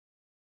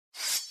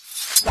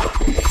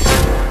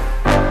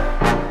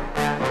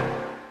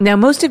Now,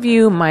 most of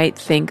you might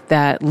think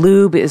that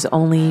lube is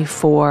only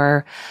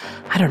for,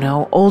 I don't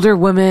know, older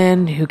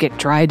women who get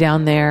dry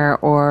down there,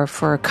 or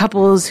for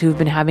couples who've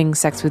been having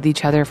sex with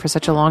each other for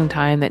such a long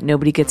time that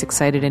nobody gets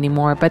excited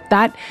anymore. But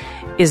that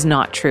is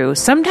not true.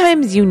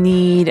 Sometimes you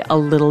need a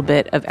little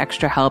bit of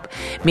extra help.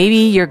 Maybe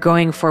you're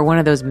going for one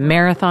of those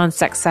marathon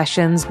sex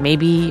sessions.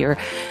 Maybe you're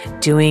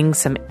doing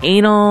some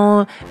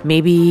anal.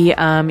 Maybe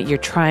you're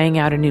trying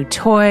out a new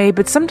toy.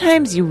 But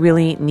sometimes you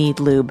really need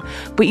lube.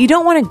 But you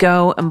don't want to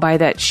go and buy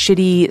that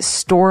shitty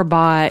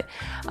store-bought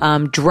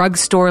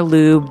drugstore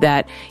lube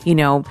that,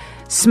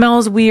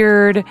 smells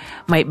weird,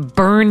 might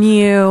burn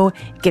you,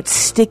 gets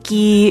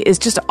sticky, is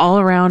just all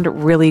around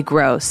really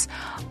gross.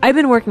 I've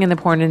been working in the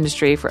porn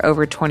industry for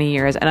over 20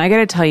 years, and I got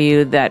to tell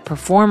you that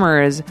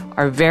performers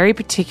are very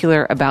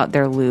particular about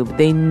their lube.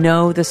 They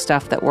know the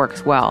stuff that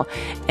works well,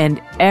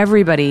 and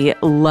everybody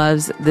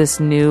loves this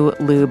new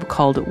lube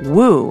called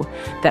Woo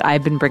that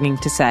I've been bringing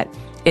to set.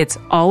 It's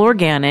all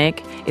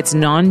organic, it's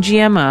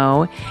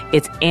non-GMO,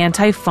 it's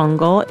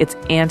antifungal, it's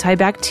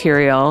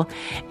antibacterial,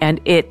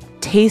 and it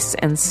tastes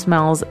and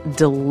smells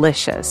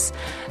delicious.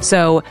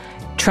 So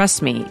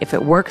trust me, if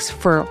it works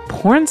for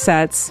porn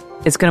sets,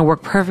 it's going to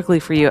work perfectly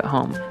for you at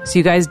home. So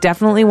you guys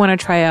definitely want to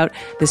try out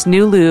this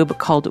new lube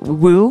called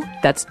Woo.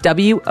 That's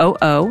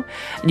WOO.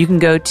 And you can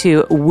go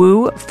to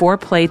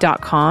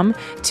woo4play.com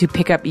to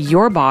pick up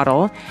your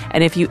bottle.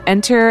 And if you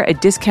enter a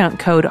discount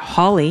code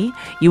HOLLY,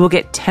 you will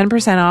get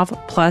 10% off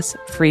plus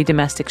free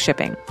domestic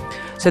shipping.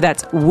 So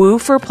that's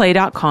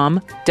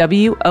woo4play.com,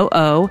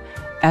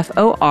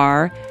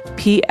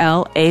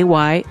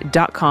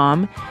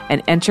 WOOFORPLAY.com,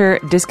 and enter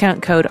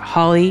discount code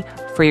HOLLY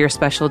for your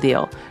special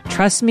deal.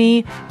 Trust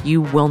me,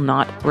 you will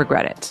not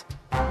regret it.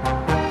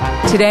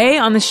 Today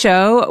on the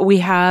show, we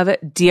have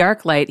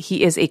d'Arc-Light.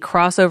 He is a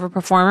crossover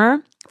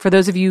performer. For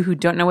those of you who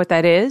don't know what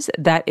that is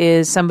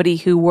somebody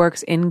who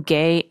works in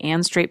gay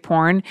and straight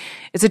porn.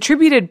 It's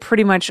attributed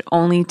pretty much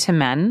only to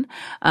men,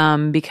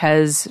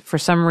 because for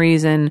some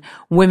reason,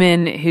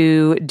 women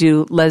who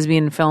do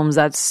lesbian films,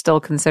 that's still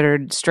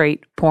considered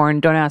straight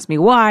porn. Don't ask me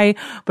why,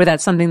 but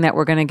that's something that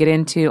we're going to get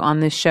into on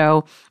this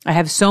show. I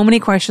have so many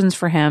questions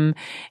for him,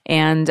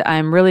 and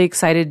I'm really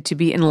excited to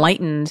be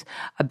enlightened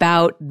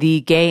about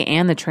the gay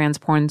and the trans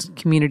porn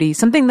community,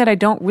 something that I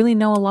don't really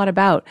know a lot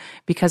about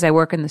because I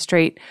work in the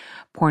straight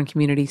porn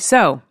community.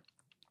 So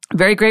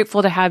very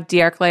grateful to have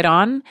d'Arc-Light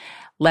on.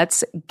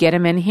 Let's get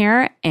him in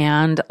here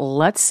and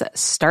let's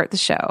start the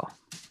show.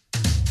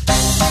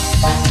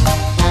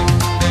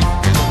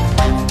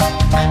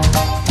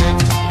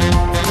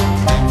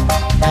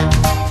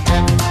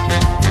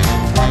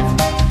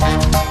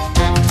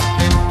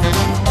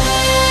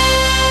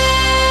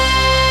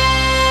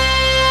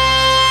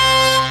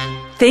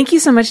 Thank you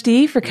so much,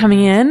 Dee, for coming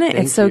in.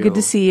 It's so good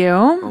to see you.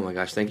 Oh my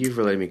gosh, thank you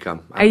for letting me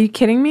come. Are you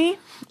kidding me?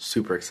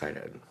 Super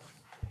excited.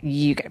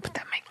 You got to put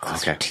that mic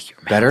closer to your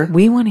mouth. Better?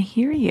 We want to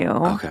hear you.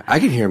 Okay. I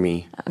can hear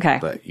me. Okay.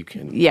 But you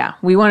can. Yeah.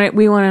 We want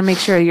to make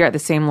sure you're at the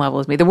same level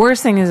as me. The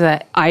worst thing is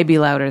that I be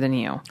louder than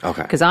you.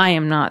 Okay. Because I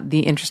am not the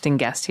interesting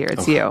guest here.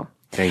 It's you.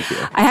 Thank you.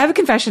 I have a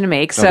confession to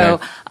make.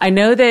 So I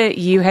know that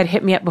you had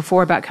hit me up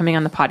before about coming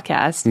on the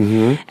podcast.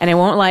 Mm-hmm. And I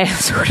won't lie, I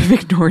sort of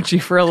ignored you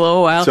for a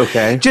little while. It's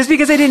okay. Just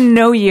because I didn't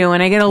know you.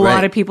 And I get a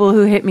lot of people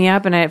who hit me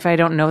up. And if I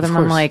don't know them,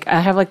 I'm like, I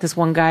have like this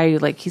one guy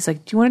who he's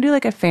like, do you want to do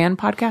like a fan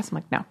podcast? I'm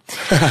like, no.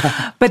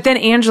 But then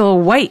Angela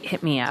White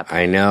hit me up.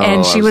 I know.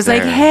 And she was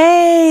like,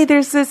 hey,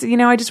 there's this,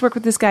 I just work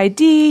with this guy,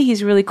 D.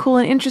 He's really cool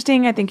and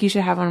interesting. I think you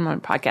should have him on my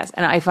podcast.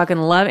 And I fucking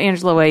love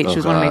Angela White. She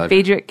was one of my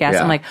favorite guests.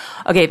 Yeah. I'm like,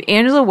 okay, if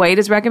Angela White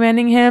is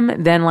recommending him,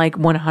 then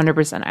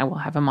 100% I will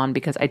have him on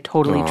because I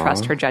totally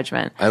trust her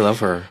judgment. I love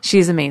her.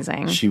 She's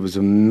amazing. She was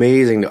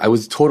amazing. I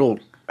was total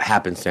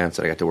happenstance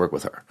that I got to work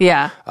with her.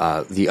 Yeah.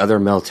 The other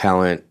male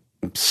talent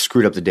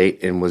screwed up the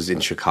date and was in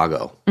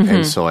Chicago. Mm-hmm.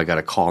 And so I got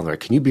a call and they're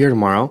like, can you be here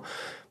tomorrow?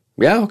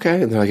 Yeah,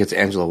 okay. And they're like, it's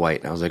Angela White.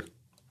 And I was like,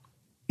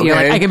 okay. You're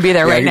like, I can be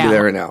there right now. I can be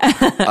there right now.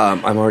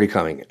 I'm already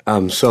coming.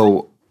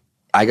 So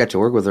I got to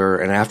work with her,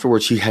 and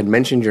afterwards she had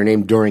mentioned your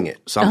name during it,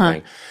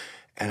 something.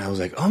 And I was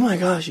like, oh my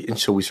gosh. And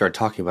so we started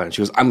talking about it. And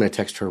she goes, I'm going to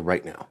text her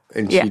right now.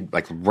 And she,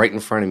 right in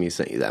front of me,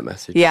 sent you that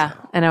message. Yeah.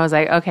 So. And I was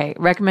like, okay,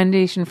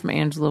 recommendation from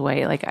Angela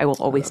White. I will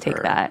always take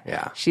her. That.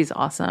 Yeah. She's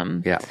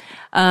awesome. Yeah.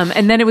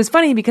 And then it was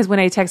funny because when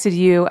I texted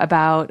you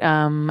about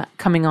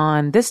coming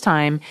on this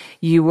time,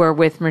 you were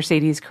with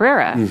Mercedes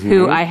Carrera,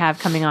 who I have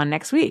coming on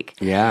next week.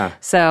 Yeah.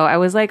 So I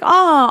was like,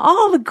 oh,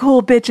 all the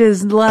cool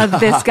bitches love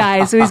this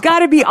guy. So he's got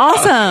to be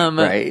awesome.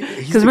 Right.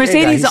 Because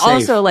Mercedes is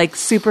also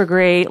super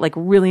great,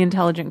 really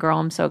intelligent girl.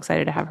 I'm so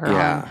excited to have her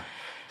on.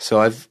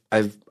 So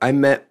I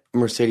met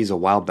Mercedes a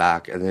while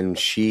back, and then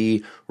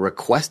she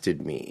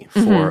requested me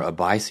for a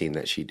buy scene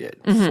that she did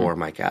for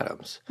Mike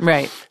Adams.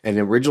 Right. And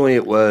originally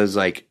it was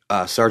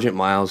Sergeant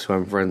Miles, who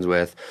I'm friends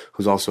with,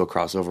 who's also a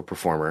crossover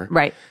performer.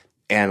 Right.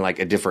 And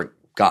a different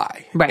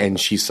guy. Right. And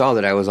she saw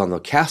that I was on the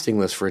casting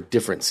list for a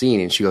different scene,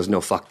 and she goes,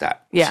 no, fuck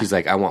that. Yeah. She's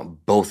like, I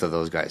want both of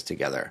those guys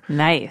together.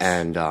 Nice.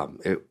 And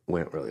it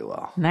went really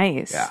well.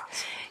 Nice. Yeah.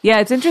 Yeah,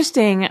 it's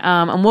interesting,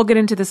 and we'll get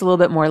into this a little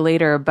bit more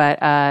later, but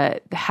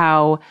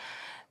how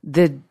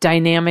the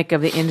dynamic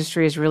of the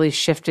industry has really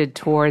shifted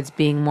towards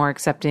being more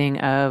accepting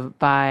of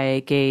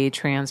bi, gay,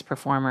 trans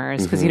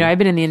performers. Because, I've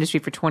been in the industry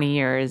for 20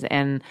 years,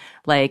 and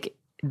like,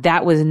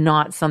 that was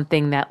not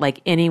something that like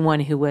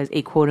anyone who was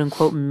a quote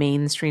unquote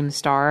mainstream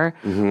star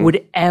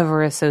would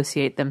ever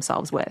associate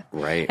themselves with.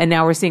 Right. And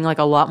now we're seeing like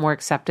a lot more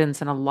acceptance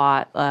and a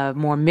lot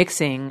more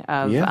mixing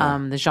of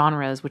the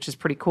genres, which is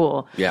pretty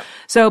cool. Yeah.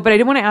 So, but I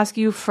did want to ask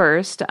you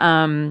first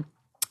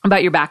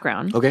about your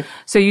background. Okay.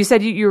 So you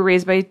said you were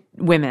raised by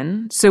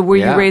women. So were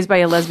you raised by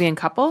a lesbian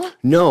couple?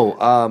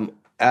 No.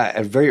 At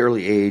a very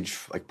early age,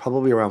 like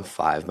probably around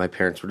 5, my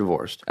parents were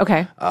divorced.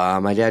 Okay.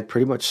 My dad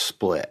pretty much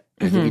split.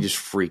 I think he just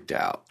freaked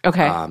out.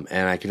 Okay.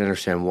 And I can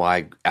understand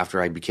why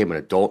after I became an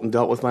adult and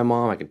dealt with my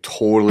mom, I can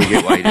totally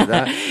get why he did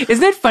that.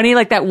 Isn't it funny,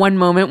 like that one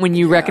moment when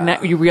you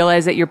you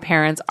realize that your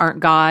parents aren't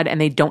God and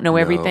they don't know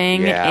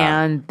everything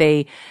and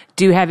they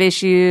do have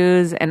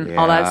issues and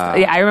all that stuff.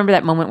 Yeah, I remember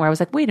that moment where I was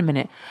like, wait a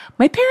minute,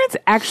 my parents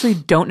actually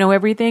don't know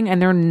everything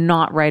and they're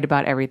not right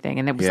about everything.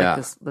 And it was like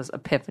this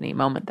epiphany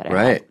moment that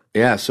I had.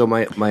 Yeah. So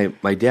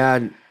my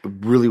dad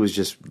really was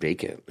just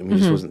vacant. I mean, he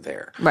just wasn't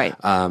there. Right.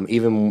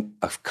 Even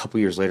a couple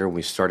years later when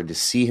we started to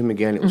see him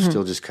again, it was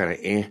still just kind of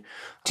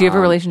Do you have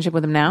a relationship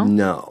with him now?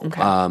 No.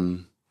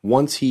 Okay.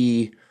 Once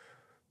he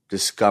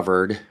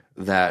discovered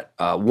that,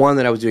 one,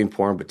 that I was doing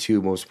porn, but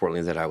two, most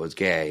importantly, that I was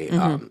gay,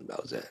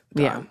 that was it.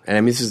 Yeah. And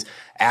I mean, this is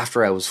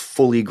after I was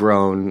fully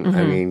grown.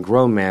 I mean,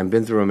 grown man,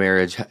 been through a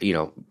marriage,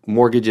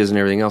 mortgages and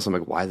everything else. I'm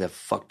like, why the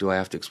fuck do I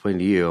have to explain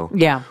to you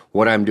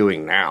what I'm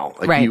doing now?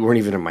 Like, you weren't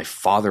even my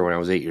father when I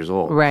was 8 years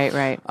old.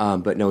 Right.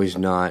 But no, he's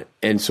not.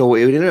 And so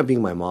it ended up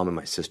being my mom and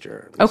my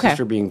sister. My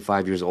sister being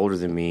 5 years older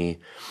than me,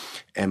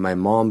 and my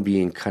mom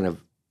being kind of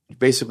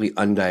basically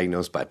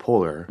undiagnosed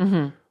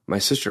bipolar. My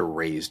sister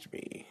raised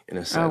me in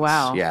a sense. Oh,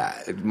 wow. Yeah.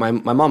 My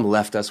mom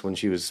left us when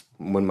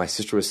my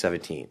sister was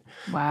 17.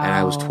 Wow. And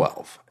I was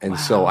 12. And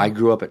so I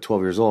grew up at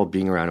 12 years old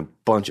being around a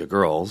bunch of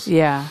girls.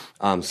 Yeah.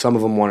 Some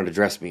of them wanted to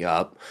dress me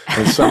up.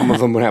 And some of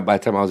them, by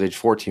the time I was age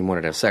 14,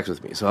 wanted to have sex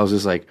with me. So I was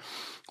just like,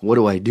 what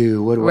do I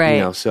do? What do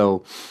I,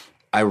 So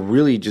I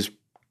really just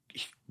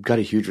got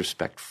a huge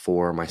respect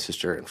for my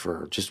sister and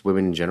for just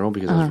women in general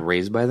because I was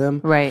raised by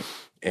them. Right.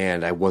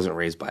 And I wasn't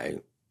raised by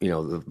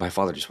my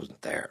father just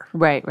wasn't there.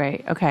 Right.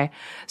 Okay.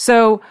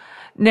 So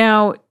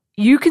now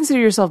you consider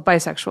yourself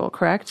bisexual,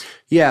 correct?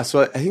 Yeah.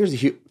 So I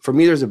think for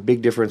me, there's a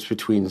big difference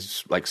between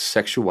like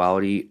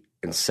sexuality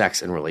and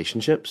sex and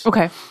relationships.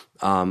 Okay.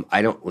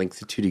 I don't link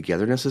the two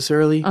together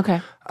necessarily. Okay.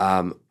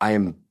 I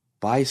am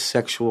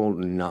bisexual,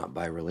 not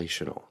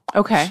birelational.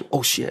 Okay.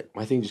 Oh shit.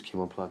 My thing just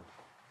came unplugged.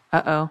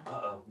 Uh-oh.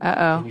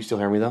 Can you still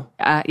hear me though?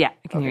 Yeah,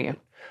 I can hear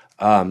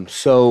you.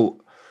 So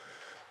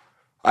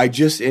we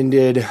just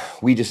ended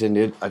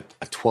a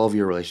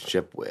 12-year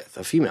relationship with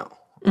a female.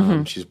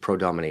 She's a pro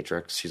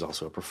dominatrix. She's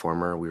also a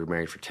performer. We were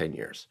married for 10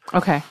 years.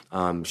 Okay.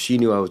 She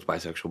knew I was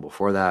bisexual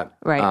before that.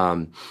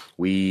 Right.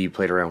 We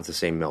played around with the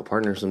same male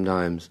partner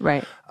sometimes.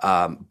 Right.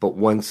 But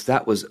once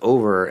that was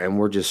over and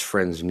we're just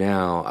friends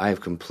now, I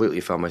have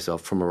completely found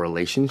myself from a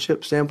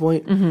relationship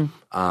standpoint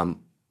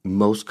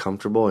most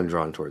comfortable and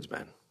drawn towards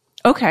men.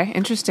 Okay,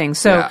 interesting.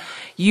 So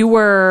you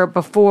were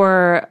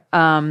before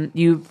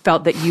you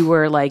felt that you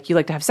were like you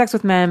like to have sex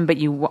with men, but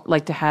you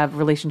like to have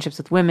relationships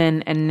with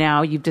women, and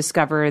now you've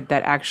discovered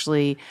that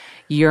actually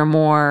you're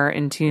more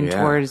in tune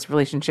towards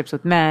relationships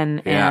with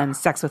men and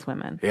sex with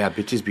women. Yeah,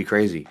 bitches be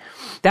crazy.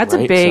 That's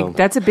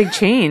a big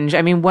change.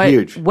 I mean,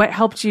 what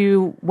helped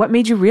you? What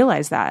made you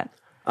realize that?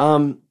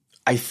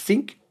 I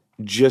think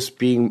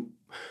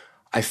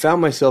I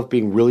found myself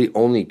being really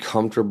only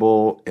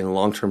comfortable in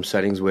long-term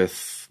settings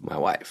with my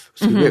wife.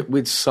 So we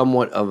had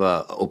somewhat of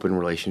a open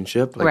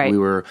relationship. Like we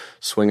were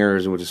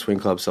swingers and went to swing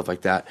clubs, stuff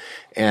like that.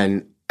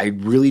 And I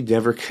really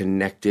never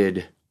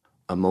connected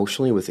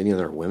emotionally with any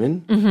other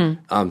women.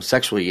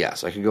 Sexually,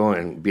 yes. I could go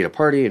and be at a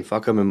party and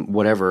fuck them and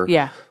whatever.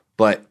 Yeah.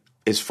 But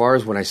as far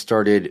as when I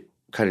started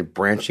kind of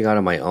branching out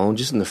on my own,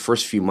 just in the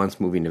first few months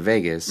moving to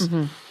Vegas,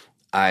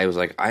 I was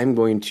like, I'm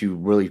going to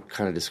really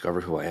kind of discover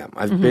who I am.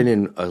 I've been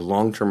in a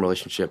long-term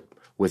relationship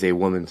with a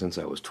woman since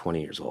I was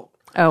 20 years old.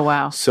 Oh,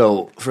 wow.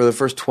 So for the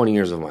first 20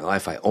 years of my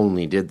life, I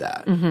only did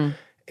that.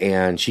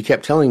 And she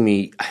kept telling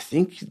me, I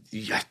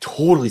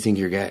totally think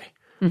you're gay.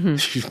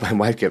 My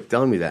wife kept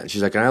telling me that. And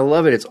she's like, and I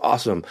love it. It's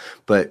awesome.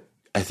 But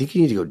I think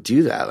you need to go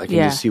do that. Like, and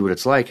just see what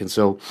it's like. And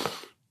so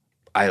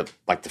I,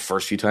 like the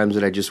first few times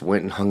that I just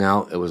went and hung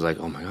out, it was like,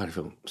 oh my God, I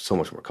feel so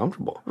much more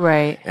comfortable.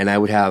 Right. And I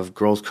would have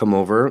girls come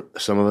over,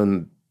 some of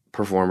them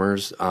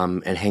performers,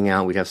 and hang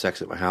out. We'd have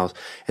sex at my house.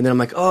 And then I'm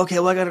like, oh, okay,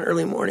 well, I got an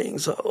early morning.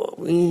 So,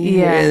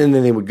 and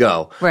then they would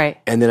go. Right.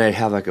 And then I'd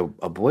have like a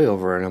boy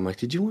over and I'm like,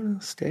 did you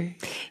want to stay?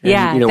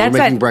 And, we're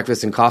making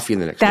breakfast and coffee in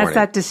the next morning. That's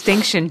that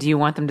distinction. Do you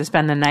want them to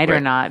spend the night or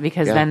not?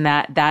 Because then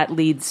that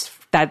leads,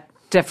 that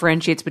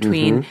differentiates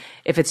between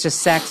if it's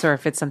just sex or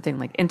if it's something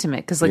like intimate.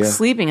 Because like Yeah.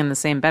 sleeping in the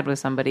same bed with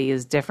somebody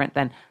is different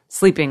than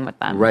sleeping with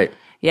them. Right.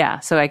 Yeah.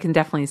 So I can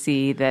definitely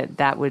see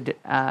that would,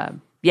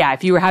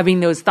 if you were having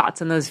those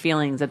thoughts and those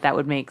feelings, that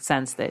would make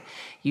sense that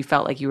you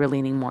felt like you were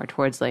leaning more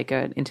towards like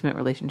an intimate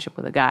relationship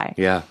with a guy.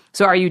 Yeah.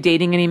 So are you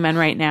dating any men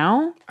right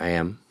now? I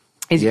am.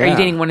 Are you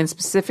dating one in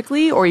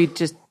specifically, or are you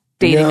just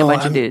dating a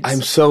bunch of dudes?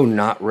 I'm so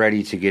not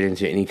ready to get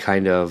into any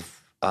kind of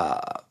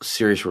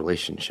serious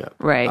relationship.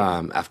 Right.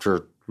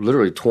 After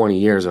literally 20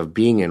 years of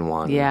being in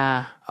one.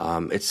 Yeah.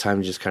 It's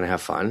time to just kind of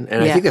have fun.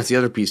 And I think that's the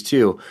other piece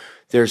too.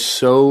 There's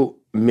so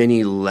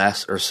many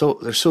there's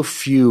so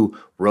few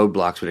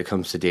roadblocks when it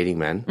comes to dating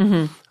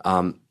men.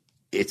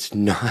 It's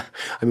not,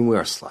 I mean, we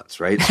are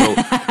sluts, right? So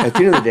at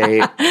the end of the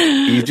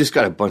day, you've just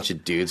got a bunch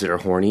of dudes that are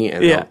horny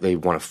and they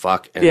want to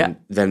fuck. And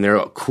then they're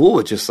cool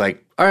with just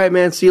like, all right,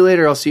 man, see you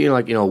later. I'll see you in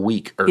like, a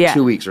week or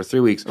 2 weeks or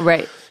 3 weeks.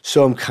 Right.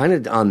 So I'm kind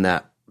of on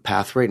that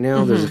path right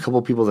now. There's a couple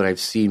of people that I've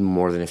seen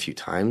more than a few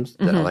times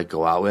that I like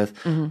go out with.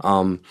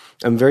 I'm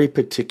very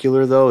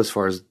particular though, as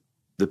far as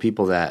the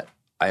people that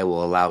I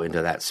will allow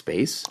into that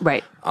space.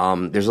 Right.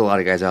 There's a lot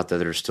of guys out there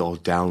that are still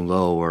down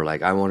low or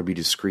like, I want to be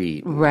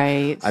discreet.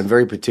 Right. I'm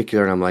very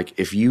particular and I'm like,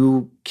 if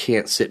you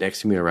can't sit next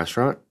to me in a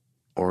restaurant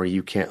or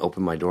you can't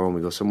open my door when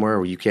we go somewhere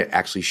or you can't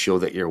actually show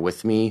that you're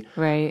with me,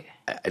 right.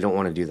 I don't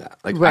want to do that.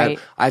 Like Right.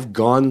 I've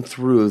gone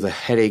through the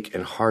headache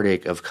and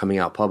heartache of coming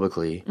out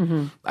publicly.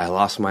 I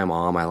lost my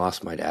mom. I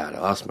lost my dad.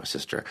 I lost my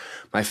sister.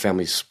 My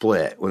family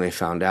split when they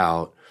found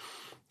out.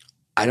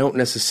 I don't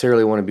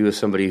necessarily want to be with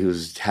somebody who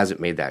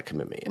hasn't made that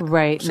commitment yet.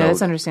 Right. So No,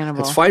 that's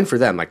understandable. It's fine for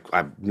them. Like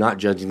I'm not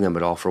judging them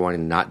at all for wanting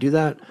to not do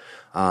that.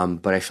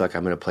 But I feel like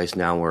I'm in a place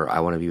now where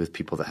I want to be with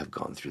people that have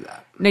gone through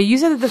that. Now, you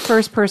said that the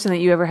first person that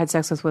you ever had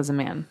sex with was a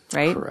man,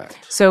 right? Correct.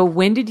 So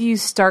when did you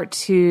start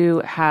to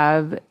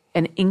have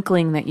an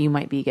inkling that you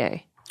might be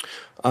gay?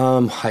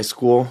 High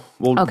school,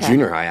 Okay.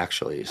 junior high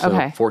actually. So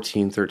Okay.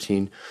 14,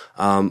 13.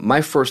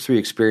 My first 3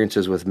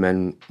 experiences with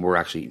men were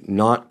actually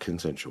not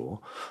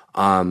consensual.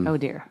 Oh,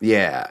 dear.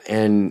 Yeah.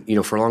 And,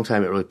 for a long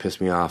time it really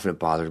pissed me off and it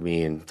bothered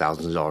me and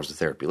thousands of dollars of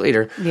therapy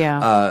later.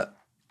 Yeah.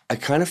 I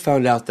kind of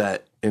found out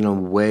that in a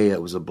way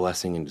it was a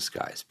blessing in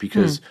disguise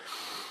because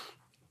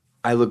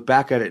I look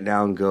back at it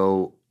now and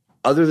go,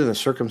 other than the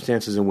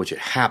circumstances in which it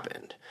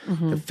happened,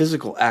 the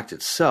physical act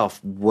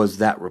itself, was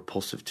that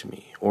repulsive to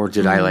me? Or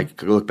did I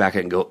look back at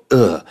it and go,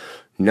 ugh,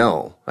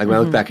 no. Like when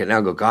I look back at it now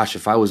and go, gosh,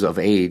 if I was of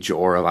age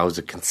or if I was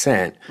a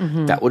consent,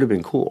 that would have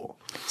been cool.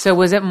 So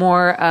was it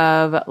more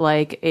of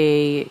like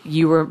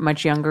you were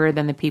much younger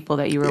than the people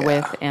that you were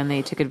with and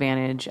they took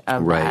advantage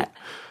of that?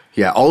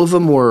 Yeah, all of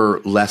them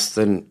were less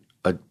than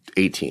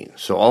 18.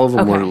 So all of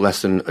them were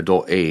less than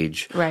adult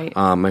age. Right.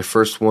 My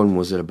first one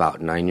was at about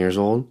 9 years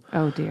old.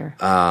 Oh, dear.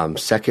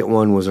 Second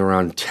one was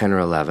around 10 or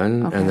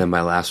 11. And then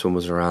my last one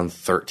was around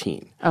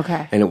 13.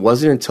 Okay. And it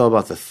wasn't until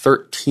about the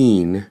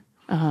 13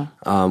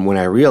 when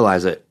I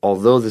realized that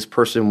although this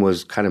person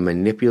was kind of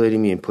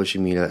manipulating me and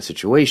pushing me into that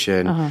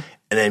situation and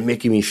then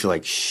making me feel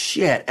like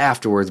shit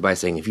afterwards by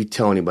saying, if you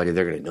tell anybody,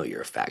 they're going to know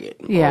you're a faggot.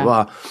 And blah,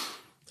 blah, blah.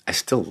 I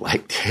still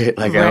liked it.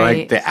 Like I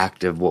liked the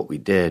act of what we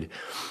did.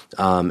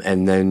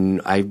 And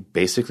then I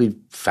basically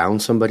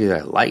found somebody that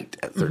I liked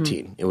at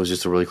 13. It was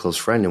just a really close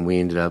friend and we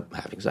ended up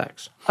having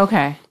sex.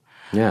 Okay.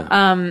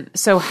 Yeah.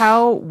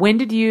 So when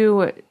did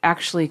you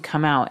actually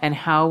come out and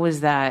how was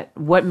that,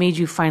 what made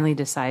you finally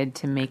decide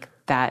to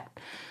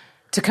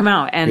come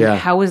out and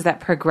how was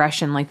that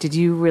progression? Like, did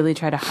you really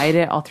try to hide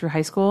it all through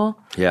high school?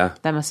 Yeah.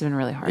 That must have been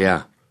really hard.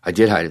 Yeah. I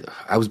did hide it.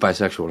 I was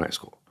bisexual in high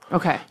school.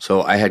 Okay.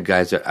 So I had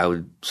guys that I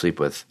would sleep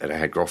with and I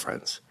had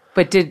girlfriends.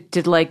 But did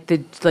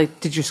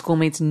your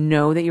schoolmates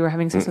know that you were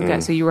having sex with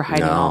guys? So you were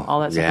hiding all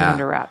that stuff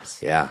under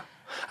wraps. Yeah.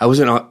 I was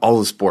in all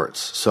the sports.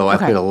 So I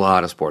played a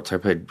lot of sports. I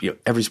played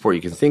every sport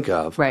you can think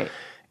of. Right.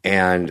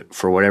 And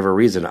for whatever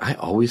reason, I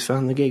always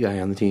found the gay guy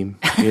on the team.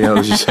 It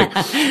was just like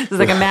it was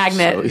like a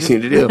magnet. That's what you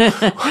need to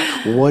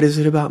do. What is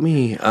it about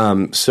me?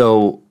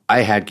 So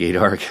I had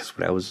gaydar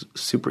when I was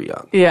super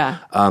young. Yeah.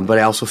 But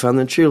I also found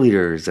the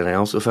cheerleaders, and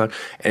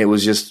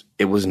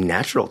it was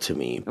natural to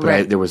me.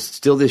 But there was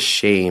still this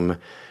shame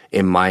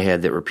in my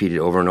head that repeated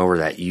over and over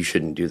that you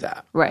shouldn't do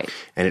that. Right.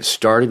 And it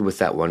started with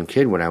that one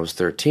kid when I was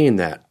 13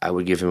 that I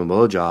would give him a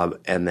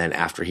blowjob, and then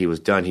after he was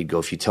done, he'd go,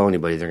 if you tell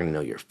anybody, they're going to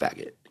know you're a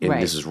faggot. And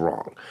this is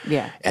wrong.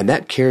 Yeah. And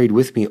that carried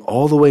with me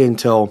all the way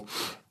until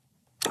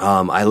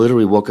I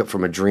literally woke up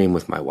from a dream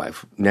with my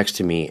wife next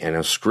to me, and I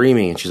was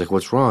screaming, and she's like,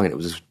 what's wrong? And it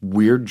was this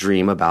weird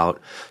dream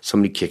about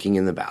somebody kicking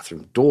in the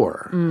bathroom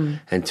door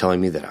and telling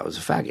me that I was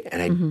a faggot.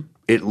 And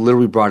it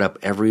literally brought up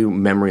every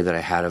memory that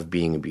I had of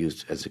being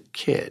abused as a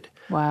kid.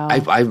 Wow.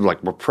 I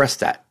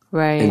repressed that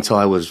until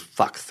I was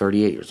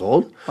 38 years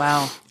old.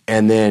 Wow.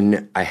 And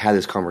then I had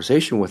this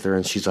conversation with her,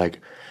 and she's like,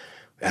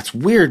 that's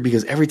weird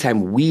because every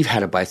time we've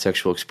had a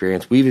bisexual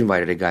experience, we've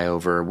invited a guy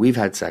over, we've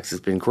had sex,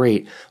 it's been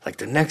great. Like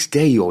the next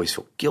day, you always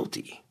feel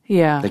guilty.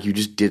 Yeah. Like you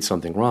just did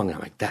something wrong. And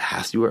I'm like, that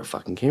has to be where it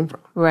fucking came from.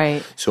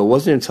 Right. So it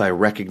wasn't until I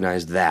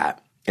recognized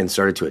that and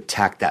started to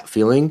attack that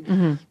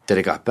feeling that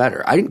it got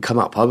better. I didn't come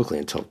out publicly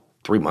until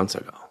 3 months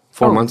ago,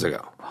 4 months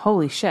ago.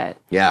 Holy shit.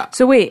 Yeah.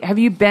 So wait, how long have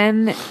you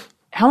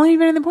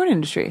been in the porn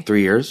industry?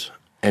 3 years.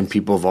 And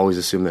people have always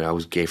assumed that I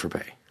was gay for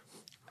pay.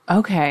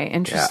 Okay,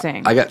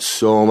 interesting. Yeah. I got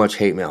so much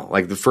hate mail.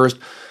 Like the first,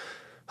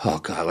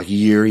 like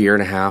year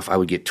and a half, I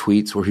would get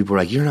tweets where people were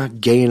like, "You're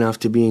not gay enough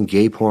to be in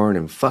gay porn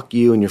and fuck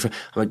you and your friend."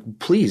 I'm like,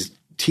 please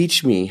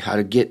teach me how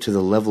to get to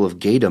the level of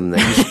gaydom that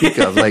you speak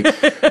of. Like,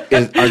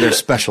 are there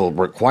special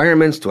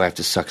requirements? Do I have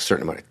to suck a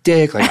certain amount of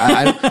dick? Like,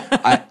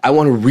 I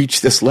want to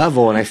reach this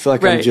level, and I feel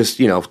like I'm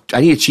just,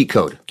 I need a cheat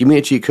code. Give me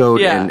a cheat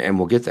code, and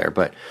we'll get there.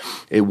 But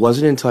it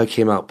wasn't until I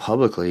came out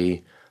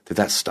publicly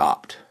that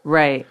stopped.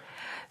 Right.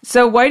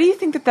 So why do you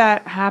think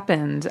that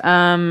happened? So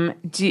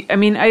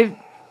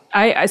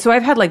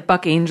I've had like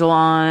Buck Angel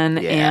on,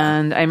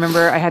 and I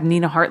remember I had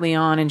Nina Hartley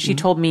on, and she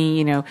told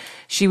me,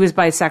 she was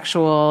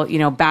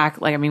bisexual,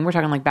 back, we're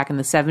talking like back in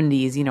the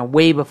 70s,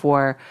 way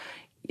before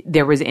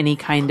there was any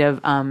kind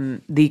of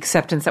the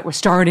acceptance that we're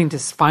starting to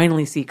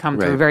finally see come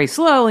through very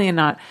slowly and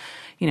not,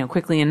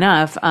 quickly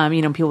enough.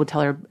 People would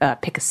tell her,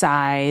 pick a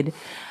side.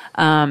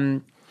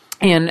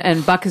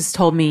 And Buck has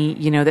told me,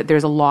 that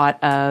there's a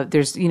lot of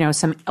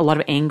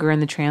anger in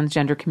the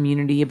transgender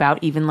community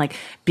about even like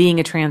being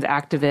a trans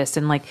activist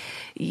and like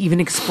even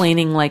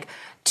explaining like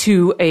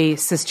to a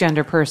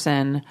cisgender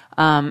person.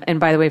 And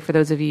by the way, for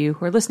those of you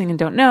who are listening and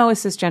don't know, a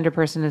cisgender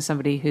person is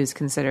somebody who's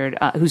considered,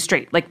 who's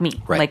straight, like me.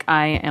 Right. Like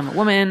I am a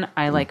woman.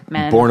 I like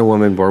men. Born a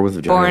woman, born with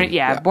a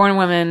vagina. Born a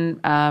woman,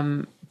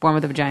 born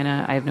with a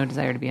vagina. I have no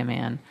desire to be a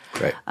man.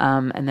 Right.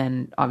 And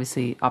then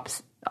obviously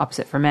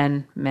opposite for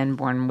men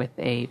born with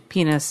a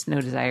penis,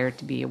 no desire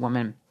to be a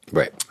woman.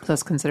 Right. So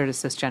that's considered a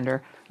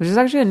cisgender, which is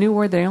actually a new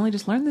word that I only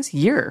just learned this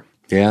year.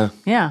 Yeah.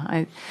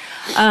 Yeah.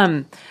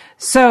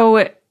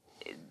 So,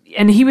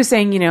 and he was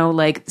saying,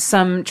 like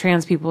some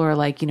trans people are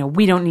like,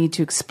 we don't need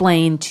to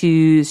explain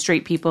to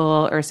straight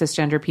people or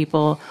cisgender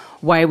people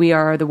why we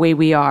are the way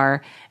we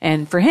are.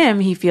 And for him,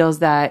 he feels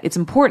that it's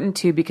important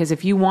to, because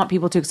if you want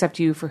people to accept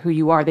you for who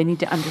you are, they need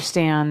to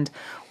understand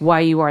why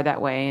you are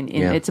that way. And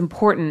it's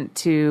important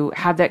to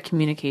have that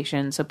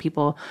communication so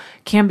people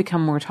can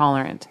become more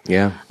tolerant.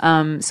 Yeah.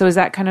 So is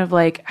that kind of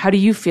like, how do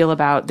you feel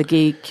about the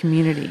gay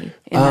community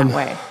in that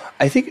way?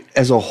 I think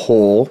as a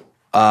whole,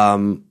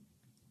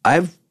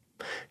 I've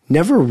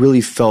never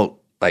really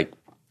felt like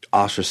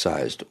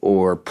ostracized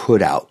or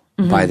put out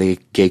by the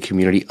gay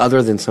community,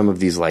 other than some of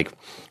these like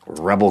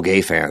rebel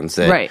gay fans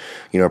that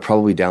are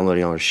probably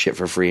downloading all their shit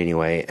for free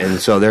anyway, and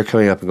so they're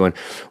coming up and going,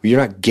 well, "You're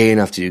not gay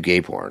enough to do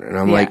gay porn." And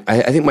I'm like,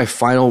 I think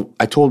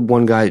I told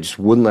one guy, just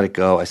wouldn't let it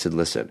go. I said,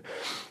 "Listen,"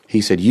 he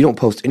said, "You don't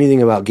post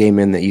anything about gay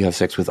men that you have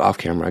sex with off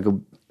camera." I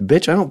go,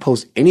 "Bitch, I don't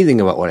post anything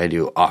about what I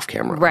do off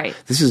camera. Right.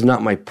 This is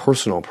not my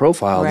personal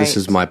profile. Right. This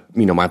is my,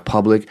 my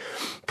public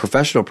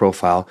professional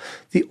profile.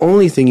 The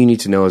only thing you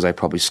need to know is I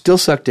probably still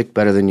suck dick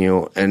better than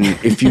you. And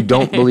if you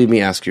don't believe me,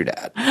 ask your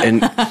dad."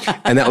 And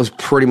that was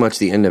pretty much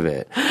the end of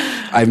it.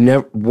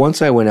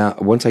 Once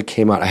I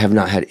came out, I have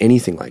not had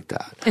anything like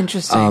that.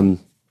 Interesting.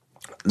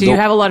 Do you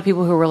have a lot of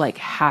people who were like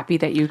happy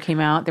that you came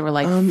out? They were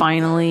like,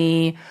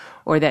 finally,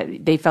 or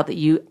that they felt that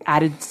you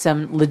added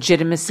some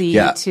legitimacy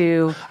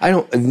to?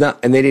 And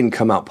they didn't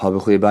come out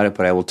publicly about it,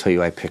 but I will tell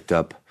you,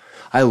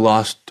 I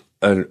lost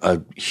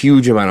a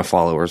huge amount of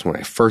followers when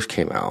I first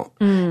came out,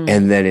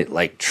 and then it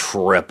like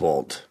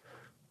tripled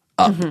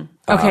up.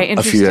 Okay,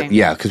 interesting.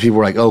 Because people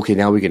were like, okay,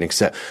 now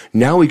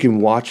we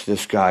can watch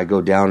this guy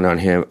go down on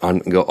him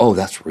and go, oh,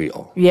 that's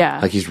real.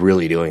 Yeah. Like he's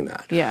really doing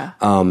that. Yeah.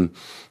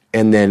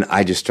 And then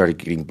I just started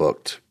getting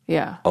booked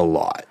a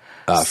lot.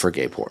 For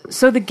gay porn.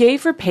 So the gay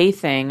for pay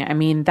thing, I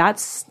mean,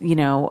 that's,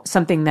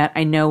 something that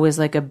I know is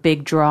like a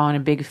big draw and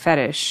a big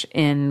fetish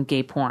in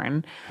gay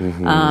porn.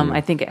 I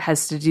think it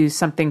has to do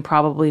something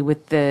probably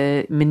with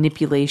the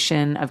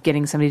manipulation of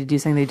getting somebody to do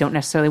something they don't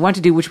necessarily want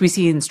to do, which we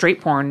see in straight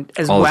porn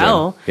as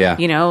well. Yeah.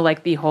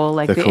 Like the whole,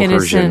 like the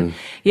innocent,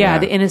 the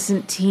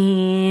innocent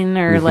teen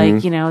or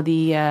like,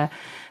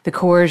 the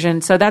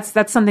coercion. So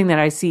that's something that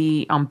I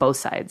see on both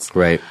sides.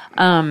 Right.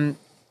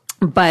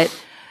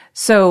 But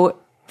so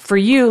for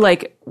you,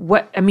 like,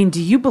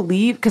 do you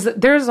believe, because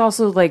there's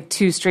also like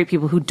two straight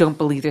people who don't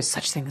believe there's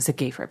such thing as a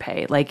gay for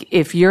pay. Like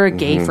if you're a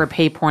gay for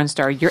pay porn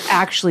star, you're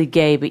actually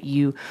gay, but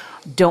you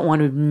don't want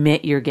to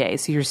admit you're gay.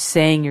 So you're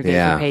saying you're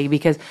gay for pay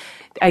because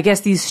I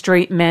guess these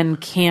straight men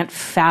can't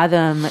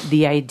fathom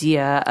the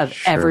idea of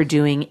ever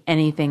doing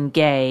anything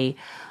gay,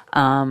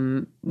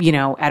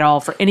 at all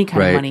for any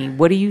kind of money.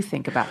 What do you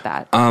think about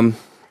that?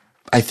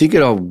 I think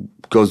it all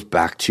goes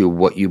back to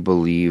what you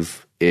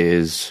believe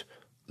is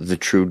the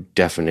true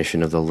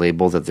definition of the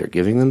label that they're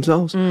giving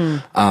themselves.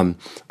 I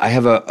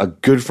have a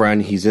good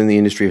friend. He's in the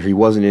industry. He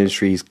was in the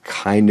industry. He's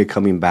kind of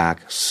coming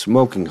back,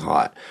 smoking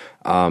hot,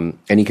 and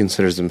he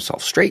considers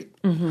himself straight.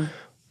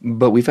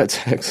 But we've had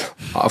sex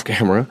off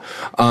camera.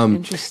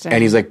 Interesting.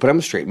 And he's like, but I'm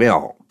a straight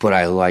male, but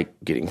I like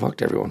getting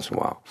fucked every once in a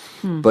while.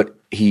 But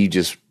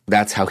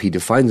that's how he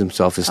defines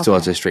himself, is still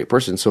as a straight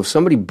person. So if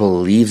somebody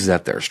believes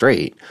that they're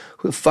straight,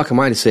 who the fuck am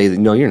I to say that,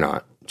 no, you're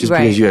not? just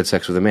Right. because you had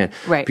sex with a man.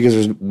 Right.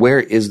 Because where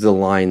is the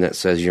line that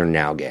says you're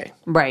now gay?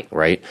 Right.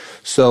 Right?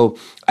 So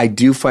I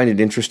do find it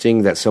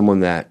interesting that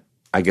someone that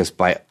I guess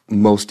by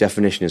most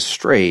definition is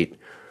straight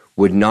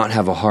would not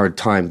have a hard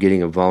time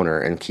getting a boner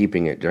and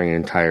keeping it during an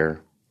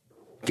entire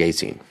gay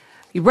scene.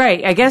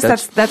 Right. I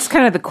guess that's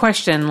kind of the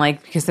question,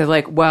 like, because they're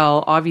like,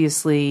 well,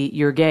 obviously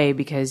you're gay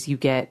because you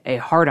get a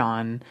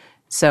hard-on.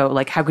 So,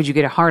 like, how could you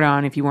get a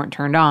hard-on if you weren't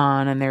turned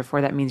on, and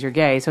therefore that means you're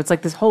gay? So it's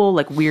like this whole,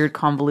 like, weird,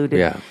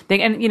 convoluted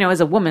thing. And, you know,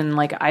 as a woman,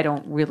 like, I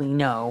don't really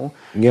know,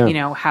 you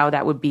know, how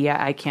that would be.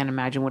 I can't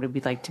imagine what it would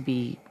be like to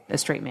be a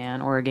straight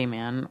man or a gay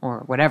man or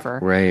whatever.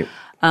 Right.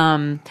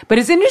 But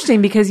it's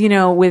interesting because, you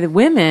know, with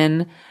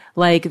women,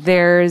 like,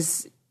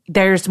 there's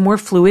more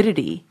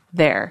fluidity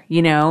there,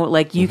 you know,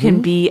 like you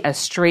can be a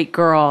straight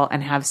girl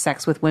and have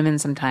sex with women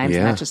sometimes,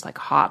 and that's just like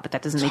hot, but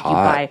that doesn't make you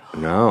bi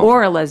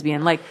or a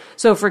lesbian. Like,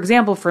 so for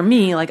example, for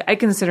me, like I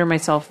consider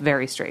myself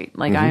very straight.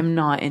 Like I'm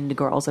not into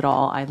girls at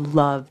all. I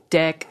love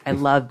dick. I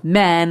love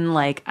men.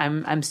 Like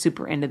I'm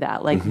super into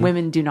that. Like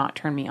women do not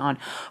turn me on,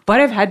 but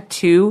I've had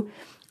 2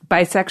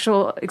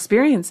 bisexual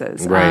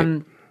experiences.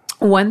 Right.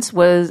 Once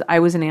I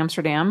was in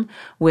Amsterdam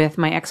with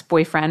my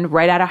ex-boyfriend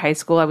right out of high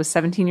school. I was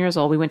 17 years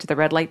old. We went to the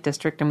red light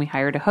district and we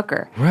hired a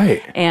hooker.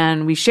 Right.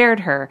 And we shared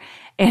her.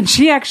 And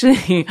she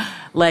actually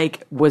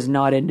like was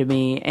not into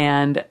me.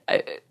 And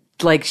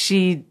like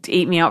she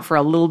ate me out for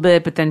a little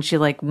bit, but then she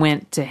like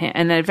went to him.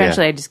 And then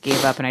eventually I just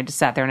gave up and I just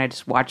sat there and I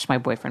just watched my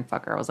boyfriend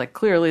fuck her. I was like,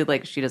 clearly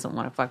like she doesn't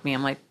want to fuck me.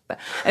 I'm like,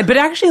 but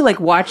actually like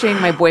watching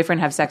my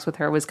boyfriend have sex with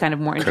her was kind of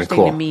more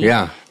interesting to me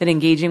than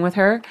engaging with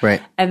her.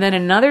 Right. And then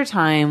another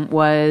time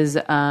was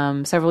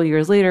several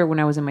years later when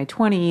I was in my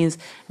 20s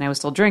and I was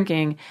still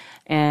drinking.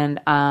 And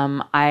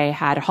I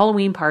had a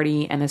Halloween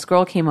party and this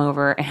girl came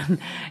over and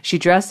she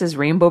dressed as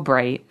Rainbow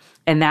Bright.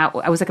 And that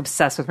I was like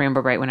obsessed with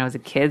Rainbow Bright when I was a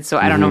kid. So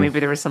I don't know, maybe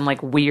there was some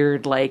like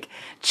weird like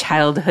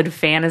childhood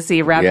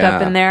fantasy wrapped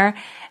up in there.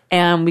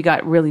 And we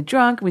got really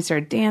drunk. We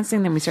started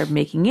dancing. Then we started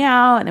making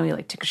out. And then we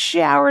like took a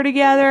shower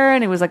together.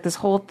 And it was like this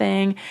whole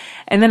thing.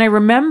 And then I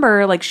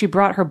remember like she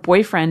brought her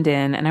boyfriend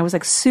in. And I was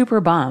like super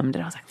bummed.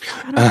 And I was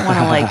like, I don't want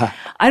to like,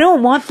 I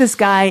don't want this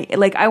guy.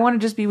 Like, I want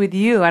to just be with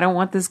you. I don't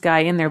want this guy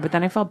in there. But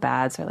then I felt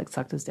bad. So I like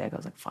sucked his dick. I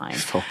was like, fine.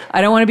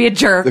 I don't want to be a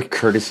jerk. The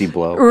courtesy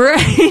blow.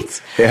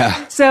 Right.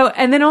 Yeah. So,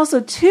 and then also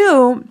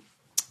too,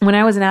 when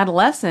I was an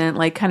adolescent,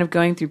 like kind of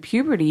going through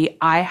puberty,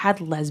 I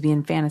had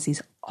lesbian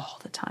fantasies all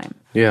the time.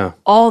 Yeah.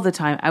 All the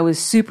time. I was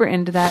super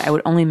into that. I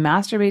would only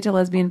masturbate to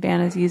lesbian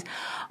fantasies.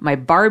 My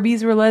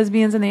Barbies were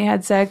lesbians and they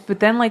had sex. But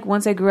then like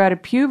once I grew out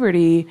of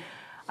puberty,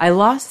 I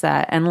lost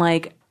that. And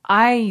like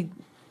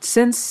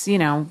since, you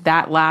know,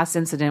 that last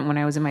incident when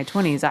I was in my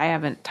 20s, I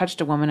haven't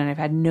touched a woman and I've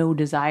had no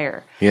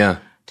desire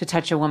to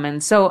touch a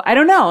woman. So I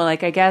don't know,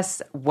 like, I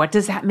guess, what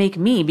does that make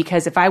me?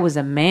 Because if I was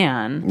a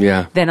man,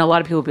 then a lot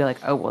of people would be like,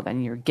 oh, well,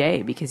 then you're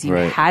gay because you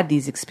had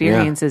these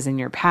experiences in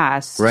your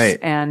past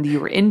and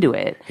you were into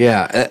it.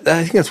 Yeah.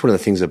 I think that's one of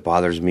the things that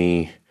bothers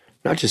me,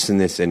 not just in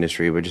this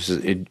industry, but just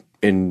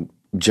in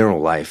general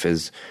life,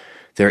 is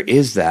there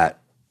is that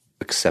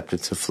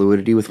acceptance of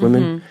fluidity with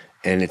women,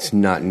 and it's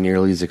not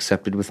nearly as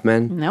accepted with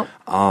men. Nope.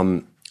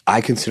 I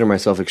consider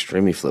myself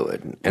extremely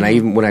fluid. And I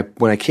even,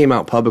 when I came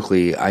out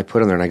publicly, I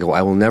put on there and I go,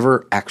 I will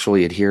never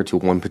actually adhere to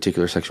one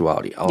particular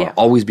sexuality. I'll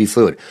always be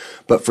fluid.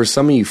 But for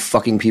some of you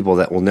fucking people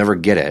that will never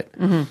get it,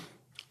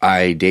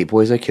 I date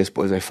boys, I kiss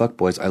boys, I fuck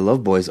boys, I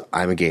love boys,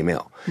 I'm a gay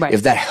male. Right.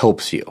 If that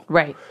helps you.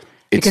 Right.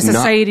 Because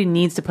society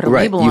needs to put a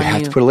label on you. You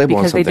have to put a label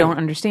on something. Because they don't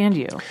understand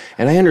you.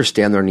 And I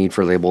understand their need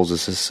for labels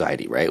as a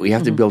society, right? We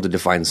have to be able to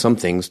define some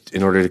things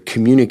in order to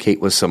communicate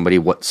with somebody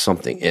what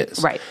something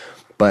is. Right.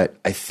 But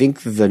I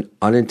think the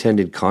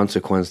unintended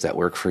consequence that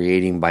we're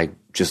creating by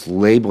just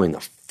labeling the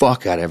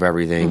fuck out of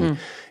everything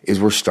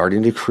is we're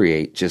starting to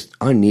create just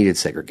unneeded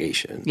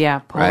segregation.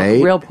 Yeah,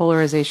 right? Real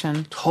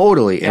polarization.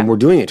 Totally. And we're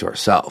doing it to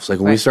ourselves. Like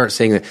when we start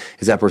saying that,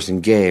 is that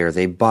person gay? Are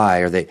they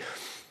bi? Are they,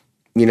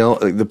 you know,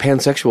 the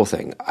pansexual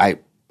thing.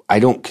 I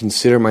don't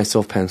consider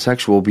myself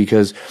pansexual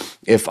because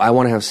if I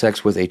want to have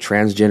sex with a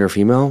transgender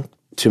female,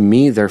 to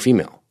me, they're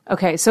female.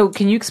 Okay, so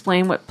can you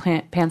explain what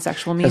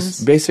pansexual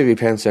means? Basically,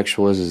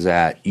 pansexual is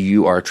that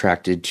you are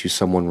attracted to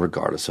someone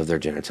regardless of their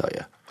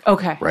genitalia.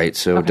 Okay. Right?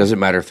 So it doesn't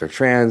matter if they're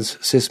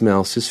trans, cis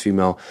male, cis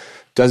female.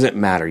 Doesn't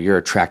matter. You're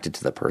attracted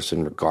to the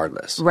person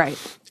regardless. Right.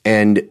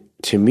 And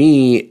to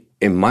me,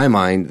 in my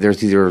mind,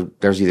 there's either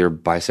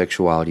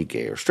bisexuality,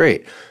 gay, or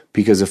straight.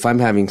 Because if I'm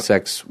having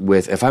sex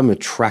if I'm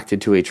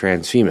attracted to a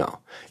trans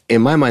female,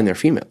 in my mind, they're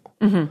female.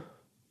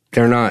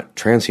 They're not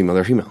trans female,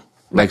 they're female.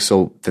 Like,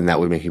 so then that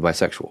would make me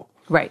bisexual.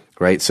 Right.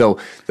 right? So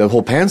the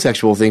whole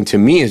pansexual thing to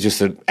me is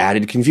just an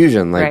added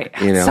confusion. Like,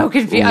 right. So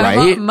confusing.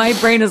 right? My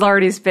brain is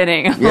already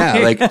spinning. Yeah,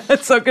 like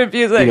it's so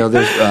confusing.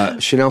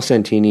 There's Chanel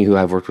Santini, who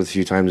I've worked with a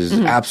few times, is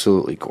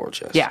absolutely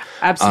gorgeous. Yeah,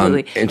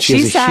 absolutely. And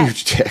she has a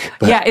huge dick.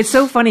 But. Yeah, it's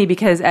so funny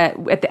because at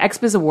the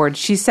XBiz Awards,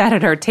 she sat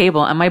at our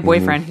table, and my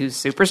boyfriend, who's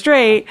super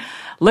straight,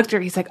 looked at her.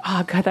 He's like,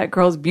 "Oh God, that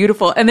girl's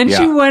beautiful." And then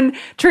she won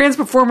Trans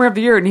Performer of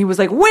the Year, and he was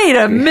like, "Wait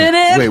a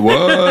minute, wait,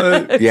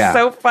 what?" It's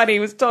so funny. He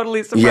was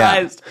totally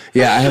surprised.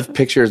 Yeah, I have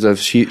pictures of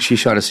she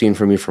shot a scene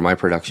for me for my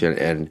production,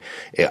 and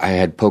I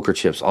had poker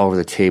chips all over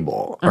the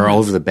table or all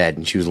over the bed,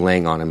 and she was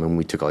laying on them, and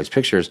we took all these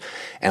pictures.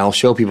 And I'll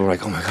show people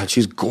like, "Oh my God,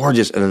 she's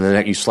gorgeous," and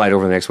then you slide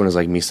over the next one is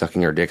like me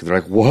sucking her dick, and they're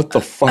like, "What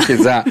the fuck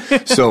is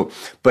that?" So,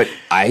 but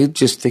I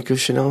just think of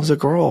Chanel as a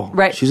girl.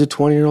 Right. She's a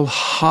 20-year-old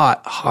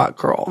hot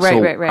girl. Right,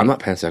 so right. I'm not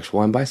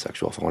pansexual. I'm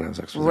bisexual if I want to have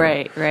sex with her.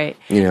 Right.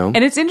 And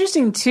it's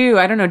interesting too.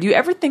 I don't know. Do you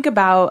ever think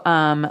about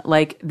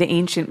like the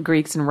ancient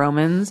Greeks and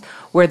Romans,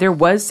 where there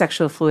was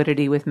sexual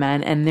fluidity with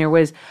men, and there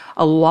was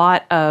a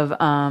lot of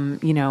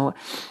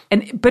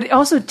but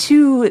also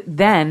too,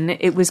 then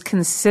it was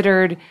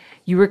considered.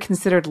 You were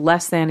considered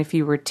less than if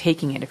you were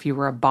taking it, if you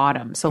were a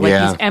bottom. So like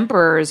these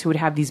emperors who would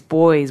have these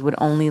boys would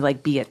only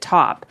like be a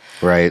top.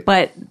 Right.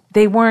 But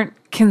they weren't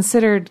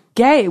considered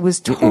gay. It was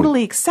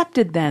totally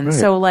accepted then. Right.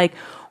 So like,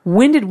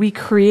 when did we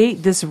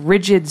create this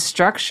rigid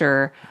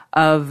structure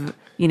of,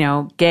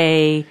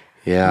 gay,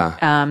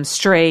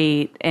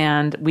 straight,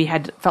 and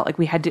felt like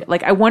we had to,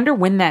 like, I wonder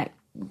when that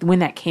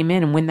came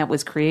in and when that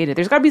was created.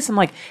 There's got to be some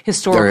like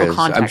historical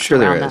context. I'm sure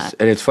there is. That.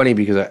 And it's funny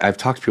because I've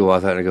talked to people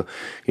about that, and I go,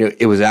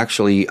 it was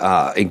actually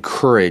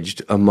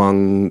encouraged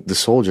among the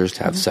soldiers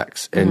to have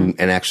sex and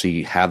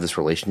actually have this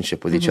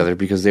relationship with each other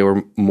because they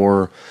were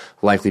more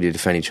likely to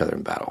defend each other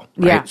in battle.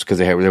 Right? Yeah. Because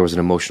there was an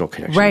emotional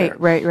connection there.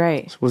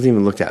 Right. So it wasn't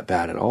even looked at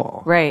bad at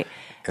all. Right.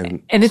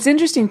 And it's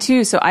interesting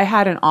too. So I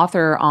had an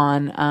author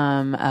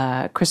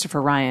on,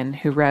 Christopher Ryan,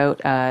 who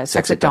wrote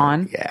Sex at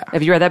Dawn. Yeah.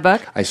 Have you read that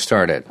book? I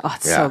started. Oh,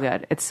 it's so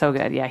good. It's so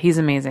good. Yeah, he's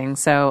amazing.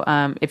 So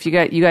if you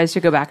guys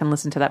should go back and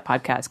listen to that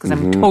podcast because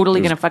I'm totally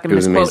going to fucking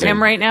misquote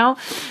him right now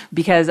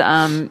because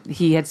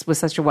he was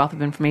such a wealth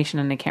of information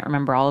and I can't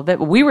remember all of it.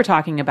 But we were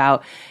talking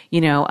about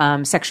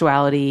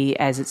sexuality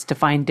as it's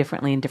defined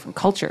differently in different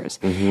cultures,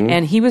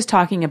 and he was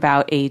talking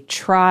about a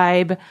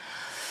tribe.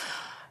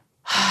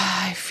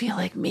 I feel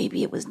like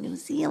maybe it was New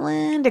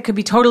Zealand. It could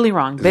be totally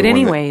wrong. But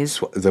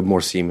anyways. The more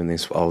semen they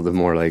swallow, the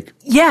more like...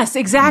 Yes,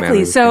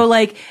 exactly. So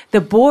like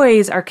the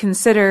boys are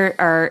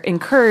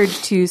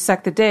encouraged to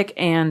suck the dick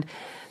and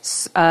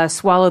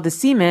swallow the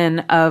semen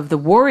of the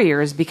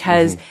warriors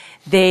because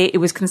it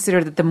was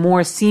considered that the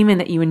more semen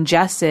that you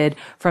ingested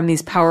from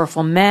these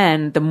powerful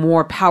men, the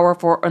more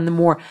powerful and the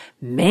more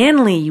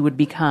manly you would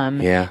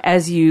become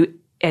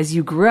as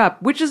you grew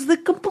up, which is the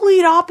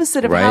complete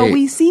opposite of how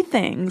we see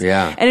things.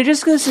 Yeah. And it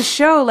just goes to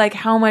show like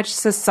how much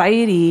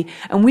society,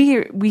 and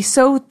we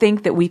so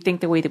think that we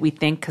think the way that we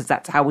think because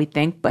that's how we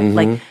think, but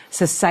like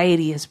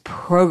society has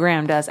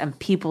programmed us and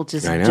people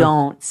just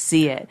don't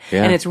see it.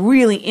 Yeah. And it's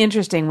really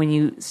interesting when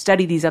you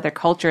study these other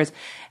cultures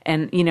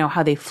and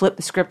how they flip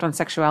the script on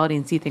sexuality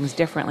and see things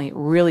differently. It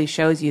really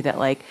shows you that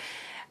like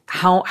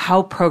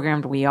how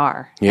programmed we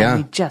are. Yeah.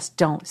 And we just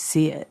don't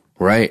see it.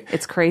 Right.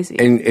 It's crazy.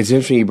 And it's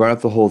interesting, you brought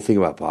up the whole thing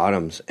about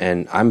bottoms,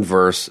 and I'm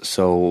verse,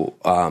 so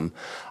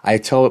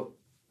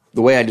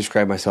the way I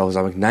describe myself is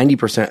I'm like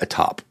 90% a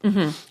top,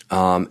 and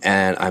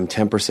I'm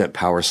 10%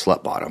 power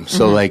slut bottom.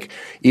 So like,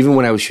 even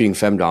when I was shooting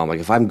femdom, like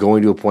if I'm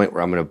going to a point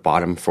where I'm going to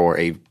bottom for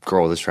a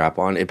girl with a strap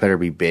on, it better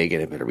be big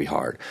and it better be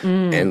hard.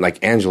 And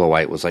like Angela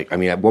White was like,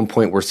 at one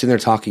point we're sitting there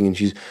talking and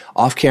she's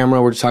off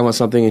camera, we're just talking about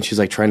something and she's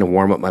like trying to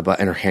warm up my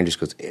butt and her hand just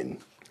goes in.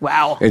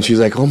 Wow. And she's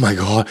like, oh my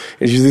God.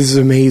 And she's this is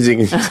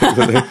amazing. And she's like,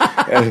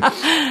 and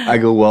I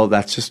go, well,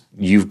 that's just,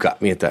 you've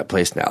got me at that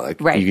place now. Like,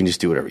 you can just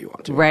do whatever you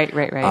want to. Right.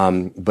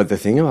 But the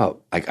thing about,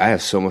 like, I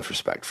have so much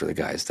respect for the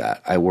guys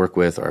that I work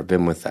with or have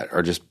been with that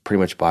are just pretty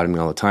much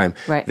bottoming all the time.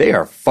 Right. They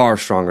are far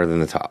stronger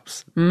than the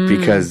tops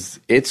because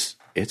it's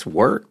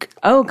work.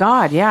 Oh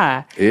God,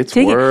 yeah. It's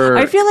work.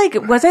 I feel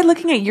like, was I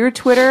looking at your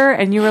Twitter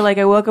and you were like,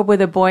 I woke up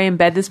with a boy in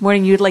bed this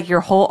morning, you had like your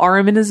whole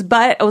arm in his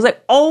butt. I was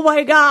like, oh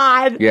my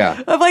God.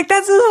 Yeah. I'm like,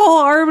 that's his whole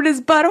arm in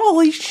his butt.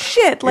 Holy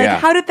shit. Like,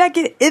 how did that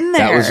get in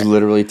there? That was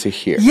literally to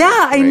here. Yeah,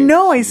 right? I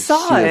know. I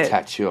saw it. A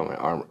tattoo on my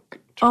arm.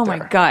 Oh my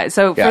God.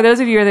 So for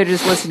those of you that are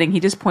just listening, he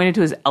just pointed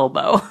to his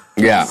elbow.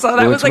 Yeah. So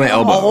that was like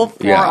a whole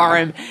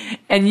forearm. Yeah.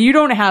 And you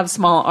don't have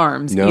small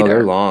arms either. No,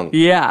 they're long.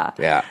 Yeah.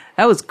 Yeah.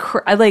 That was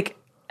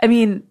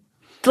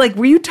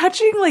were you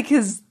touching like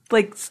his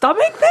like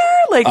stomach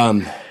there?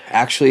 Like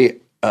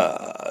actually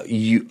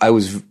you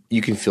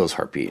can feel his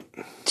heartbeat.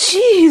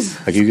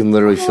 Jeez. Like you can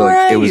literally feel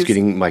like it was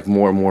getting like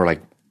more and more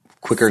like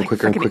quicker and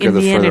quicker and quicker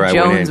Indiana the further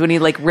Jones I went in. When he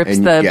like rips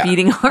the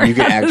beating heart. You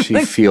can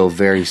actually feel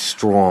very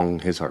strong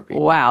his heartbeat.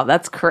 Wow,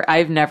 that's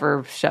I've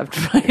never shoved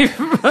my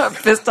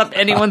fist up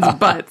anyone's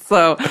butt,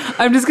 so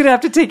I'm just gonna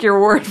have to take your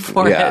word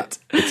for it.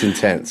 It's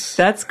intense.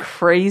 That's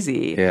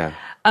crazy. Yeah.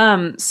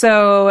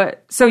 So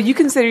you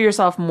consider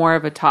yourself more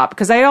of a top,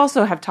 because I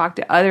also have talked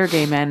to other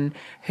gay men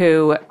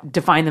who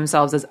define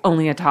themselves as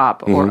only a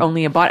top or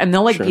only a bottom, and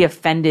they'll like be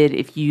offended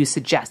if you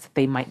suggest that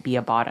they might be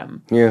a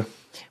bottom. Yeah.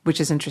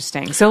 Which is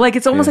interesting. So like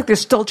it's almost like they're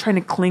still trying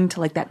to cling to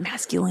like that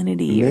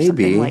masculinity or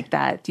something like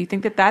that. Do you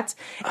think that that's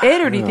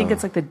it, or do you think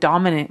it's like the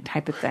dominant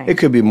type of thing? It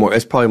could be more.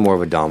 It's probably more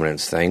of a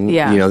dominance thing.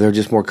 Yeah. You know, they're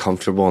just more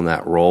comfortable in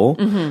that role.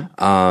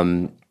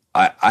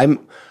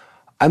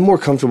 I'm more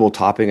comfortable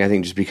topping, I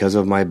think, just because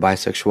of my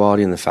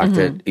bisexuality and the fact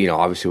that, you know,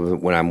 obviously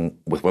when I'm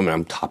with women,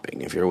 I'm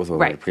topping. If you're with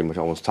women, you're pretty much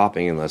almost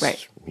topping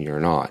unless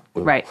you're not.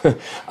 Right.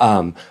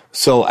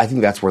 So I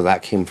think that's where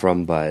that came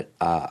from. But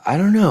I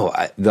don't know.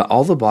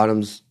 All the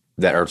bottoms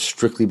that are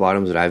strictly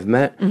bottoms that I've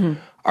met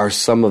are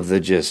some of the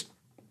just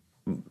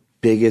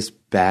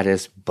biggest,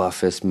 baddest,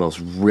 buffest, most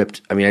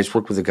ripped. I mean, I just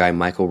worked with a guy,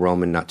 Michael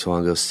Roman, not too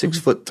long ago,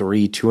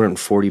 6'3",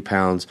 240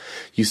 pounds.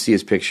 You see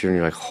his picture and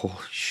you're like, holy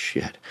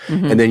shit.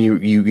 And then you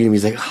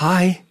he's like,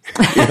 hi.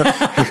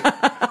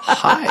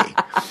 Hi.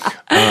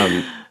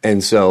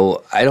 And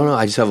so I don't know.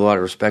 I just have a lot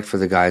of respect for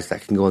the guys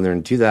that can go in there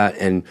and do that.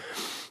 And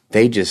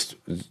they just,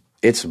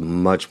 it's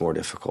much more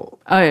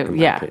difficult. Oh,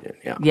 yeah.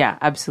 Yeah,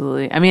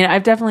 absolutely. I mean,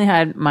 I've definitely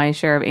had my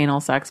share of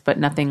anal sex, but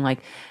nothing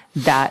like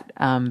that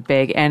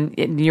big.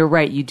 And you're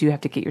right. You do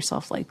have to get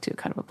yourself like to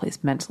kind of a place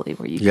mentally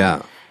where you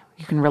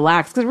can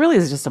relax, because it really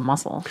is just a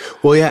muscle.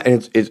 Well, yeah.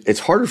 And it's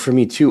harder for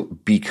me too,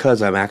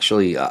 because I'm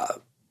actually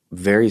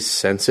very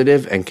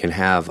sensitive and can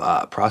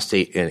have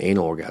prostate and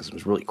anal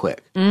orgasms really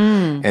quick.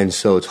 And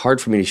so it's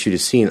hard for me to shoot a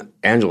scene.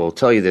 Angela will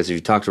tell you this. If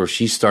you talk to her,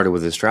 she started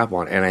with a strap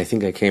on, and I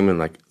think I came in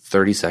like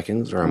 30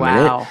 seconds or a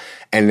minute.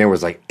 And there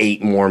was like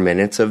 8 more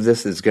minutes of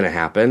this that's going to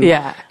happen.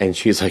 Yeah. And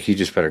she's like, you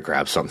just better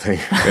grab something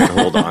and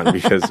hold on,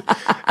 because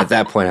at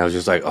that point I was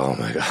just like, oh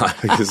my God,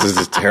 this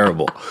is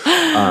terrible.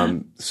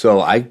 So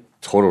I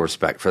total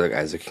respect for the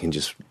guys that can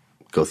just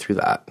go through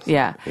that.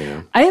 Yeah. You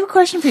know? I have a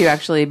question for you,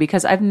 actually,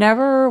 because I don't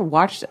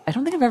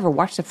think I've ever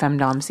watched a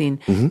femdom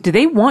scene. Do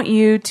they want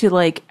you to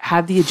like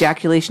have the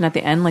ejaculation at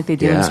the end like they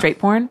do in straight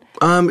porn?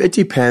 It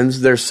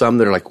depends. There's some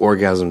that are like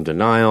orgasm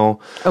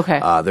denial.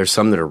 Okay. There's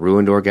some that are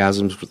ruined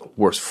orgasms, the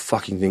worst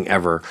fucking thing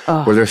ever,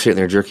 where they're sitting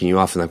there jerking you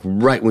off, and like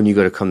right when you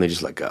go to come, they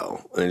just let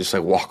go and they just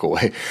like walk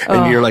away,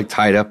 and you're like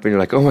tied up, and you're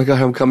like, oh my God,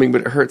 I'm coming,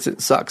 but it hurts,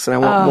 it sucks, and I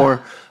want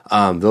more.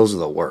 Those are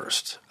the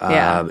worst.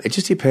 It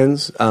just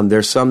depends.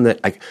 There's some that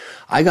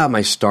I got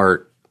my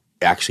start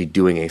actually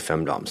doing a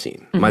femdom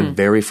scene. My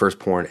very first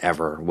porn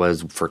ever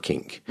was for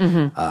Kink,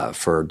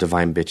 for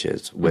Divine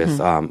Bitches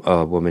with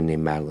a woman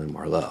named Madeline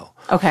Marlowe.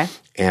 Okay.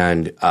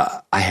 And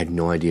I had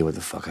no idea what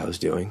the fuck I was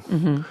doing.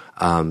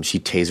 She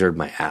tasered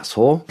my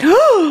asshole.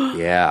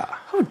 Yeah.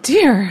 Oh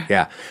dear.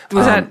 Yeah.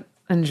 Was that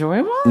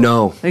enjoyable?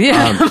 No.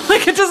 Yeah.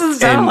 Like it doesn't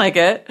sound like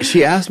it.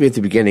 She asked me at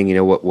the beginning, you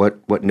know,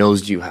 what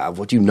nose do you have?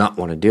 What do you not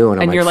want to do?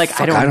 And I'm you're like,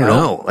 I don't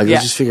know. Like,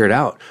 let's just figure it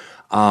out.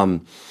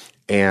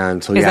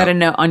 And so, is that a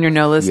no on your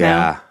no list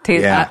now?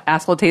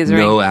 Asshole tasering?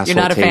 No asshole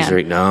You're not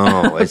tasering.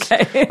 No.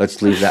 Okay.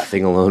 Let's leave that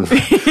thing alone.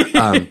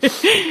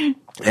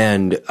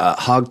 And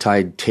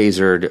hogtied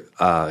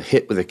tasered,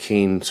 hit with a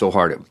cane so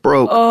hard it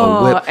broke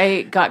a whip.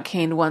 I got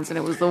caned once and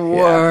it was the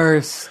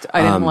worst.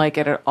 I didn't like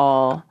it at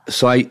all.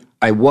 So I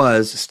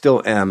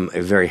still am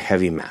a very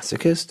heavy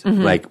masochist.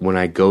 Like when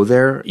I go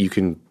there, you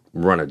can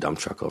run a dump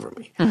truck over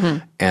me.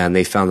 And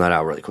they found that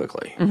out really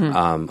quickly.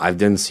 I've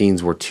done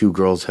scenes where 2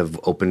 girls have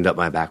opened up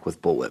my back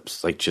with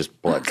bullwhips, like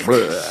just blood.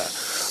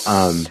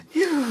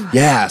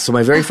 Yeah, so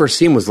my very first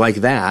scene was like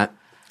that.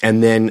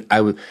 And then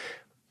I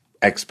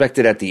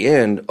expected at the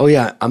end, oh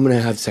yeah, I'm going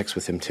to have sex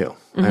with him too.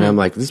 And I'm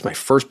like, this is my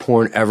first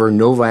porn ever,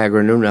 no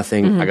Viagra, no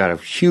nothing. I got a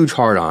huge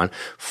hard on.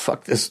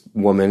 Fuck this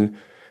woman.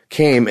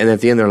 Came, and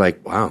at the end they're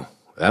like, wow,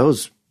 that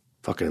was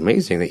fucking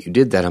amazing that you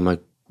did that. I'm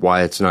like,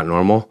 why? It's not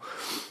normal.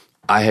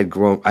 I had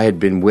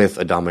been with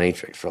a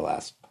dominatrix for the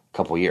last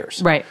couple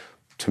years. Right.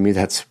 To me,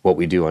 that's what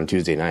we do on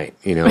Tuesday night.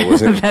 You know, it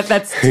wasn't.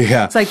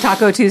 It's like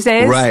Taco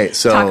Tuesdays. Right.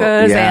 So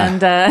tacos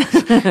and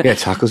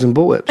tacos and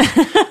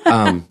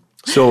bullwhips.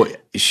 So,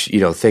 you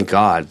know, thank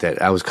God that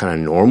that was kind of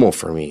normal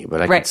for me,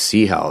 but I could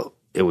see how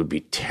it would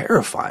be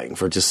terrifying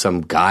for just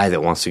some guy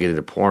that wants to get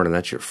into porn, and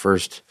that's your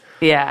first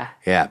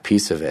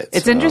piece of it.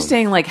 It's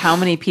interesting, like how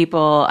many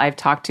people I've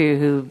talked to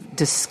who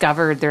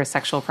discovered their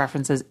sexual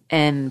preferences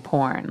in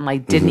porn,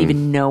 like didn't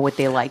even know what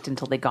they liked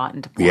until they got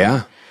into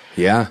porn.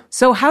 Yeah.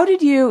 So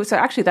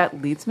actually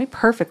that leads me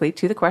perfectly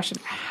to the question,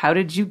 how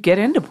did you get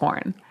into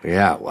porn?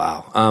 Yeah,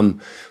 wow.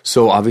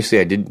 So obviously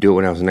I didn't do it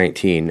when I was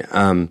 19.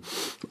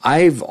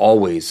 I've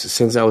always,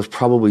 since I was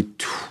probably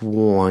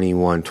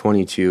 21,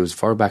 22, as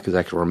far back as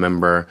I can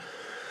remember,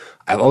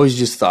 I've always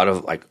just thought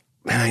of like,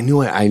 man, I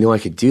knew I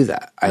could do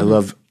that. I'm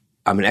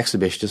an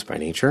exhibitionist by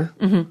nature.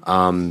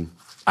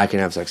 I can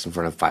have sex in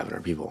front of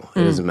 500 people.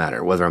 It doesn't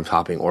matter whether I'm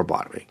topping or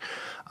bottoming.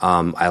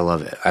 I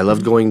love it. I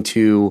loved going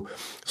to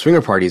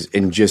swinger parties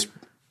and just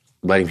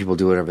letting people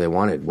do whatever they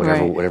wanted,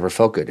 Right. whatever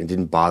felt good. It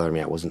didn't bother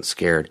me. I wasn't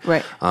scared.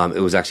 Right. It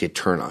was actually a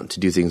turn on to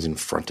do things in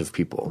front of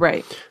people.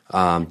 Right.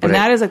 But and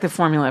that is like the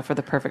formula for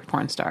the perfect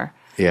porn star.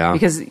 Yeah.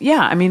 Because,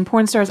 I mean,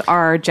 porn stars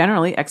are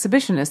generally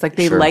exhibitionists. Like,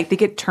 they Sure. like to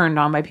get turned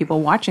on by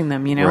people watching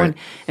them, you know? Right.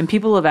 And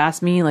people have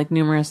asked me, like,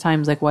 numerous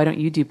times, like, why don't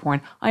you do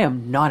porn? I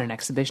am not an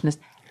exhibitionist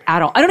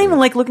at all. I don't even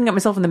like looking at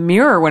myself in the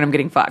mirror when I'm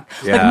getting fucked.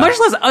 Like, Yeah. much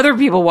less other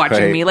people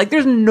watching Right. me. Like,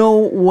 there's no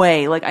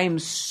way. Like, I am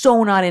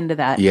so not into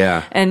that.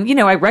 Yeah. And,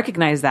 I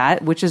recognize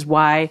that, which is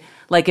why,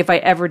 like, if I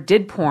ever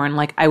did porn,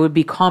 like, I would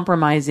be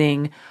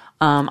compromising,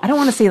 I don't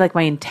want to say, like,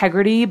 my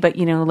integrity, but,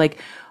 like,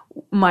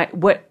 my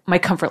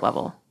comfort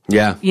level.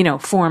 Yeah.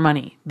 For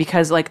money,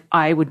 because like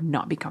I would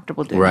not be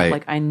comfortable doing Right. it.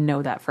 Like, I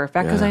know that for a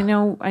fact because Yeah.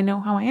 I know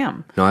how I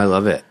am. No, I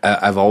love it.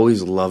 I've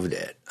always loved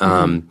it.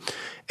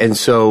 And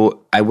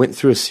so I went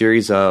through a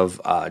series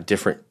of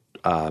different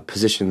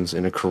positions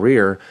in a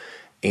career,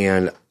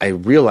 and I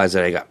realized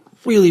that I got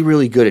really,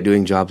 really good at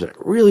doing jobs that I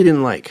really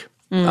didn't like.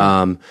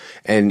 And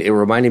it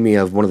reminded me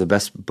of one of the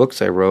best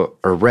books I wrote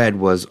or read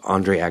was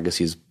Andre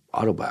Agassi's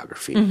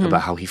autobiography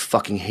about how he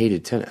fucking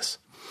hated tennis.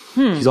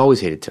 He's always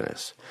hated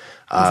tennis.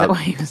 Is that why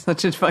he was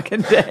such a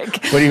fucking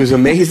dick? But he was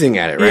amazing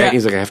at it, right? Yeah.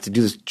 He's like, I have to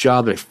do this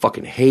job that I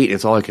fucking hate.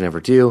 It's all I can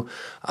ever do.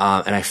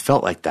 And I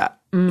felt like that,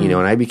 and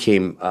I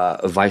became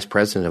a vice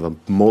president of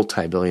a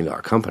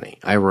multi-billion-dollar company.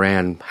 I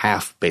ran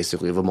half,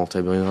 basically, of a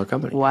multi-billion-dollar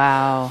company.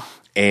 Wow.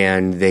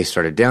 And they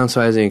started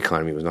downsizing.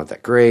 Economy was not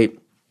that great.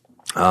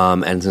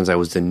 And since I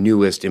was the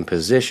newest in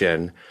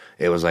position,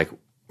 it was like,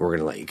 we're going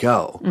to let you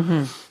go.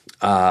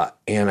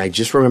 And I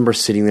just remember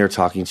sitting there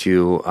talking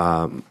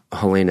to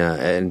Helena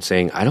and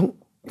saying, I don't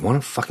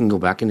want to fucking go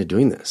back into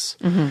doing this.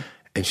 And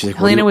she's like,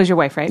 Helena was your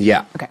wife, right?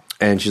 Yeah. Okay.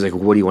 And she's like,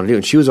 what do you want to do?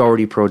 And she was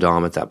already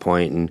pro-dom at that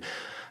point. And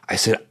I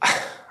said,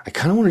 I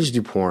kind of want to just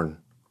do porn.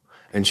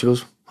 And she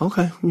goes,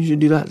 okay, you should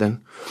do that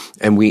then.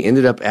 And we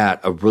ended up at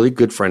a really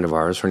good friend of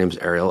ours. Her name's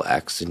Ariel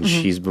X, and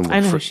she's been with I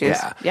know who she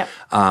is. Yep.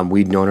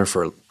 We'd known her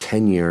for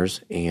 10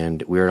 years,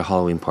 and we were at a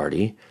Halloween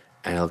party.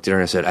 And I looked at her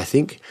and I said, I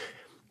think,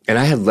 and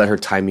I had let her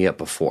tie me up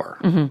before,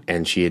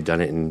 and she had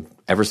done it. And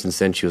ever since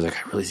then, she was like,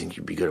 I really think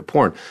you'd be good at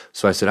porn.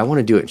 So I said, I want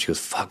to do it. And she goes,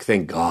 fuck,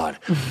 thank God.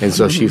 And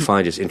so she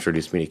finally just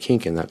introduced me to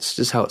kink, and that's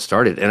just how it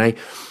started. And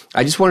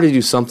I just wanted to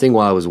do something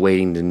while I was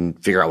waiting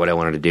to figure out what I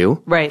wanted to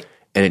do. Right.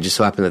 And it just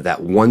so happened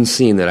that one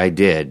scene that I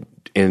did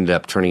ended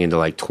up turning into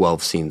like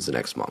 12 scenes the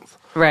next month.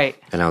 Right.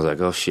 And I was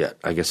like, oh shit,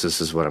 I guess this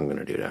is what I'm going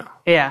to do now.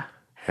 Yeah.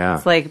 Yeah.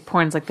 It's like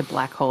porn's like the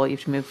black hole. You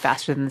have to move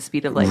faster than the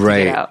speed of light to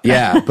Right. get out.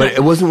 Yeah. But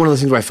it wasn't one of those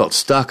things where I felt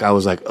stuck. I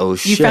was like, oh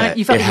shit. You felt it like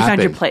you found your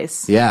happened.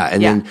 place. Yeah.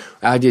 And then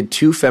I did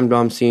 2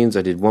 femdom scenes.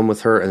 I did one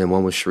with her and then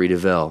one with Cherie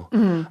DeVille. Who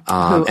and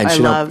I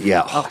Chanel, love.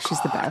 Yeah. Oh,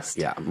 she's the best.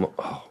 Yeah.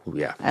 Oh,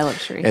 yeah. I love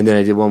Cherie. And then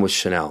I did one with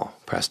Chanel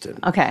Preston.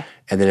 Okay.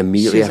 And then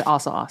immediately She's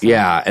also awesome.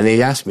 Yeah. And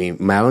they asked me,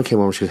 Madeline came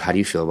over, she goes, how do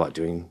you feel about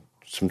doing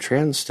some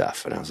trans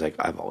stuff? And I was like,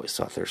 I've always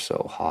thought they're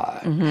so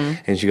hot.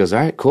 And she goes, all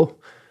right, cool.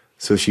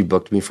 So she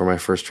booked me for my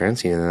first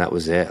trans scene, and then that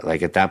was it.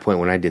 Like, at that point,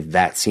 when I did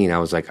that scene, I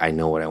was like, I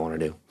know what I want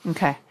to do.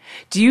 Okay.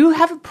 Do you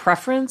have a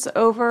preference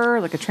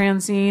over like a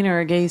trans scene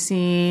or a gay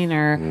scene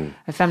or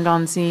a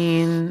femdom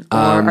scene? Or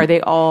are they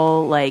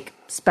all like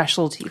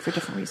specialty for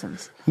different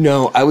reasons?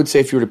 No, I would say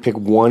if you were to pick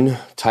one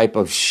type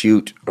of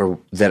shoot or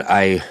that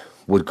I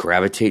would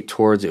gravitate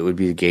towards, it would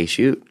be the gay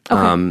shoot.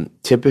 Okay.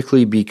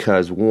 Typically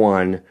because,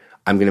 one,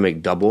 I'm going to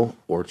make double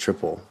or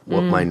triple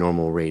what my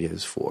normal rate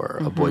is for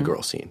a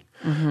boy-girl scene.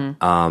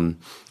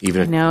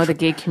 Even No, the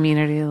gay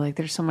community, like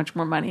there's so much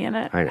more money in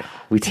it. I know.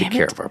 We take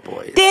care of our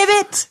boys. Damn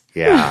it!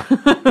 Yeah.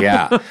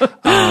 Yeah.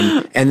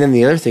 And then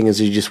the other thing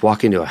is you just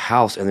walk into a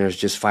house and there's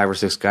just 5 or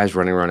 6 guys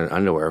running around in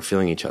underwear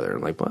feeling each other.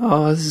 And like,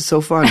 oh, this is so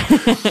fun.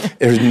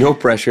 There's no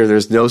pressure.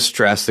 There's no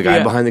stress. The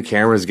guy behind the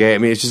camera is gay. I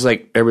mean, it's just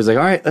like, everybody's like,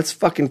 all right, let's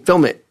fucking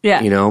film it.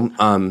 Yeah. You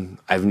know,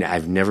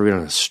 I've never been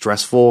on a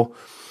stressful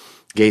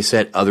gay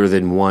set other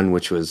than one,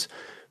 which was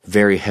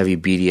very heavy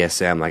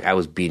BDSM. Like, I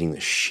was beating the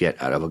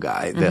shit out of a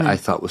guy that I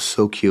thought was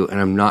so cute, and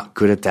I'm not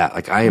good at that.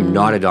 Like, I am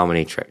not a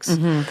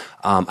dominatrix.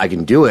 I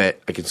can do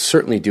it. I can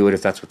certainly do it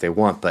if that's what they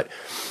want, but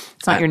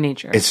It's not your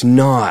nature. it's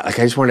not. Like,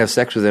 I just wanted to have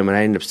sex with him, and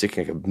I ended up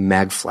sticking like a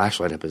mag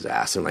flashlight up his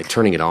ass and like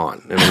turning it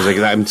on. And I was like,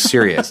 I'm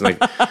serious. And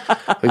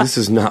like this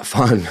is not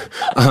fun.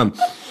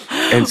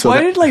 And so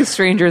Why did like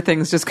Stranger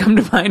Things just come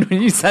to mind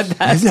when you said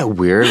that? isn't that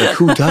weird? Like,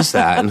 who does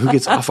that and who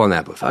gets off on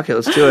that? But fuck it,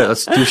 let's do it.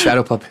 Let's do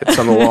shadow puppets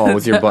on the wall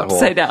with your butthole.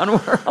 Upside down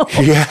world.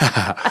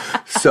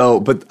 Yeah. So,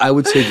 but I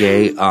would say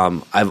gay.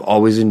 I've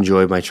always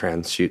enjoyed my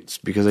trans shoots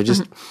because I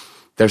just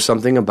there's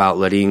something about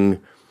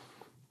letting,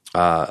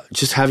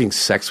 just having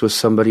sex with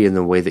somebody in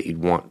the way that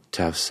you'd want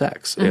to have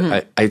sex.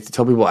 I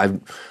tell people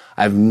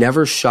I've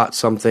never shot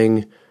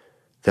something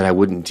that I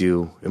wouldn't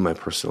do in my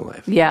personal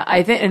life. Yeah,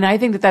 I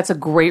think that that's a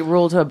great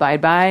rule to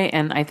abide by,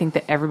 and I think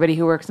that everybody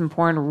who works in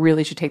porn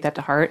really should take that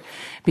to heart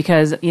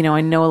because, you know,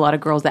 I know a lot of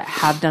girls that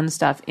have done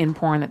stuff in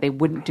porn that they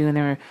wouldn't do in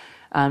their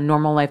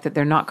normal life that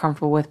they're not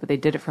comfortable with, but they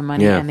did it for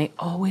money, and they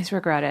always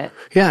regret it.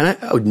 Yeah, and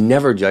I would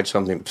never judge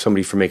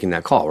somebody for making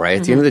that call, right?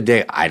 At the end of the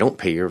day, I don't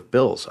pay your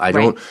bills. I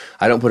don't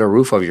put a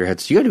roof over your head.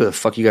 So you got to do what the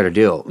fuck you got to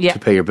do to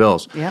pay your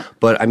bills. Yeah.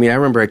 But I mean, I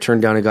remember I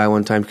turned down a guy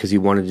one time because he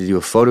wanted to do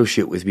a photo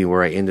shoot with me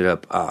where I ended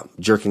up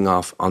jerking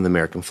off on the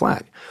American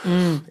flag.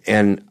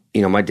 And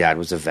you know, my dad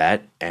was a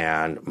vet,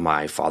 and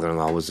my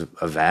father-in-law was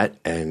a vet,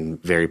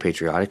 and very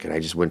patriotic. And I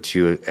just went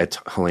to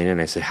Helena and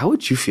I said, "How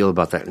would you feel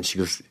about that?" And she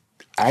goes,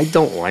 "I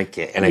don't like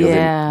it." And I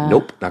go,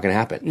 "Nope, not going to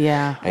happen."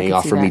 Yeah, and he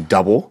offered me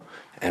double,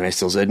 and I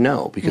still said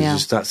no because it's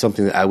just not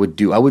something that I would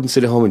do. I wouldn't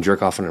sit at home and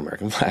jerk off on an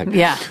American flag.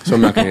 Yeah, so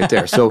I'm not going to get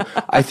there. So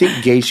I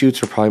think gay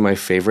shoots are probably my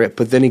favorite.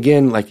 But then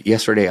again, like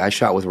yesterday, I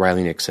shot with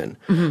Riley Nixon.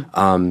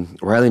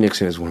 Riley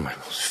Nixon is one of my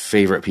most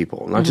favorite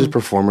people, not just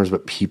performers,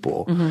 but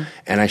people.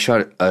 And I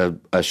shot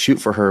a shoot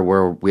for her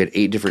where we had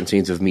 8 different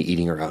scenes of me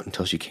eating her out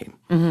until she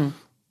came.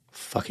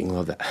 Fucking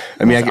love that.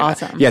 I mean,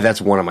 awesome.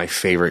 That's one of my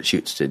favorite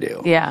shoots to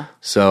do. Yeah.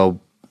 So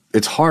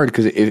it's hard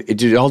because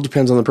it all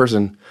depends on the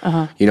person.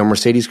 You know,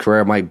 Mercedes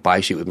Carrera, my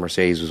bi shoot with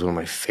Mercedes was one of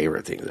my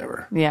favorite things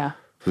ever. Yeah.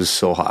 It was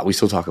so hot. We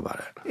still talk about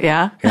it.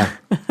 Yeah? Yeah.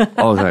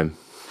 All the time.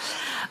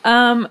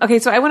 Okay,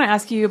 so I want to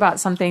ask you about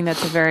something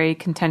that's a very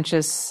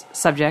contentious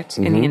subject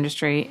in the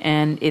industry,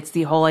 and it's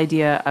the whole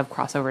idea of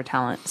crossover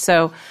talent.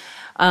 So,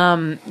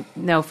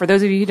 no, for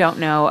those of you who don't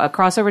know, a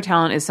crossover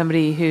talent is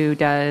somebody who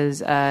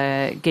does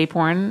gay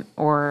porn,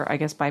 or I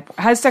guess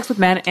has sex with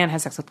men and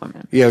has sex with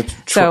women. Yeah,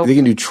 so they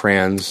can do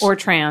trans. Or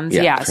trans,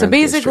 trans so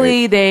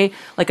basically they,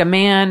 like a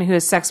man who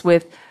has sex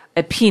with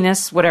a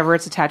penis, whatever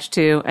it's attached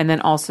to, and then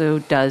also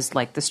does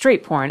like the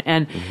straight porn.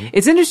 And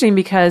it's interesting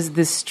because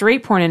the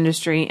straight porn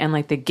industry and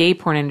like the gay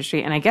porn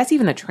industry, and I guess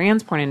even the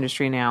trans porn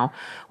industry now,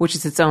 which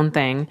is its own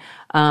thing,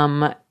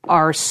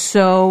 are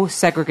so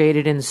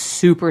segregated and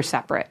super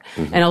separate.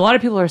 And a lot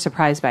of people are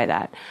surprised by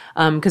that.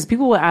 Because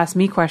people will ask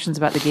me questions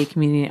about the gay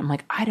community. I'm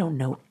like, I don't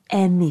know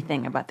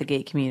anything about the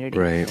gay community.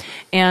 Right.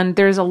 And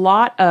there's a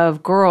lot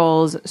of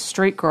girls,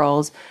 straight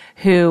girls,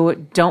 who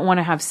don't want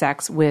to have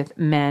sex with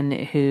men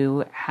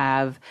who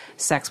have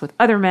sex with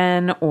other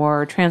men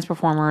or trans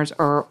performers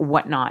or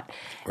whatnot.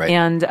 Right.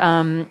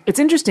 And it's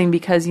interesting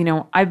because, you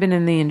know, I've been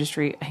in the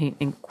industry an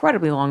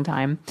incredibly long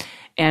time.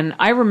 And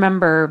I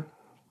remember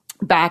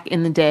back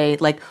in the day,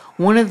 like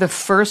one of the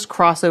first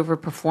crossover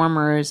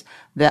performers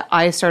that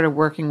I started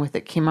working with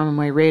that came on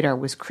my radar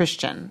was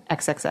Christian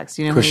XXX.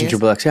 Do you know Christian who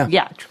he is? XXX, yeah.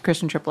 Yeah,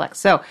 Christian XXX.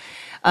 So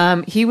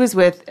he was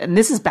with, and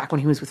this is back when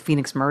he was with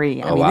Phoenix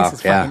Marie. I mean, this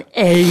is fucking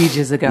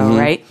ages ago,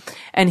 right?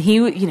 And he,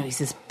 you know, he's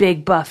this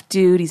big buff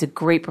dude. He's a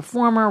great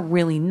performer,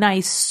 really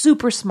nice,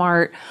 super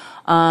smart.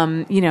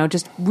 You know,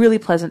 just really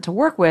pleasant to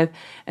work with.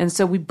 And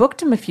so we booked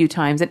him a few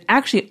times. And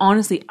actually,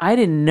 honestly, I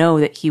didn't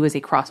know that he was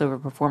a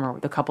crossover performer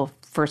with a couple of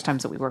first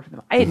times that we worked with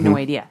him. I had no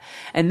idea.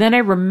 And then I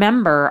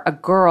remember a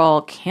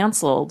girl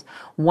canceled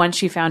once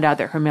she found out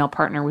that her male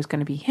partner was going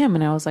to be him.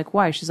 And I was like,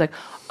 why? She's like,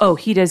 oh,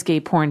 he does gay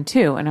porn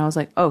too. And I was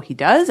like, oh, he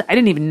does? I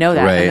didn't even know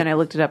that. Right. And then I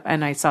looked it up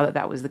and I saw that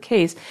that was the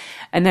case.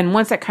 And then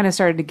once that kind of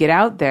started to get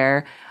out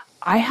there,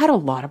 I had a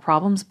lot of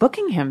problems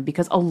booking him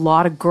because a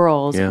lot of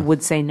girls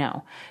would say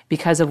no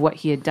because of what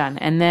he had done.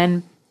 And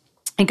then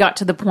it got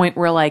to the point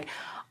where like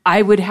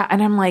I would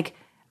and I'm like,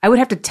 I would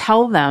have to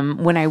tell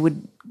them when I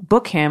would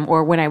book him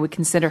or when I would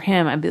consider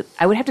him,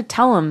 I would have to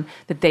tell him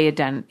that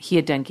he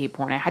had done gay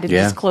porn. I had to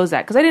disclose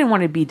that because I didn't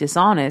want to be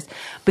dishonest.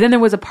 But then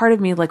there was a part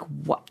of me like,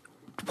 what?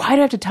 Why do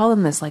I have to tell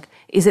them this? Like,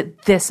 is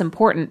it this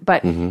important?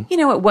 But, you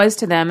know, it was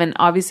to them. And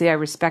obviously I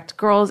respect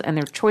girls and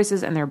their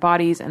choices and their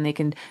bodies, and they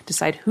can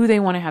decide who they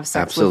want to have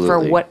sex with for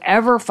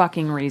whatever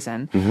fucking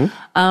reason.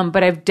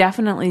 But I've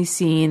definitely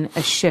seen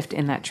a shift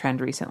in that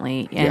trend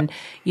recently. And,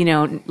 you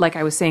know, like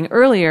I was saying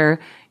earlier,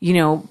 you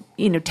know,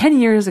 10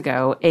 years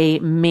ago, a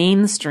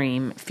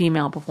mainstream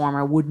female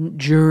performer wouldn't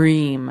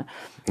dream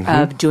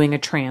of doing a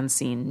trans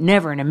scene.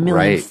 Never in a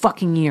million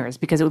fucking years,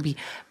 because it would be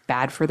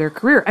bad for their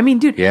career. I mean,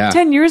 dude,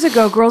 10 years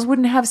ago, girls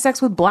wouldn't have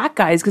sex with black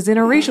guys because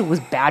interracial was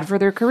bad for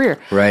their career.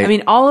 Right. I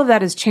mean, all of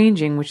that is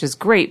changing, which is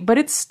great, but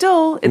it's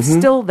still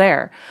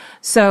there.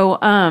 So,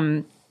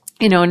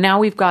 you know, now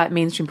we've got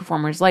mainstream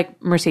performers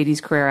like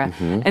Mercedes Carrera,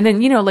 and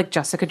then, you know, like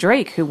Jessica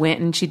Drake, who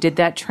went and she did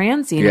that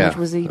trans scene, which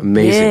was a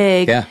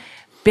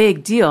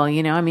big deal.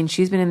 You know, I mean,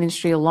 she's been in the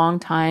industry a long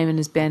time and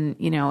has been,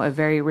 you know, a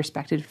very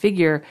respected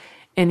figure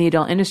in the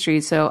adult industry.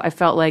 So I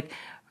felt like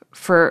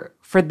for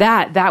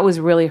that was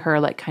really her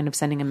like kind of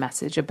sending a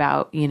message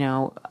about, you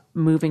know,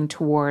 moving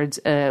towards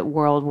a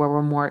world where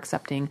we're more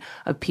accepting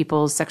of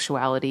people's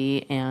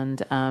sexuality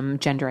and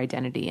gender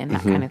identity and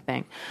that kind of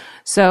thing.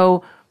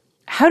 So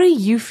how do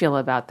you feel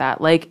about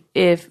that? Like,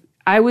 if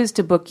I was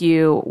to book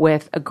you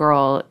with a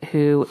girl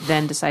who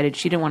then decided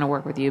she didn't want to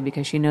work with you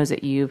because she knows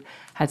that you've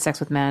had sex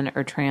with men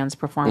or trans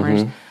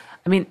performers,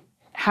 I mean,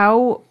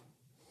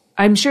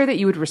 I'm sure that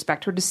you would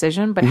respect her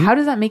decision, but how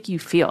does that make you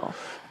feel?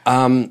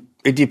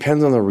 It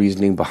depends on the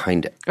reasoning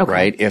behind it,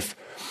 right? If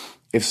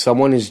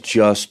someone is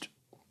just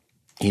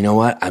you know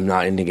what? I'm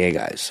not into gay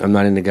guys. I'm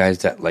not into guys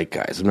that like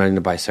guys. I'm not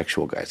into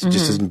bisexual guys. It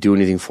just doesn't do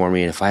anything for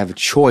me. And if I have a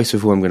choice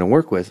of who I'm going to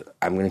work with,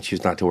 I'm going to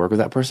choose not to work with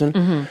that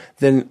person.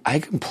 Then I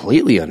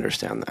completely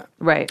understand that.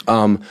 Right.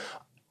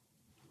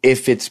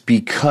 If it's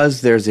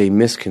because there's a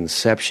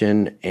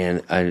misconception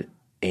and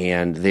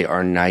they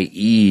are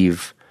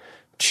naive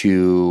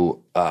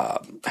to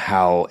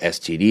how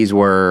STDs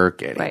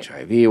work and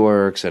HIV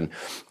works, and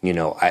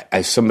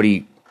I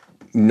somebody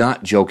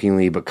not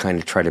jokingly but kind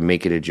of tried to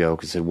make it a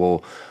joke and said,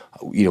 well,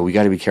 we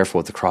got to be careful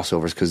with the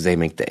crossovers because they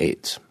make the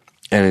AIDS.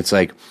 And it's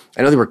like,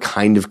 I know they were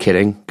kind of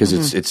kidding because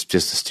it's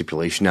just a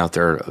stipulation out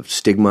there of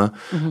stigma.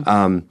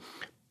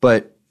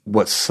 But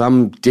what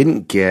some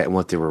didn't get and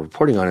what they were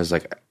reporting on is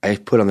like, I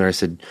put on there, I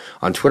said,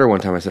 on Twitter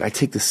one time, I said, I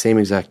take the same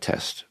exact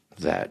test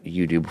that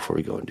you do before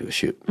we go and do a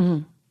shoot.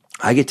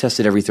 I get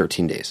tested every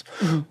 13 days,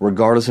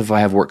 regardless if I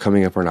have work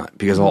coming up or not,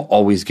 because I'll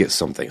always get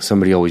something.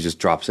 Somebody always just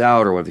drops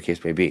out or whatever the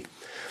case may be.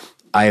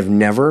 I have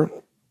never,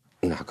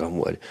 knock on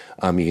wood,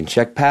 you can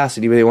check past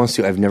anybody that wants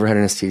to, I've never had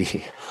an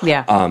STD.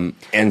 Yeah.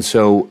 And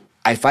so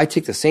if I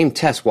take the same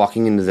test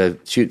walking into the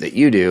shoot that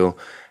you do,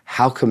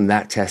 how come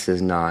that test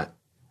is not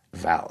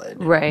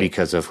valid? Right.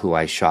 Because of who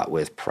I shot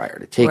with prior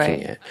to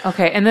taking it.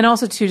 Okay. And then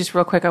also too, just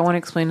real quick, I want to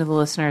explain to the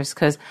listeners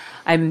because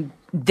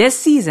this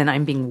season,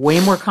 I'm being way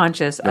more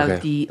conscious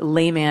of the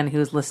layman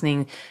who's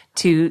listening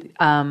to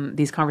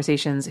these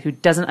conversations who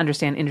doesn't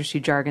understand industry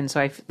jargon.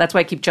 So that's why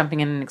I keep jumping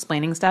in and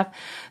explaining stuff.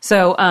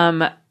 So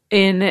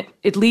in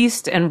at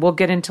least, and we'll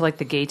get into like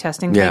the gay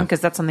testing thing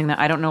because that's something that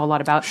I don't know a lot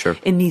about. Sure.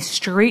 In the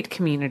straight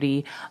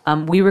community,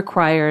 we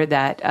require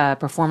that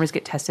performers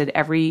get tested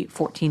every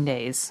 14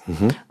 days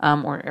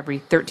or every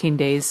 13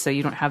 days, so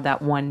you don't have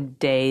that one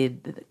day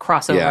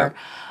crossover.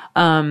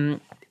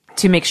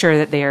 To make sure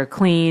that they are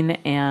clean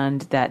and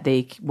that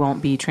they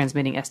won't be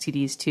transmitting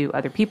STDs to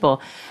other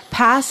people.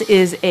 PASS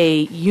is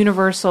a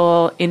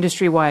universal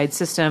industry-wide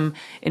system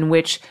in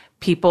which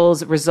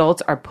people's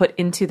results are put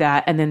into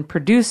that, and then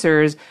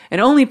producers,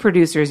 and only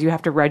producers, you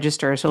have to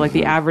register. So like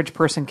the average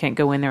person can't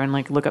go in there and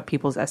like look up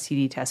people's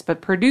STD tests, but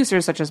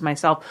producers such as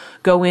myself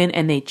go in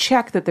and they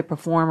check that the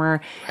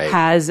performer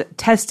has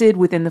tested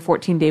within the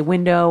 14-day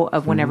window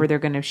of whenever they're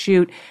going to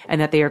shoot, and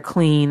that they are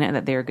clean and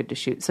that they are good to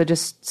shoot. So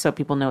just so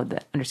people know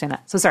that, understand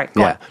that. So sorry.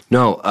 Go on.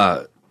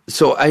 No.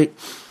 So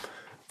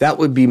that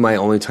would be my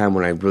only time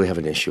when I really have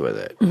an issue with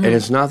it. And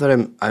it's not that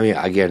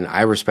again,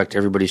 I respect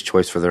everybody's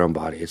choice for their own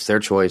body. It's their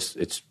choice.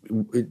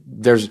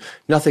 There's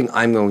nothing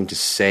I'm going to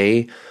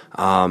say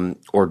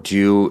or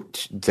do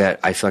that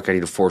I feel like I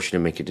need to force you to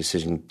make a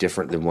decision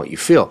different than what you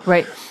feel.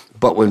 Right.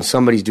 But when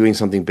somebody's doing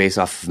something based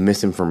off of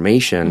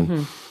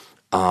misinformation,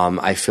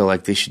 I feel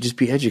like they should just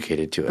be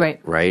educated to it.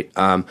 Right.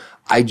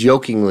 I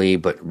jokingly,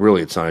 but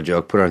really it's not a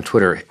joke, put on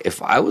Twitter,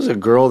 if I was a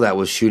girl that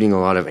was shooting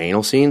a lot of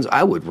anal scenes,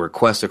 I would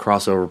request a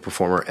crossover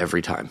performer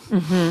every time.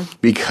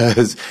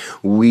 Because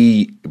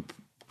we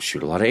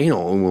shoot a lot of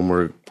anal when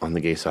we're on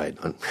the gay side.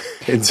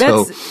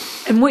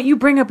 And what you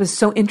bring up is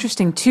so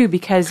interesting too,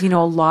 because, a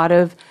lot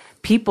of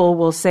people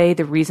will say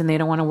the reason they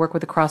don't want to work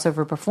with a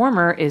crossover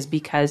performer is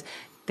because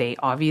they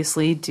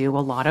obviously do a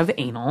lot of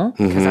anal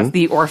because that's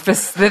the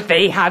orifice that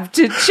they have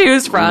to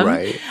choose from.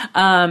 Right.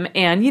 And,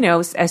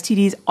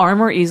 STDs are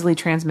more easily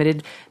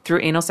transmitted through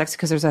anal sex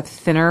because there's a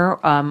thinner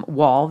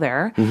wall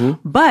there.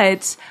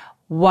 But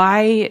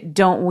why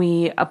don't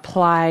we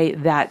apply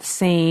that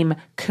same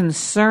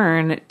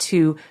concern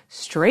to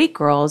straight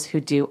girls who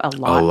do a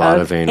lot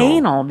of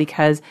anal?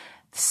 Because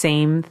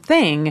same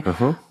thing.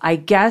 I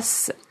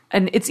guess,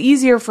 and it's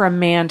easier for a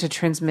man to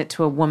transmit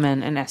to a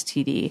woman an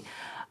STD.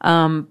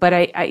 But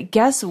I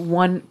guess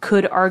one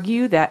could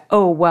argue that,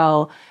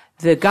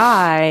 the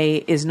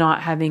guy is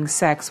not having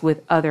sex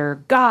with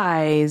other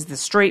guys, the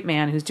straight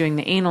man who's doing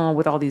the anal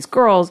with all these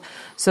girls,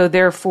 so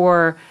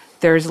therefore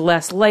there's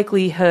less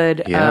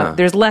likelihood,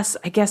 there's less,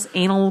 I guess,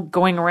 anal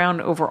going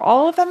around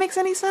overall, if that makes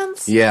any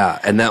sense. Yeah,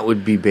 and that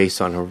would be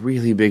based on a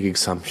really big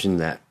assumption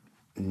that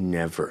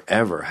never,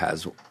 ever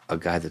has a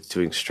guy that's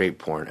doing straight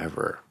porn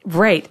ever.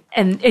 Right.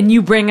 And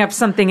you bring up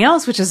something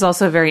else, which is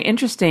also very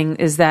interesting,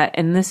 is that,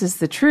 and this is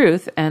the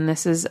truth, and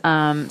this is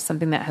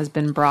something that has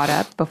been brought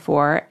up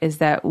before, is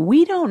that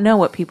we don't know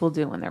what people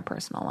do in their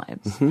personal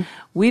lives.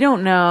 We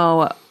don't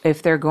know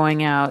if they're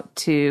going out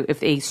to,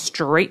 if a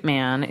straight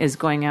man is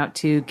going out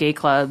to gay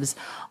clubs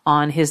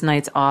on his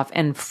nights off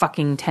and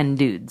fucking 10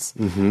 dudes,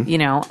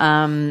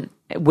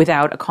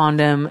 without a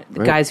condom,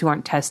 guys who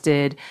aren't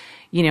tested.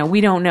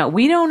 We don't know.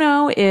 We don't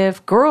know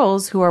if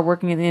girls who are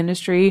working in the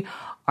industry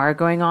are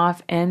going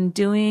off and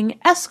doing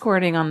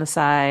escorting on the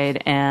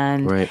side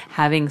and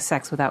having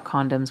sex without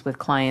condoms with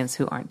clients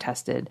who aren't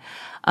tested.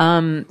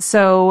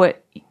 So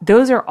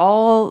those are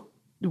all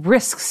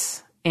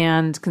risks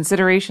and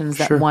considerations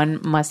that one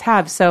must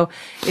have. So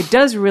it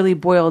does really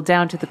boil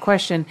down to the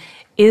question,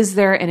 is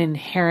there an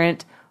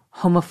inherent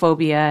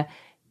homophobia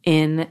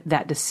in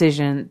that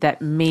decision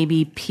that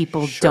maybe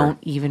people don't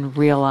even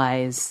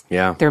realize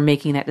they're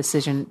making that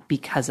decision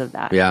because of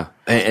that. Yeah.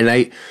 And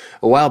a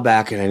while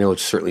back, and I know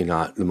it's certainly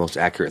not the most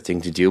accurate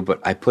thing to do,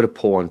 but I put a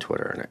poll on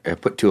Twitter, and I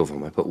put two of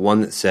them. I put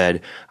one that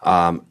said,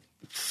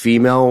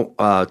 female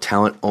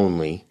talent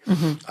only,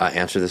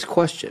 answer this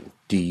question.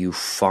 Do you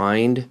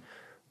find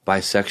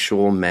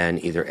bisexual men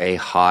either A,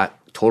 hot,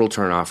 total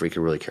turn off, or you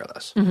could really care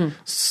less?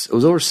 It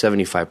was over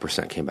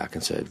 75% came back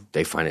and said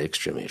they find it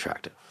extremely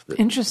attractive.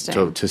 Interesting.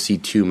 So to see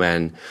two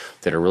men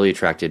that are really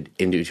attracted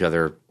into each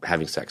other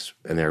having sex,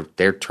 and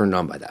they're turned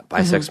on by that.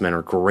 Bisex men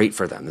are great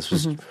for them. This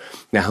was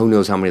now who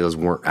knows how many of those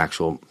weren't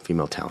actual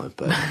female talent,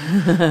 but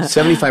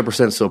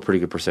 75% is still a pretty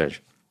good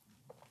percentage.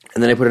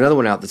 And then I put another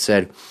one out that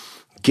said,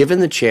 given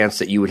the chance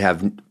that you would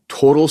have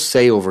total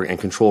say over and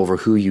control over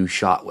who you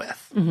shot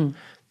with,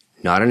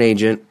 not an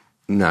agent,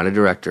 not a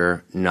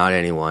director, not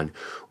anyone,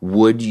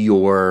 would you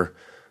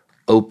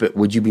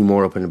be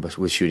more open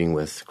with shooting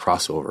with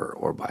crossover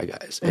or bi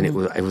guys? And it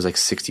was like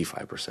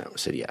 65%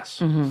 said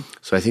yes.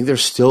 So I think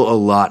there's still a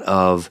lot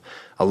of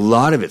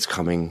it's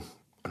coming,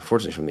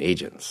 unfortunately, from the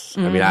agents.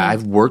 I mean,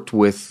 I've worked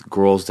with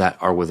girls that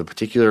are with a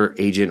particular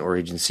agent or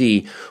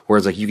agency where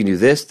it's like, you can do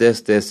this,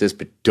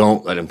 but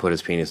don't let him put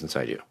his penis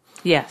inside you.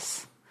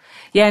 Yes.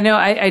 Yeah, no,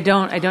 I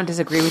don't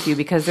disagree with you,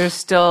 because there's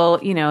still,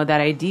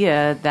 that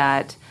idea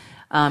that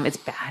it's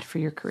bad for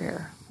your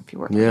career if you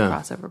work with a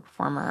crossover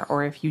performer,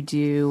 or if you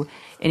do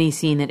any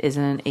scene that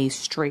isn't a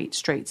straight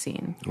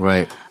scene.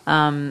 Right.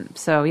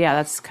 So yeah,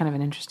 that's kind of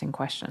an interesting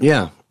question.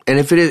 Yeah. And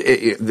if it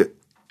is,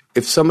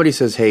 if somebody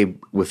says, hey,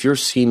 if you're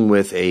seen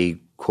with a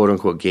quote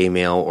unquote gay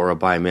male or a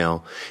bi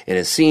male in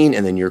a scene,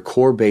 and then your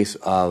core base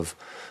of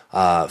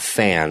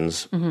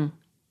fans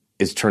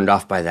is turned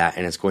off by that,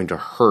 and it's going to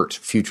hurt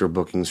future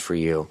bookings for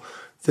you,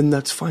 then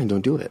that's fine.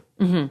 Don't do it.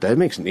 That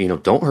makes,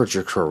 don't hurt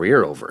your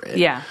career over it.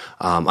 Yeah.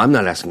 I'm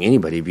not asking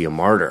anybody to be a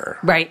martyr.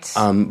 Right.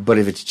 But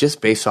if it's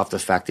just based off the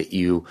fact that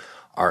you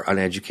are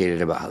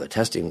uneducated about how the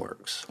testing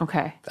works,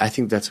 okay, I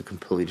think that's a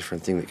completely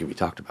different thing that can be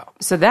talked about.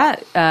 So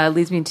that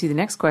leads me to the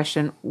next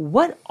question.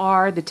 What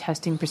are the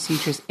testing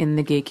procedures in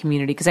the gay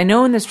community? Because I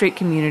know in the straight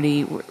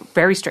community, we're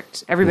very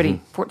strict. Everybody,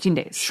 14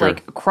 days,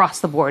 like across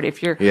the board.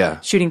 If you're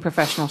shooting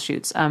professional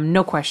shoots,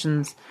 no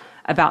questions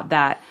about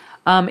that.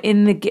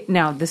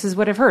 Now, this is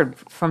what I've heard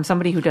from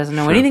somebody who doesn't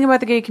know anything about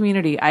the gay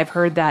community. I've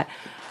heard that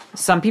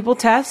some people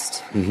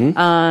test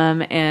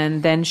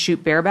and then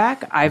shoot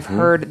bareback. I've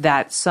heard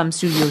that some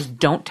studios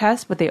don't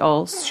test, but they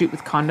all shoot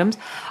with condoms.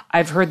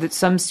 I've heard that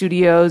some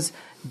studios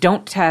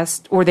don't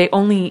test, or they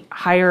only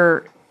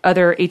hire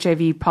other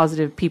HIV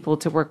positive people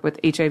to work with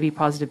HIV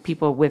positive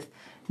people with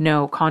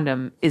no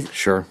condom. Is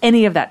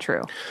any of that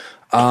true?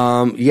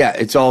 Yeah,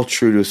 it's all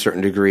true to a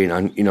certain degree.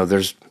 And,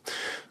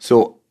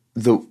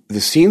 the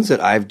scenes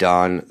that I've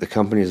done, the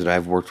companies that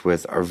I've worked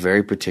with are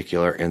very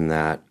particular in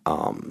that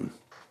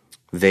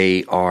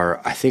they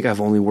are, I think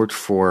I've only worked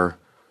for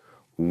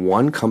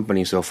one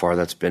company so far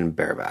that's been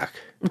bareback.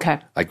 Okay.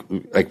 Like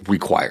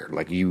required.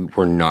 Like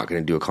we're not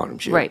going to do a condom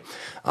shoot. Right.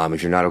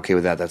 If you're not okay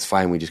with that, that's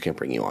fine. We just can't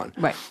bring you on.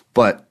 Right.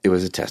 But it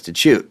was a tested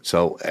shoot.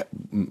 So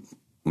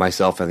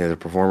myself and the other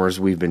performers,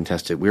 we've been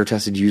tested. We were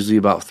tested usually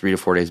about 3 to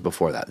 4 days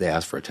before that. They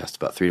asked for a test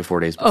about 3 to 4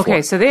 days before.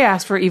 Okay, so they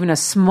asked for even a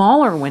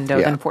smaller window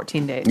than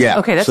 14 days. Yeah.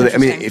 Okay, that's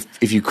interesting.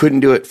 If you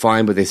couldn't do it,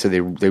 fine, but they said they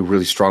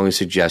really strongly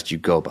suggest you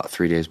go about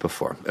 3 days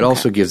before. It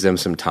also gives them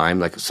some time.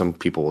 Like some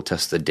people will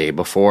test the day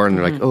before, and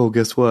they're like, oh,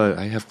 guess what?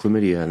 I have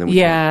chlamydia. And then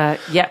yeah,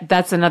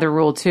 that's another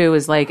rule too,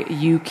 is like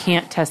you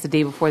can't test the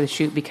day before the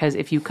shoot, because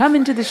if you come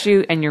into the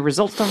shoot and your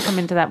results don't come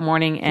into that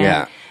morning,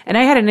 and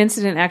I had an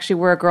incident actually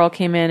where a girl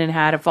came in and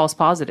had a false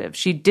positive.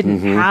 She didn't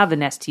have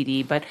an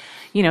STD, but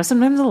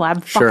sometimes the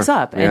lab fucks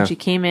up. And she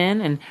came in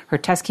and her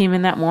test came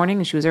in that morning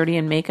and she was already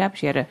in makeup.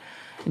 And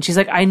she's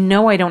like, I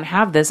know I don't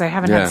have this. I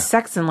haven't had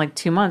sex in like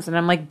 2 months. And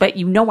I'm like, but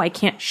I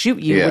can't shoot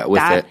you with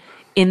that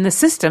in the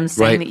system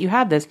saying that you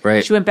had this.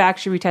 Right. She went back,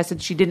 she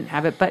retested, she didn't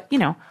have it, but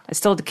I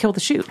still had to kill the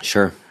shoot.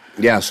 Sure.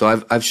 Yeah.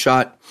 So I've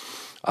shot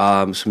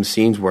some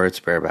scenes where it's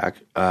bareback.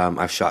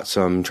 I've shot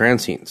some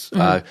trans scenes.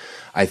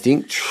 I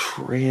think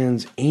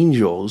Trans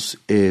Angels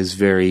is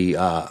very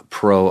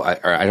pro.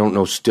 I don't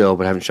know still,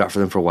 but I haven't shot for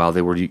them for a while.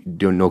 They were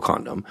doing no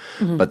condom,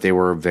 but they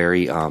were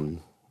very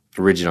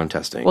rigid on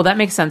testing. Well, that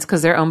makes sense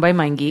because they're owned by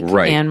MindGeek.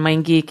 Right. And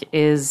MindGeek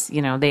is,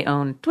 they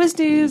own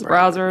Twisties,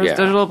 Browsers,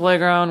 Digital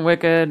Playground,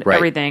 Wicked,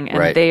 everything.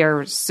 And they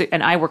are,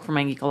 and I work for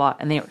MindGeek a lot,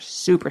 and they are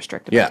super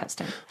strict about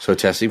testing. So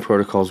testing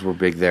protocols were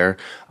big there.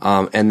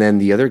 And then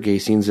the other gay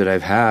scenes that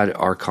I've had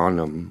are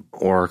condom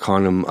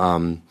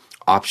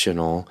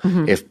optional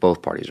if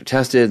both parties are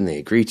tested and they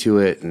agree to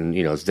it. And,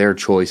 it's their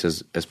choice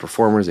as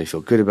performers. They feel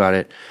good about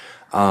it.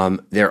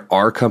 There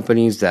are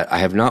companies that I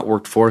have not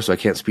worked for, so I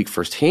can't speak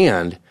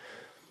firsthand,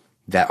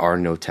 that are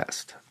no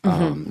test,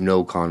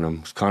 no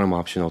condoms, condom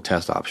optional,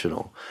 test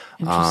optional.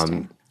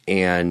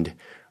 And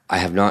I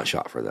have not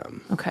shot for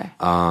them. Okay.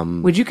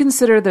 Would you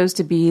consider those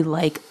to be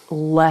like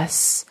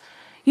less,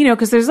 You know,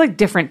 because there's like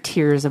different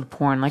tiers of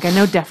porn. Like I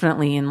know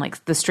definitely in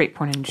like the straight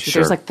porn industry,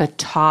 Sure. there's like the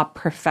top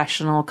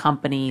professional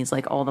companies,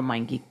 like all the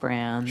MindGeek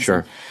brands. Sure.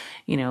 And,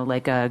 you know,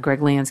 like Greg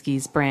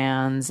Lansky's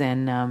brands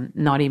and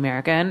Naughty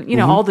America and, you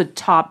know, all the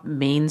top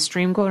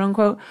mainstream, quote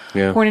unquote,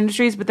 Yeah. porn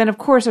industries. But then, of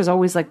course, there's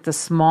always like the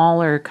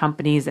smaller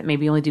companies that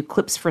maybe only do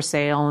clips for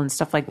sale and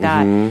stuff like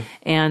that.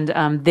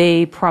 And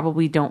they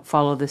probably don't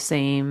follow the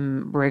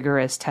same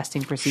rigorous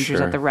testing procedures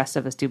Sure. that the rest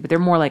of us do, but they're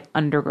more like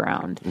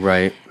underground.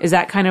 Right. Is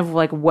that kind of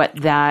like what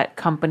that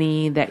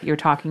company that you're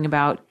talking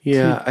about?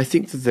 Yeah, I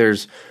think that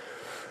there's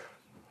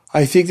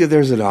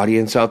an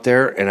audience out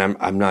there, and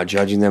I'm not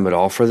judging them at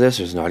all for this.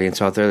 There's an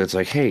audience out there that's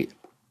like, hey,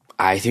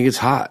 I think it's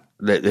hot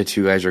that the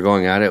two guys are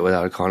going at it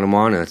without a condom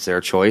on, and it's their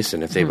choice.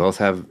 And if they both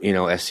have, you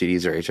know,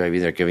 STDs or HIV,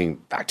 they're giving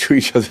back to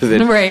each other.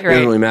 Then Right, it doesn't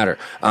right. really matter.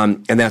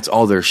 And that's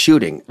all they're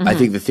shooting. I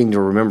think the thing to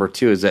remember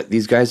too is that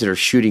these guys that are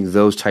shooting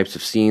those types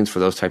of scenes for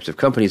those types of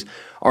companies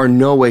are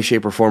no way,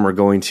 shape, or form are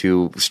going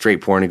to straight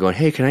porn and going,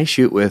 hey, can I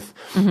shoot with,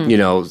 you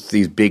know,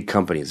 these big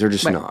companies? They're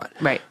just not.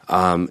 Right.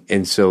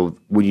 And so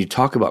when you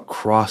talk about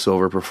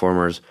crossover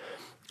performers,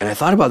 and I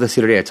thought about this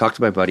the other day, I talked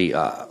to my buddy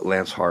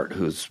Lance Hart,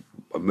 who's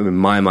in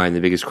my mind the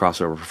biggest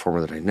crossover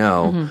performer that I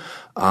know.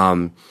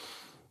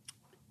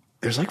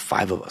 There's like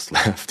 5 of us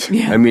left.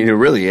 Yeah. I mean, it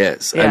really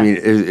is. Yeah. I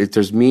mean,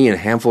 there's me and a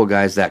handful of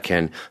guys that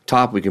can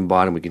top, we can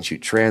bottom, we can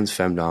shoot trans,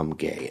 femdom,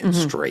 gay, and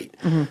straight.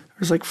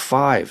 There's like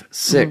 5,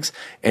 6.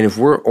 And if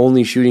we're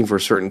only shooting for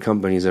certain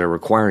companies that are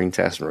requiring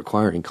tests and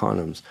requiring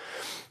condoms,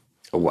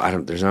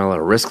 there's not a lot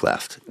of risk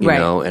left, you Right.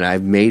 know. And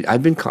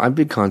I've been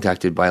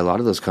contacted by a lot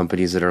of those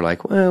companies that are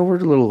like, well, we're a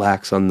little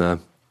lax on the,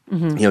 you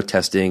know,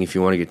 testing. If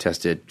you want to get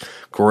tested,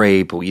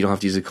 great, but you don't have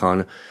to use a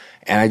condom.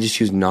 And I just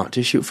choose not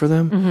to shoot for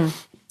them.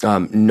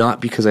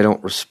 Not because I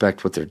don't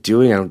respect what they're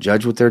doing. I don't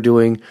judge what they're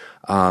doing.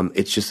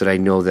 It's just that I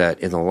know that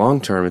in the long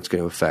term, it's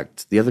going to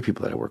affect the other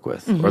people that I work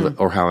with,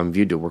 or how I'm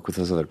viewed to work with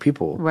those other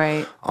people.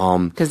 Right.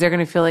 Because they're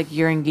going to feel like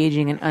you're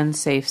engaging in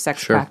unsafe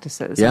sex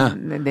practices. Yeah.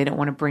 And they don't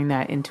want to bring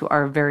that into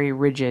our very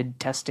rigid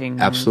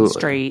testing. Absolutely.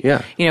 Straight.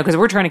 Yeah. You know, because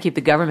we're trying to keep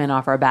the government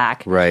off our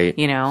back. Right.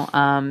 You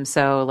know,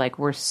 so like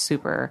we're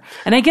super.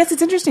 And I guess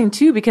it's interesting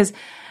too because.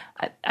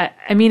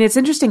 I mean, it's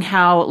interesting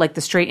how like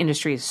the straight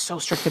industry is so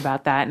strict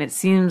about that, and it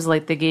seems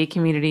like the gay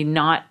community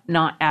not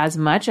as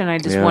much. And I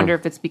just wonder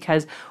if it's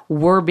because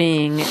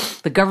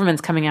the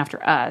government's coming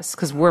after us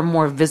because we're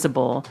more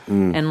visible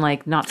and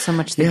like not so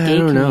much the gay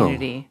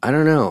community. I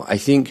don't know. I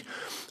think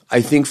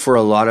for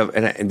a lot of,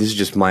 and this is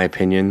just my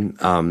opinion,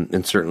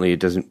 and certainly it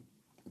doesn't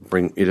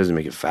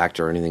make it fact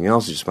or anything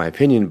else. It's just my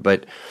opinion.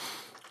 But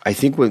I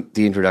think with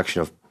the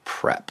introduction of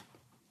PrEP.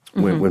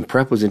 When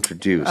PrEP was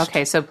introduced.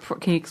 Okay, so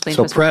can you explain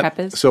to us what PrEP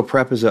is? So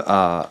PrEP is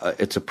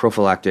it's a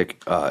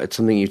prophylactic. It's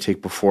something you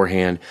take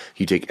beforehand.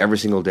 You take every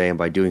single day, and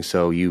by doing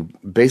so, you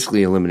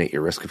basically eliminate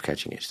your risk of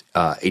catching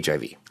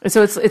HIV.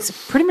 So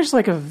it's pretty much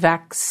like a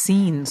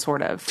vaccine,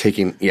 sort of.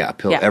 Taking a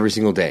pill every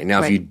single day.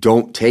 Now, if you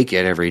don't take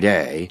it every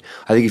day,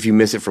 I think if you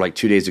miss it for like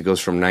 2 days, it goes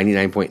from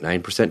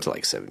 99.9% to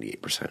like 78%.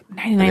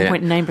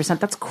 99.9%.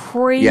 That's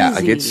crazy. Yeah,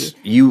 like it's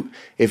you.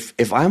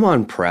 If I'm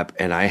on PrEP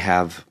and I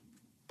have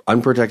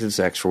unprotected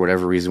sex for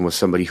whatever reason with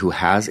somebody who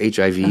has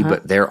HIV,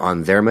 but they're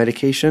on their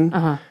medication,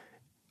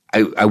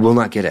 I will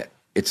not get it.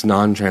 It's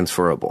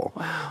non-transferable.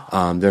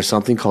 Wow. There's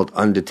something called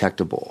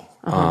undetectable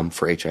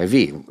for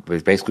HIV.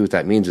 But basically what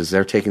that means is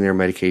they're taking their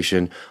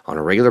medication on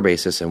a regular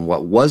basis, and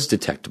what was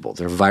detectable,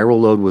 their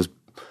viral load was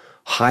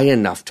high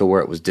enough to where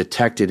it was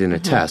detected in a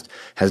test,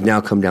 has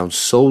now come down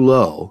so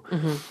low.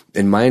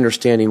 And my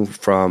understanding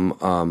from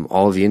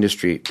all of the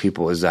industry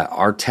people is that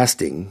our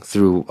testing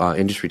through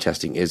industry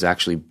testing is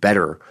actually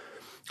better.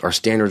 Our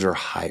standards are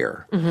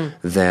higher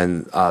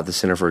than the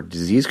Center for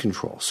Disease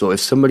Control. So if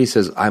somebody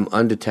says, I'm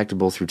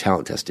undetectable through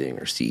talent testing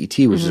or CET,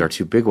 which is our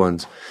 2 big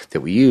ones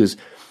that we use,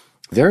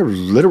 they're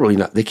literally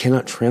they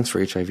cannot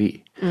transfer HIV.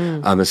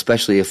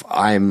 Especially if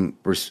I'm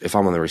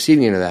on the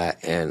receiving end of that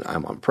and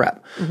I'm on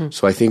PrEP.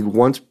 So I think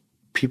once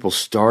people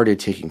started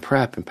taking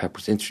PrEP and PrEP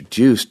was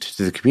introduced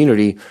to the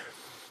community,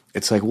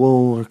 it's like,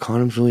 well, are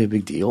condoms really a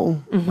big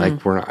deal?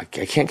 Like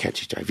I can't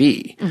catch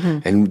HIV.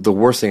 And the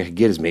worst thing I could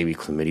get is maybe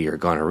chlamydia or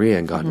gonorrhea,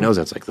 and God knows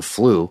that's like the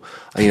flu.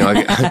 You know,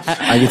 I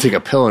can take a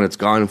pill and it's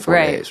gone in 4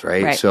 days,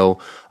 right? So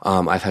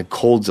I've had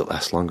colds that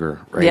last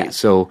longer, right? Yeah.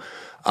 So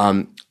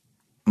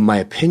my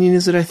opinion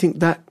is that I think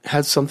that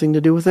has something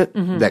to do with it,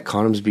 that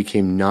condoms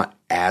became not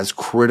as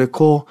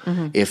critical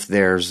if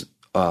there's,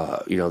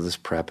 this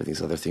PrEP and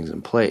these other things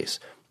in place.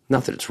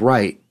 Not that it's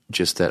right,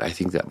 just that I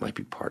think that might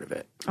be part of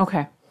it.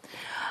 Okay.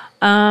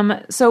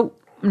 So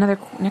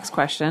next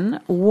question.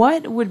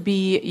 What would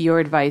be your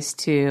advice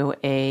to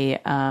a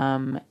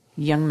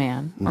young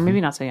man, or maybe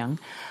not so young,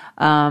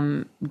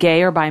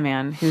 gay or bi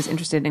man who's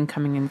interested in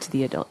coming into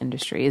the adult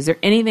industry? Is there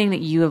anything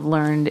that you have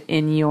learned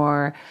in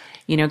your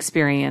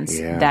experience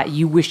that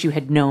you wish you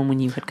had known when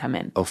you had come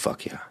in? Oh,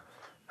 fuck yeah.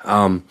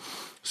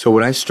 So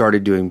when I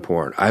started doing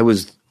porn, I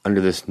was under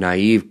this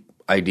naive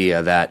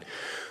idea that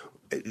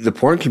the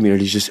porn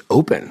community is just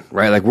open,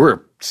 right? Like we're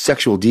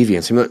sexual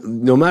deviance. I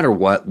mean, no matter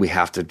what, we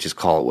have to just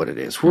call it what it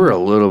is. We're a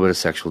little bit of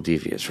sexual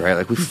deviants, right?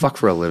 Like we fuck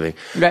for a living.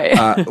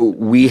 Right.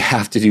 We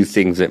have to do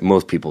things that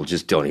most people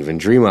just don't even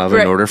dream of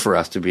Right. in order for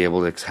us to be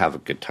able to have a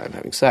good time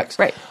having sex.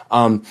 Right.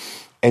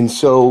 And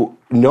so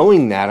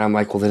knowing that, I'm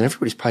like, well, then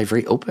everybody's probably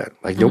very open.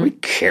 Like nobody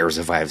cares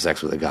if I have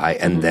sex with a guy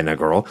and then a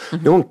girl.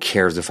 No one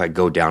cares if I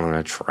go down on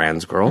a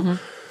trans girl.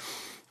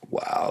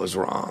 Wow, I was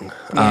wrong.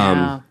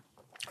 Yeah.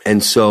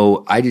 And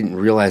so I didn't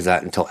realize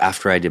that until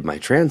after I did my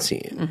trans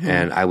scene.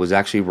 And I was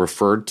actually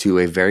referred to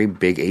a very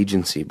big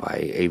agency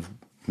by a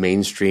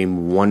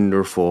mainstream,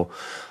 wonderful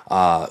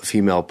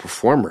female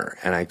performer.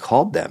 And I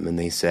called them and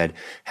they said,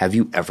 have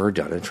you ever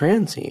done a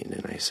trans scene?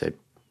 And I said,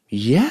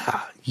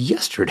 yeah,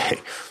 yesterday.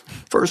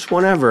 First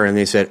one ever. And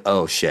they said,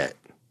 oh, shit.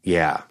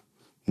 Yeah,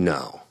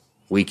 no,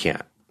 we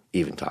can't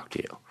even talk to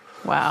you.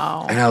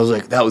 Wow. And I was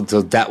like,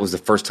 that was the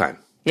first time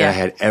that Yeah. I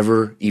had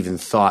ever even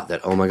thought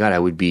that, oh my God, I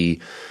would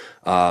be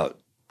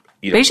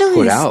Basically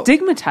put out.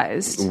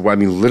 stigmatized. I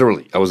mean,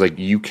 literally, I was like,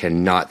 you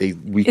cannot.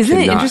 We Isn't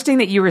cannot. it interesting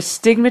that you were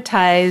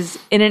stigmatized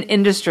in an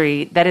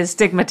industry that is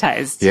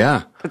stigmatized?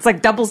 Yeah. It's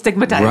like double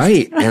stigmatized.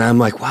 Right. And I'm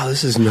like, wow,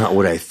 this is not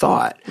what I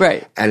thought.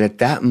 Right. And at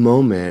that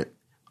moment,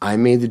 I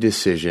made the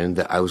decision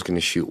that I was going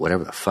to shoot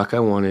whatever the fuck I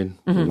wanted,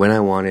 when I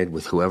wanted,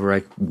 with whoever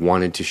I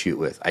wanted to shoot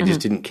with. I just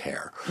didn't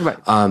care. Right.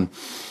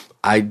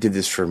 I did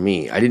this for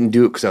me. I didn't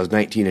do it because I was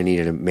 19 and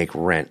needed to make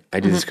rent.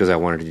 I did this because I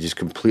wanted to just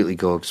completely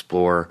go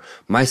explore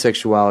my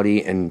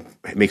sexuality and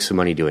make some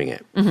money doing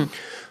it.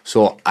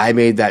 So I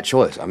made that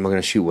choice. I'm going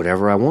to shoot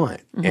whatever I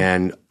want.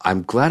 And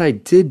I'm glad I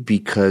did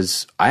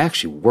because I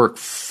actually work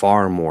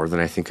far more than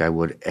I think I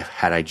would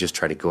had I just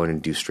tried to go in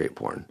and do straight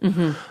porn.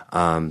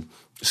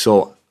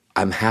 So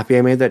I'm happy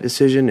I made that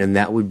decision. And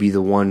that would be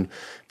the one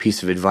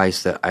piece of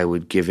advice that I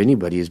would give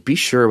anybody is be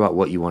sure about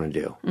what you want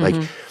to do. Like,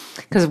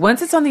 Because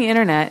once it's on the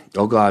internet,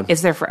 oh God,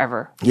 it's there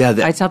forever. Yeah,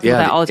 I tell people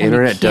that all the time.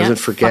 internet You can't doesn't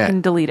forget.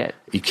 fucking delete it.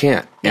 You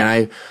can't. Yeah.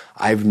 And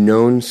I've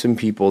known some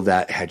people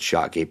that had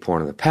shot gay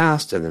porn in the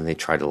past, and then they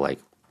tried to like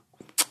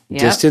Yep.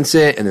 distance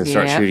it, and then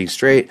start Yep. shooting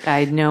straight.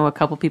 I know a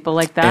couple people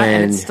like that,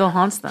 and And- it still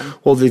haunts them.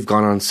 Well, they've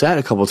gone on set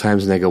a couple of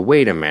times, and they go,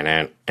 "Wait a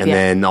minute," and Yeah.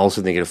 then all of a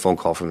sudden they get a phone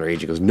call from their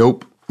agent. Goes,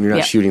 "Nope, you're not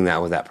Yep. shooting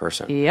that with that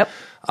person." Yep.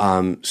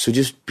 So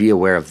just be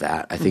aware of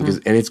that. I think,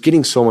 and it's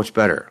getting so much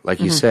better.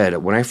 Like you said,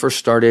 when I first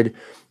started,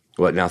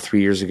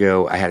 3 years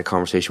ago, I had a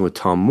conversation with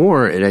Tom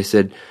Moore, and I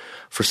said,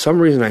 for some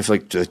reason, I feel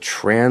like the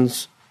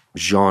trans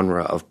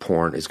genre of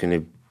porn is going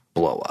to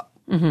blow up.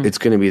 It's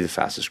going to be the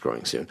fastest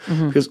growing soon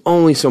because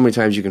only so many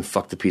times you can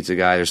fuck the pizza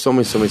guy. There's so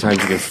many times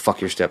you can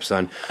fuck your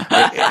stepson.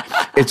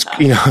 It's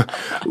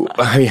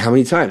I mean, how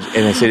many times?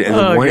 And I said, and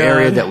the one God.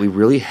 area that we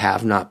really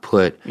have not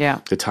put Yeah.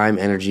 the time,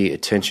 energy,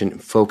 attention,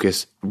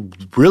 focus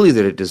really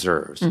that it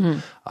deserves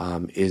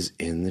is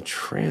in the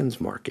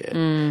trans market.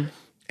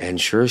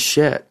 And sure as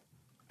shit,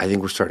 I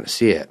think we're starting to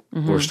see it.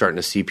 We're starting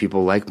to see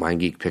people like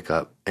MindGeek pick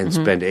up and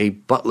spend a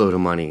buttload of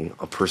money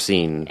per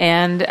scene.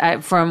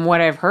 And from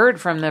what I've heard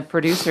from the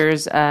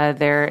producers,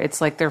 it's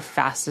like their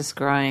fastest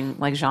growing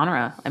like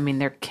genre. I mean,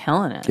 they're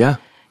killing it. Yeah.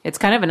 It's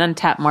kind of an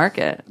untapped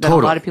market that a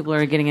Totally. lot of people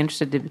are getting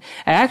interested in.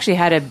 I actually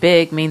had a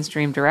big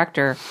mainstream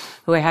director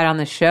who I had on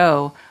the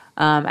show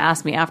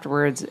ask me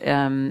afterwards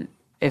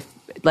if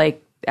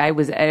like I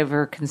was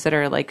ever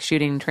consider like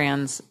shooting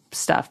trans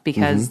stuff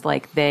because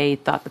like they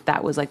thought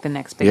that was like the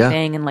next big Yeah.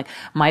 thing, and like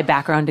my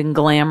background in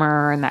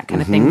glamour and that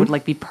kind of thing would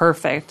like be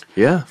perfect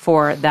Yeah.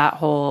 for that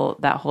whole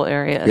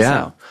area.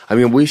 Yeah. So. I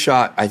mean, we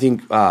shot, I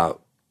think,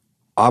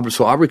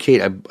 Aubrey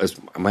Kate, as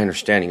my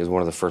understanding, is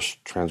one of the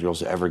first trans girls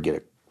to ever get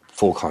a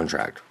full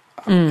contract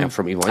and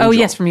from Evil Angel. Oh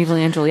yes, from Evil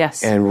Angel,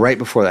 yes. And right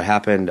before that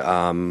happened,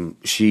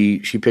 she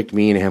picked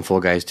me and a handful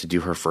of guys to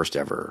do her first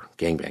ever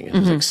gangbang. It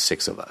was like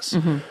 6 of us.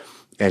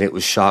 And it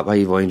was shot by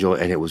Evil Angel,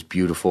 and it was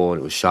beautiful,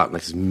 and it was shot in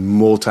like this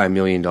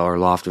multi-million-dollar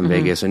loft in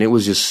Vegas, and it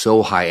was just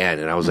so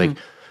high-end. And I was like,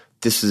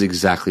 this is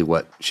exactly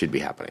what should be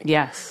happening.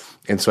 Yes.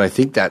 And so I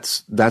think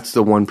that's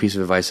the one piece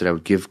of advice that I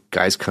would give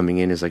guys coming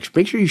in is like,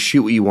 make sure you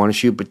shoot what you want to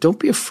shoot, but don't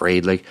be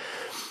afraid. Like,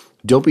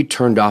 don't be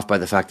turned off by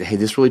the fact that, hey,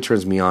 this really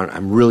turns me on.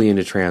 I'm really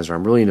into trans, or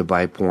I'm really into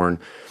bi porn.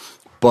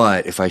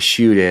 But if I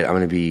shoot it, I'm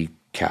going to be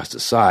cast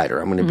aside, or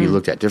I'm going to be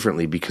looked at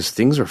differently because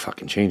things are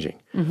fucking changing.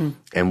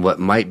 And what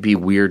might be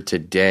weird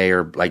today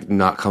or like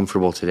not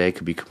comfortable today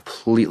could be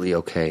completely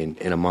okay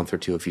in a month or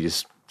two if you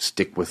just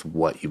stick with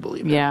what you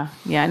believe in. Yeah.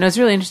 Yeah. No, it's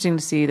really interesting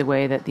to see the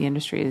way that the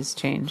industry has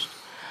changed.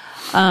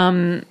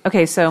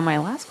 Okay, so my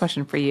last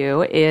question for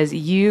you is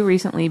you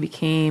recently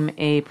became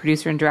a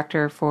producer and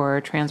director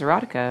for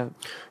Transerotica.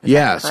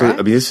 Yeah, so correct?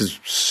 I mean, this is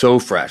so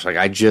fresh. Like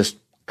I just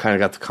kind of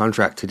got the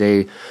contract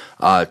today,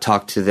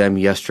 talked to them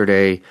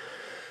yesterday.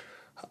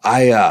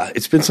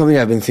 It's been something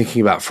I've been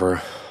thinking about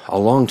for a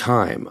long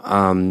time.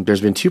 There's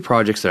been 2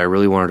 projects that I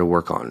really wanted to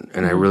work on,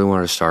 and I really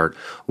wanted to start.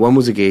 One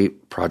was a gay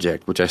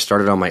project, which I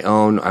started on my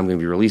own. I'm going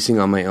to be releasing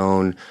on my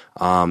own.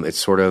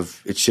 It's a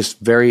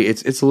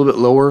little bit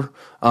lower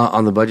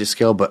on the budget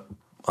scale, but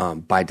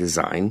by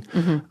design.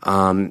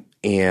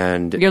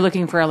 And You're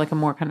looking for like a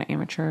more kind of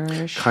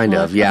amateurish kind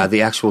look? of, yeah.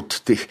 The actual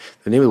the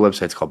name of the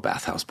website's called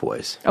Bathhouse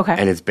Boys. Okay.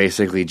 And it's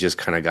basically just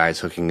kind of guys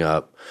hooking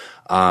up,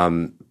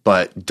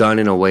 but done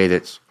in a way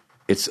that's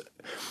it's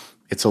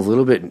a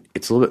little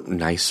bit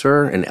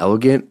nicer and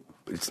elegant.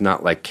 It's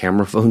not like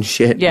camera phone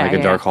shit, like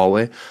a dark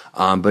hallway,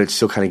 but it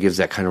still kind of gives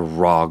that kind of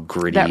raw,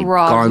 gritty,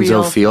 gonzo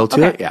real feel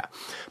to it. Yeah.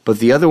 But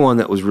the other one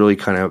that was really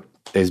kind of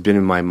has been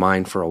in my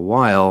mind for a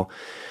while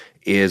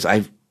is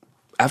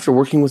after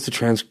working with the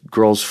trans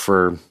girls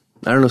for,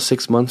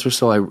 6 months or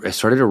so, I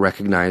started to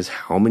recognize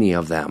how many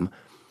of them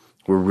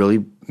were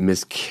really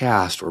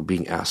miscast or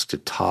being asked to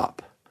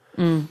top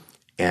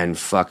and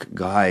fuck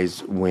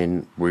guys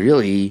when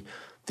really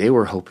they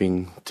were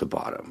hoping to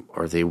bottom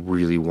or they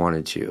really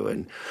wanted to.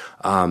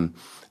 And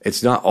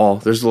it's not all.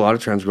 There's a lot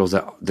of trans girls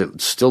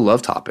that still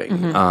love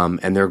topping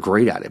and they're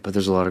great at it, but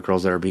there's a lot of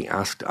girls that are being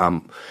asked.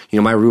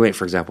 My roommate,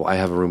 for example, I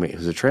have a roommate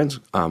who's a trans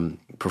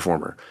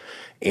performer,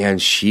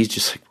 and she's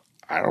just like,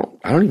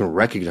 I don't even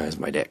recognize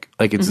my dick.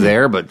 Like it's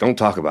there, but don't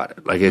talk about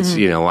it. Like it's, I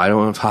don't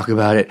want to talk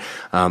about it.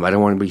 I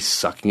don't want to be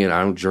sucking it.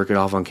 I don't jerk it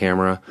off on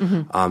camera.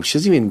 She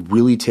doesn't even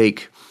really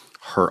take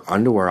her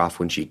underwear off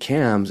when she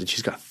cams, and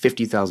she's got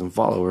 50,000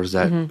 followers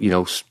that,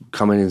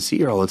 come in and see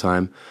her all the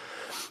time.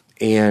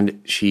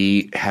 And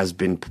she has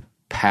been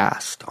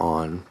passed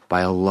on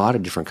by a lot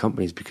of different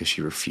companies because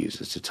she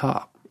refuses to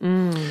top.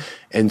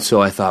 And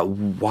so I thought,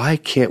 why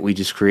can't we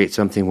just create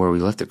something where we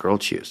let the girl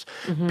choose?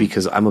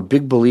 Because I'm a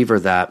big believer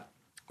that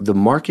the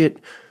market,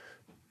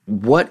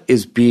 what's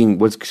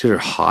considered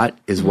hot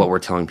is what we're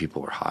telling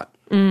people are hot.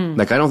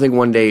 Like I don't think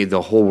one day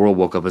the whole world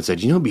woke up and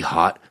said, it'd be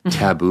hot,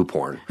 taboo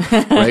porn,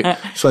 right?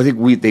 So I think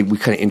we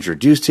kind of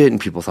introduced it and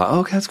people thought,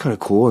 okay, that's kind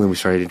of cool. And then we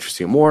started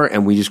interesting it more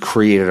and we just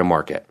created a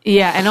market.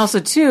 Yeah. And also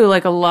too,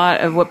 like a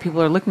lot of what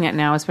people are looking at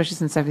now, especially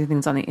since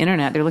everything's on the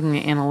internet, they're looking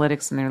at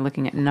analytics and they're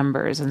looking at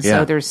numbers. And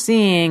so they're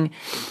seeing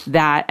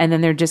that and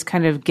then they're just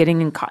kind of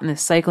getting caught in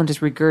this cycle and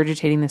just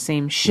regurgitating the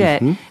same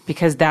shit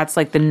because that's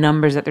like the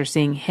numbers that they're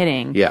seeing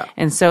hitting. Yeah.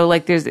 And so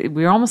like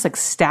we're almost like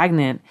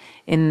stagnant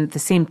in the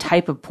same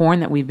type of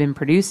porn that we've been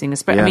producing.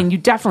 I mean, you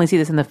definitely see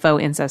this in the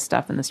faux incest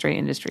stuff in the straight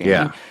industry.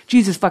 I mean,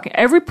 Jesus fucking,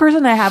 every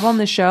person I have on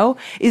the show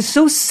is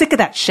so sick of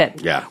that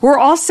shit. Yeah. We're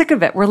all sick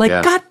of it. We're like,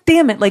 God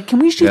damn it. Like, can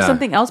we shoot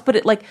something else? But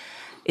it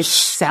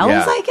sells,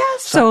 I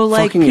guess. So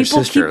like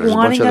people keep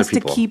wanting us to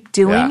keep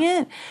doing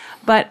it.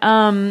 But,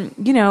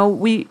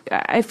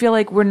 I feel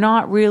like we're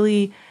not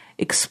really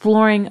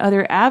exploring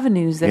other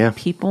avenues that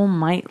people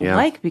might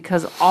like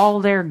because all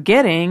they're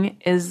getting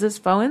is this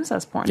faux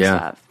incest porn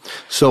stuff.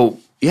 So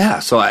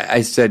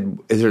I said,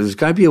 there's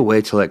got to be a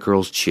way to let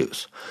girls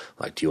choose.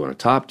 Like, do you want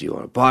to top? Do you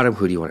want to bottom?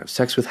 Who do you want to have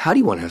sex with? How do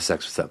you want to have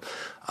sex with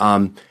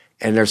them?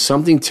 And there's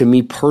something to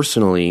me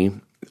personally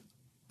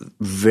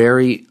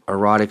very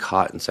erotic,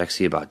 hot, and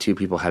sexy about two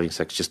people having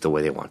sex just the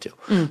way they want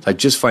to. Like,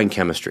 just find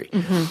chemistry.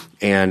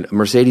 And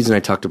Mercedes and I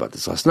talked about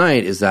this last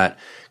night, is that,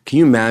 can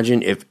you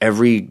imagine if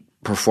every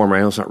performer, I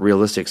know it's not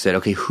realistic, said,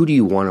 okay, who do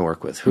you want to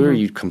work with? Who are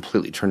you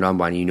completely turned on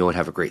by and would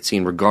have a great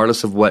scene,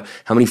 regardless of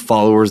how many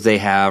followers they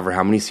have or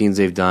how many scenes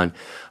they've done,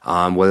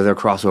 whether they're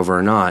crossover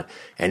or not.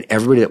 And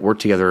everybody that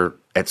worked together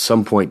at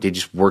some point, they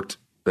just worked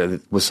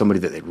with somebody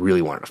that they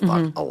really wanted to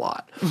fuck a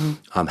lot.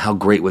 How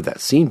great would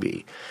that scene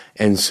be?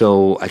 And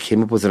so I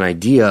came up with an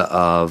idea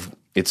of,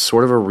 it's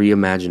sort of a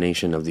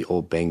reimagination of the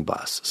old Bang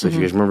Bus. So if you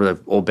guys remember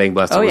the old Bang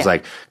Bus, it was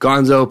like,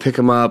 Gonzo, pick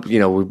him up,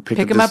 we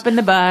pick him up in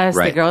the bus,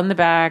 the girl in the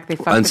back, they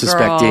fuck the girl.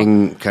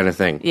 Unsuspecting kind of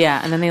thing.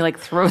 Yeah, and then they like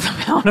throw them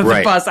out of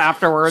the bus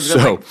afterwards. So,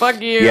 they're like,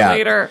 fuck you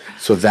later.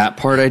 So that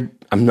part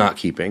I'm not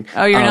keeping.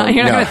 Oh, you're not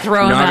going to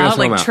throw them out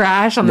like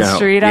trash on the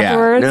street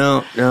afterwards?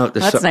 No.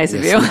 That's nice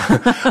of you.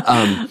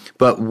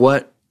 But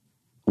what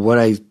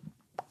I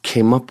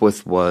came up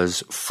with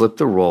was flip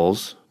the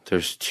roles.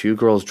 There's two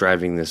girls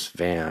driving this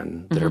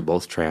van that are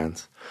both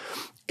trans.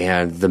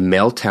 And the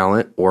male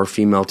talent or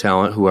female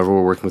talent, whoever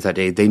we're working with that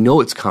day, they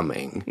know it's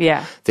coming.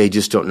 Yeah. They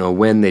just don't know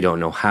when, they don't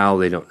know how,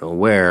 they don't know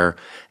where.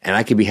 And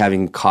I could be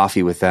having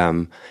coffee with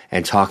them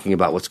and talking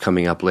about what's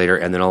coming up later.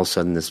 And then all of a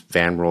sudden this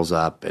van rolls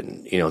up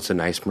and, it's a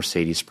nice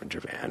Mercedes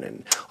Sprinter van.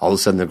 And all of a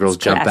sudden the girls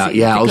jump out.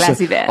 Yeah. All of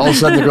a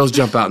sudden the girls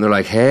jump out and they're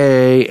like,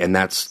 hey. And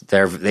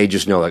they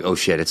just know like, oh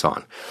shit, it's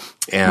on.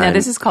 And now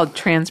this is called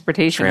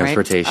transportation, right?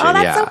 Transportation, oh,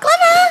 that's so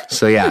clever.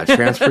 So yeah,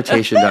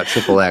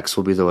 transportation.xxx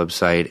will be the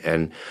website,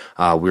 and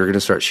we're going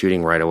to start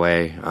shooting right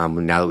away.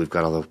 Now that we've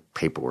got all the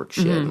paperwork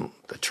shit and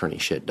the attorney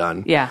shit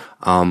done. Yeah.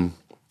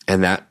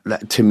 And that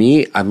to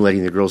me, I'm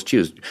letting the girls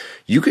choose.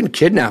 You can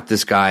kidnap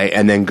this guy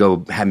and then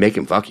go make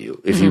him fuck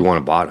you if you want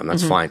to bottom.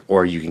 That's fine.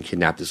 Or you can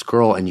kidnap this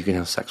girl and you can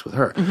have sex with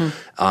her.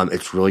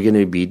 It's really going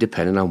to be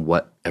dependent on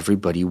what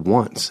everybody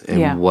wants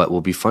and what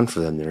will be fun for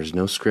them. There's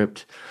no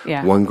script.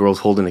 Yeah. One girl's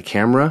holding a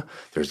camera.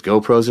 There's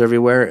GoPros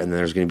everywhere, and then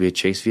there's going to be a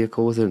chase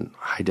vehicle with a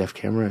high def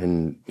camera,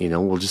 and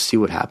we'll just see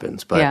what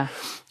happens. But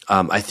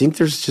I think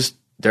there's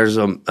there's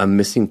a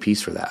missing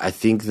piece for that. I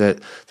think that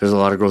there's a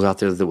lot of girls out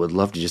there that would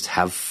love to just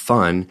have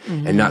fun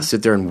and not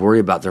sit there and worry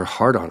about their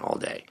heart on all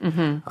day.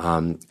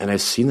 And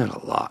I've seen that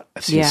a lot.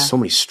 I've seen so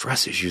many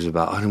stress issues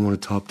about, I don't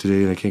want to top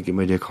today and I can't get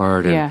my dick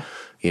hard. And,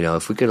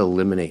 if we could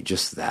eliminate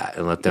just that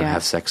and let them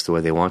have sex the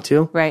way they want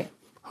to. Right.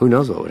 Who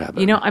knows what would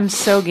happen? I'm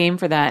so game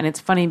for that. And it's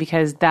funny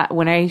because that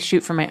when I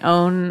shoot for my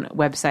own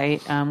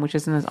website, which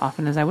isn't as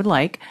often as I would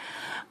like,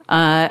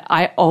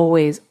 I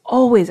always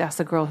ask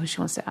the girl who she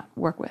wants to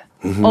work with.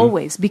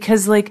 Always.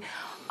 Because,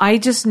 I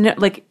just know,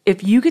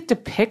 if you get to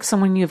pick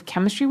someone you have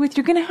chemistry with,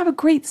 you're going to have a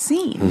great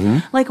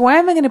scene. Why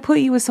am I going to put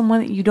you with someone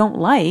that you don't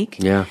like?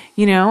 Yeah.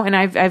 And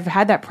I've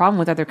had that problem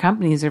with other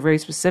companies. They're very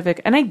specific.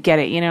 And I get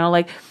it,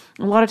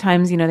 a lot of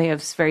times, they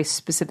have very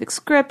specific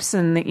scripts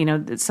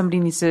and, somebody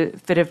needs to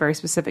fit a very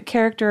specific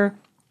character.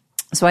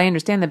 So I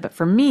understand that. But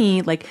for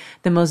me,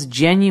 the most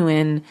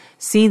genuine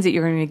scenes that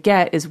you're going to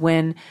get is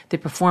when the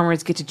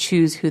performers get to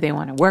choose who they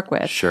want to work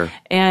with. Sure.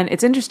 And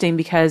it's interesting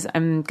because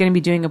I'm going to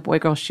be doing a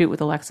boy-girl shoot with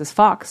Alexis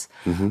Fox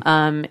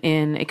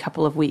in a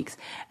couple of weeks.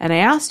 And I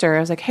asked her, I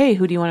was like, hey,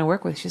 who do you want to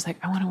work with? She's like,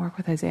 I want to work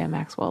with Isaiah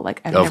Maxwell.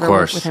 I've never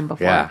worked with him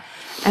before. Yeah.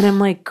 And I'm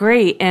like,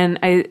 great. And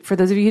for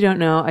those of you who don't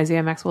know,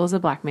 Isaiah Maxwell is a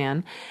black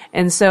man.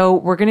 And so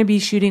we're going to be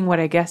shooting what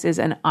I guess is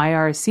an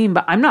IR scene,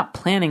 but I'm not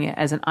planning it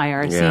as an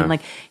IR scene.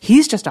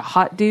 He's just a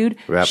hot dude.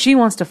 Yep. She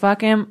wants to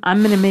fuck him. I'm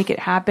going to make it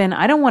happen.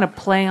 I don't want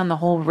to play on the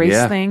whole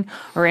race thing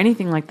or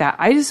anything like that.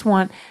 I just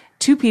want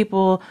two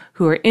people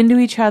who are into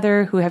each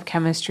other, who have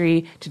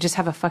chemistry, to just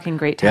have a fucking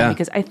great time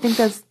because I think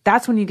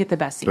that's when you get the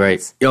best scenes.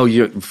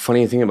 Right.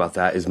 Funny thing about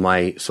that is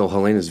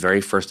Helena's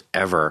very first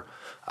ever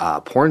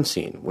porn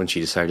scene when she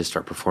decided to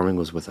start performing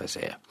was with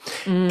Isaiah.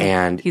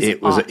 And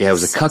it was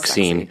a cuck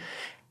scene.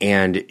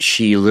 And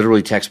she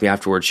literally texted me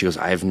afterwards. She goes,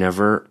 I've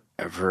never,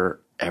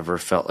 ever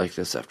felt like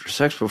this after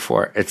sex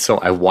before. And so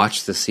I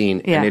watched the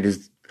scene and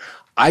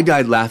I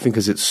died laughing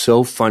because it's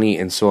so funny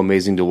and so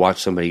amazing to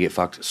watch somebody get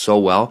fucked so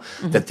well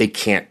that they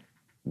can't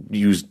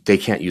use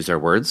their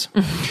words.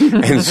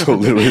 And so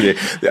literally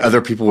the other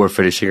people were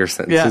finishing her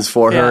sentences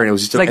for her. And it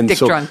was just like dick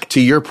drunk.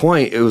 To your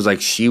point, it was like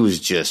she was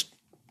just,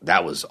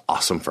 that was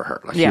awesome for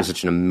her. She was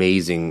such an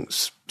amazing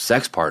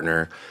sex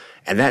partner.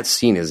 And that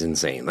scene is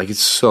insane.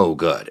 It's so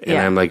good. And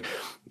I'm like,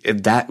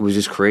 that was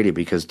just created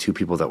because two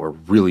people that were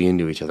really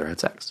into each other had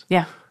sex.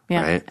 Yeah.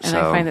 Right? And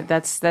I find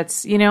that's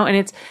and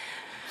it's,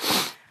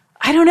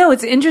 I don't know,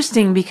 it's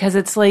interesting because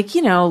it's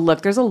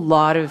look, there's a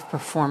lot of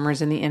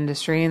performers in the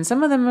industry and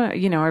some of them,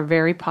 are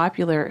very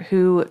popular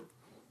who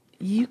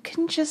you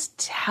can just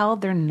tell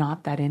they're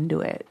not that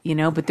into it,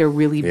 but they're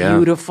really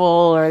beautiful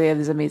or they have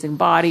this amazing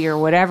body or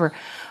whatever.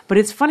 But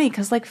it's funny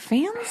because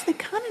fans, they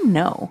kind of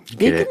know.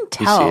 They can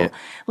tell.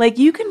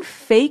 You can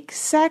fake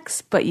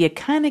sex, but you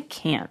kind of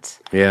can't.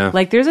 Yeah.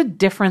 There's a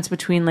difference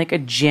between a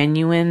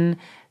genuine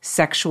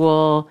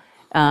sexual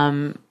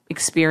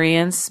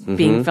experience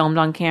being filmed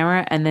on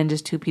camera and then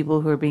just two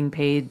people who are being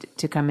paid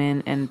to come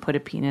in and put a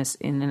penis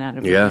in and out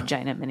of your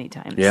vagina many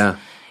times. Yeah.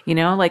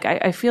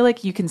 I feel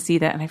like you can see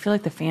that, and I feel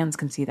like the fans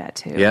can see that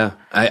too. Yeah,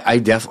 I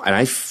definitely, and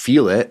I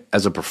feel it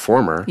as a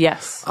performer.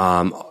 Yes.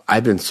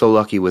 I've been so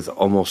lucky with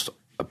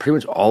pretty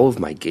much all of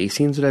my gay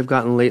scenes that I've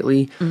gotten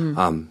lately.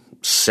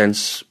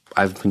 Since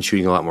I've been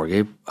shooting a lot more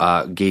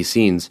gay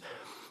scenes,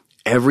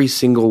 every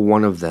single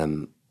one of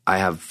them I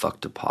have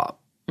fucked a pop,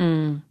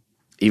 even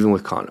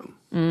with condom.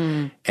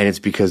 And it's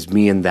because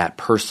me and that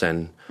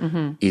person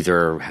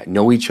either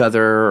know each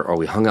other or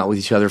we hung out with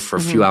each other for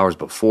a few hours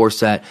before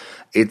set.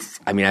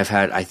 I've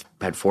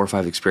had 4 or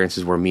 5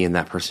 experiences where me and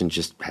that person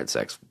just had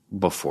sex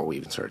before we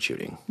even started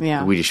shooting.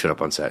 Yeah. We just showed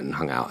up on set and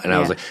hung out. And I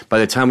was like, by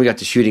the time we got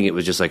to shooting, it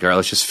was just like, all right,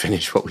 let's just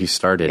finish what we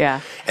started. Yeah.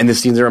 And the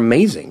scenes are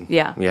amazing.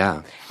 Yeah.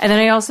 Yeah. And then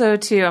I also,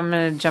 too, I'm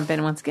going to jump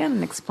in once again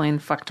and explain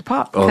fuck to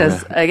pop.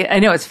 Because I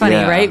know it's funny,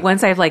 right?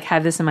 Once I've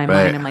had this in my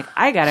mind, I'm like,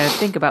 I got to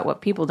think about what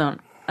people don't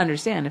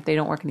understand if they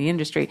don't work in the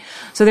industry.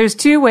 So there's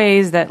 2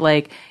 ways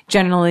that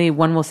generally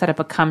one will set up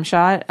a cum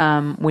shot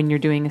when you're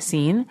doing a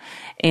scene,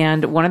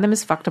 and one of them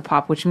is fuck to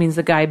pop, which means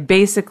the guy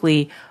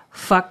basically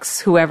fucks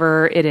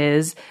whoever it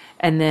is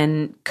and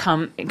then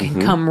come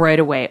right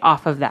away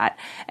off of that.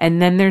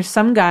 And then there's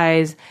some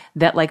guys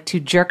that like to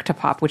jerk to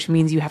pop, which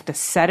means you have to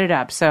set it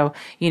up. So,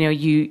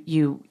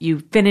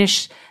 you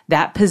finish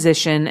that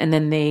position and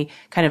then they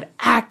kind of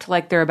act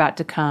like they're about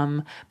to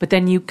come, but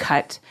then you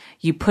cut.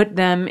 You put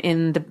them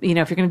in the,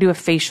 if you're going to do a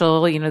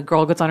facial, the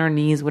girl gets on her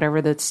knees,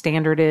 whatever the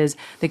standard is,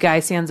 the guy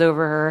stands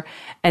over her,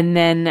 and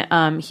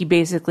then he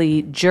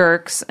basically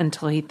jerks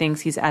until he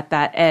thinks he's at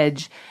that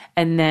edge,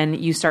 and then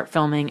you start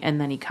filming,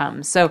 and then he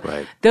comes. So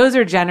those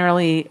are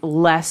generally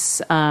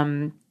less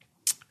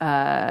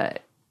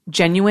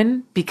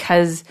genuine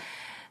because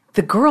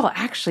the girl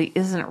actually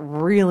isn't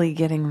really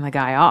getting the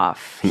guy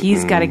off.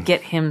 He's got to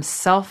get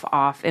himself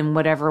off in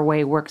whatever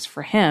way works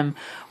for him,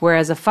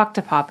 whereas a fuck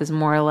to pop is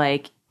more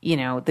like,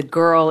 the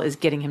girl is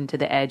getting him to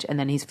the edge and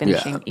then he's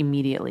finishing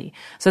immediately.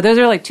 So those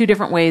are like two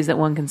different ways that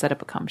one can set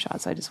up a cum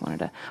shot. So I just wanted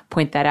to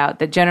point that out,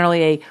 that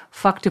generally a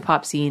fuck to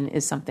pop scene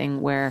is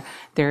something where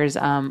there's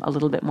a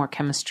little bit more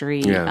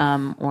chemistry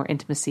or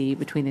intimacy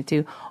between the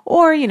two.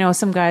 Or,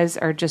 some guys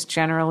are just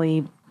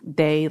generally,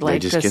 they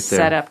like to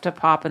set up to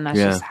pop, and that's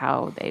just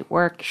how they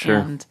work. Sure.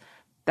 And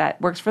that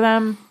works for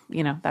them.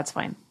 That's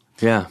fine.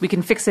 Yeah. We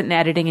can fix it in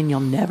editing and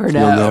you'll never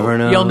know.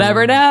 You'll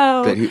never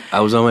know. I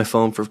was on my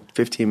phone for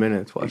 15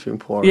 minutes watching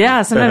porn.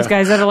 Yeah, sometimes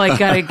guys have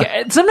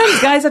to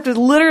sometimes guys have to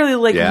literally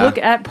look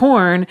at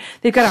porn.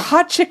 They've got a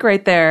hot chick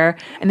right there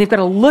and they've got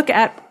to look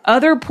at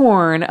other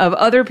porn of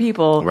other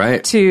people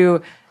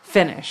to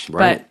finish.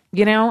 Right.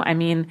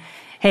 But,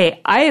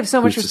 hey, I have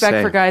so much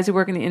respect for guys who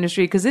work in the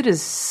industry because it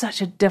is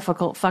such a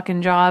difficult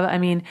fucking job. I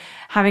mean,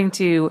 having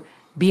to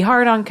be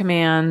hard on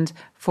command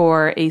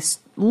for a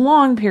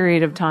long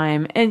period of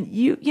time, and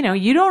you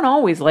don't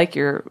always like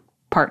your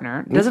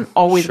partner. It doesn't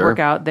always work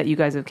out that you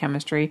guys have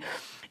chemistry,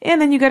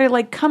 and then you got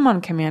to come on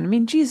command. I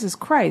mean, Jesus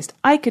Christ,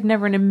 I could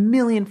never in a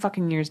million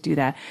fucking years do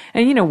that.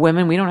 And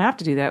women, we don't have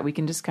to do that. We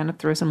can just kind of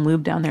throw some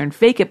lube down there and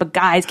fake it, but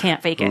guys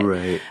can't fake it.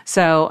 Right.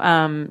 So,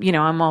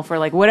 I'm all for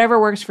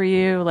whatever works for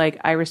you.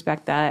 I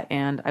respect that,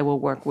 and I will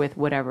work with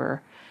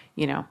whatever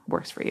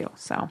works for you.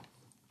 So.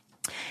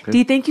 Good.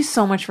 Dee, thank you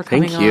so much for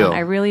coming on. I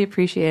really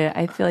appreciate it.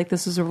 I feel like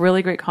this was a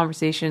really great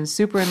conversation,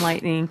 super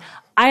enlightening.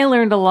 I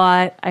learned a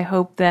lot. I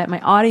hope that my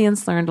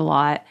audience learned a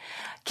lot.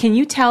 Can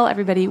you tell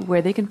everybody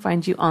where they can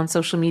find you on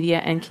social media,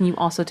 and can you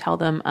also tell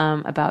them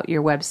about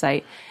your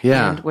website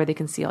and where they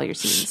can see all your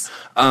scenes?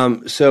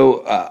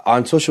 So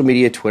on social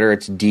media, Twitter,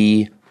 it's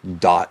D. and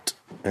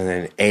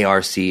then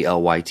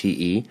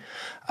ARCLYTE.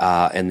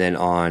 And then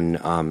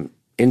on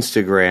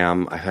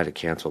Instagram, I had it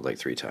canceled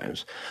 3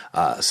 times.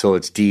 So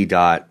it's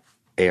D.ARCLYTE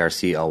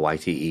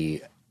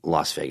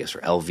Las Vegas, or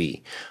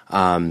LV.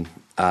 I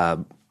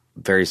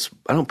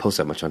don't post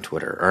that much on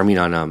Twitter, on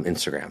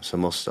Instagram. So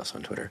most stuff's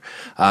on Twitter.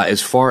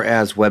 As far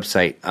as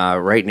website,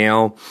 right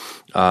now,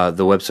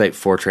 the website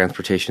for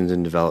Transportations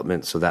and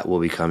Development, so that will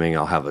be coming.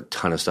 I'll have a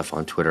ton of stuff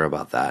on Twitter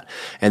about that.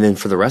 And then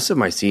for the rest of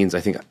my scenes, I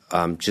think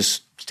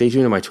just stay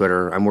tuned to my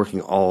Twitter. I'm working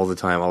all the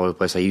time, all over the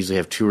place. I usually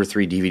have 2 or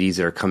 3 DVDs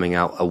that are coming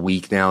out a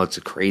week now. It's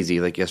crazy.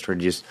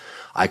 Yesterday, just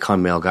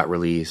Icon Mail got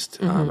released.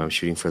 I'm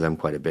shooting for them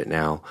quite a bit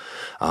now.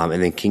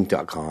 And then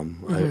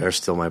kink.com are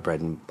still my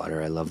bread and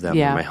butter. I love them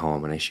in my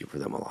home, and I shoot for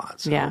them a lot.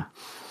 So. Yeah.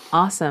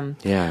 Awesome.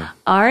 Yeah.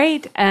 All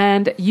right.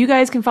 And you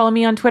guys can follow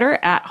me on Twitter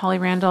at Holly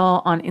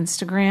Randall, on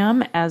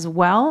Instagram as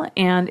well.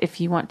 And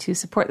if you want to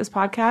support this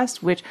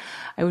podcast, which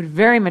I would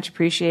very much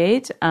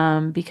appreciate,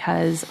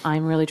 because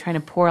I'm really trying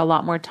to pour a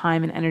lot more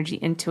time and energy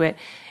into it.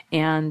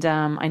 And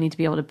I need to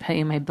be able to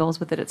pay my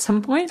bills with it at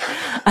some point.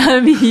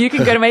 You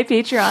can go to my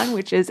Patreon,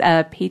 which is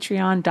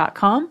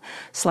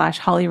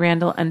patreon.com/Holly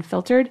Randall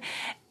Unfiltered.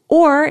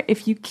 Or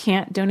if you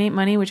can't donate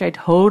money, which I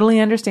totally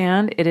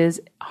understand, it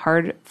is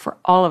hard for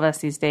all of us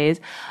these days.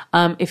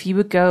 If you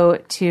would go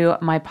to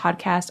my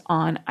podcast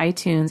on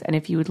iTunes, and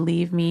if you would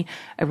leave me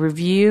a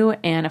review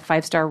and a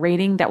 5-star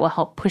rating, that will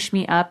help push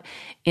me up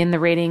in the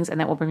ratings,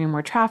 and that will bring me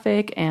more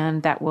traffic,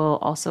 and that will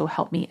also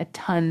help me a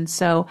ton.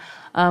 So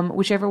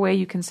whichever way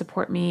you can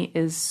support me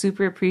is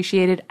super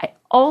appreciated. I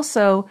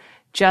also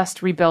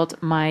just rebuilt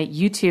my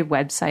YouTube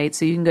website.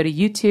 So you can go to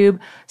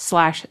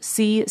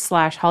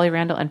YouTube/C/Holly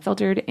Randall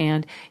Unfiltered,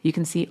 and you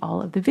can see all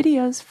of the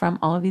videos from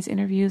all of these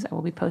interviews I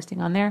will be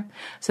posting on there.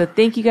 So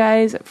thank you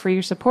guys for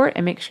your support,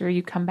 and make sure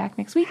you come back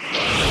next week.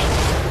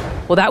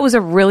 Well, that was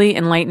a really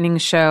enlightening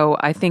show.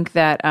 I think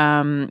that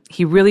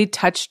he really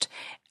touched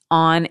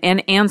on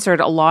and answered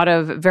a lot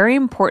of very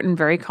important,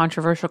 very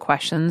controversial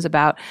questions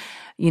about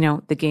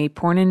the gay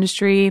porn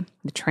industry,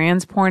 the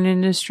trans porn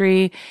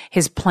industry,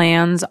 his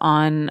plans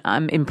on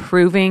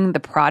improving the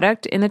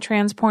product in the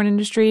trans porn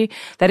industry.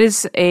 That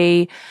is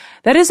a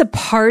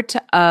part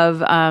of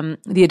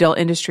the adult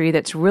industry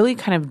that's really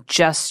kind of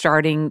just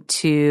starting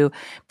to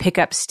pick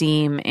up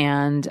steam,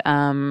 and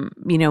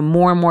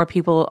more and more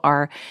people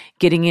are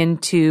getting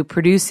into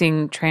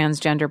producing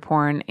transgender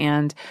porn.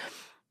 And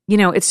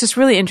it's just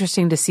really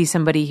interesting to see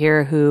somebody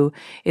here who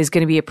is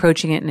going to be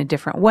approaching it in a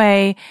different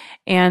way.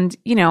 And,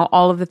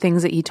 all of the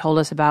things that he told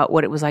us about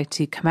what it was like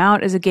to come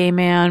out as a gay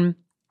man,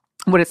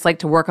 what it's like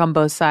to work on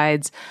both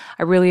sides.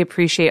 I really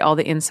appreciate all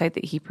the insight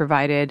that he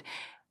provided.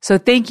 So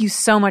thank you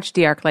so much,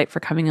 D. Arclight, for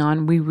coming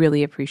on. We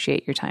really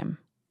appreciate your time.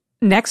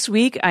 Next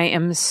week, I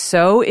am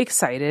so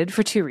excited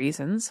for 2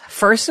 reasons.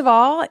 First of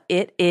all,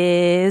 it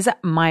is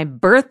my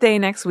birthday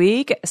next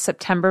week,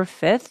 September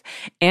 5th,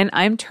 and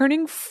I'm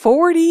turning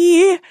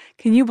 40.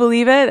 Can you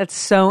believe it? That's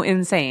so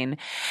insane.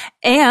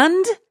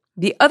 And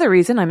The other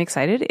reason I'm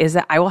excited is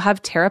that I will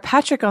have Tara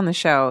Patrick on the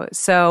show.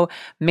 So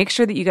make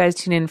sure that you guys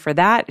tune in for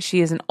that. She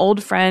is an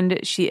old friend.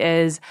 She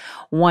is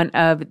one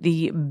of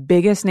the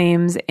biggest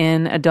names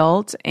in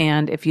adult.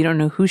 And if you don't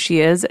know who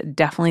she is,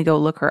 definitely go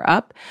look her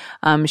up.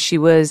 She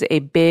was a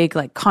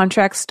big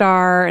contract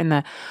star in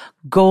the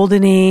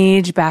golden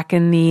age back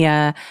in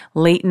the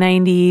late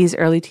 90s,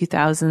 early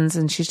 2000s.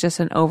 And she's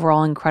just an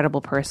overall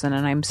incredible person.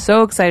 And I'm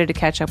so excited to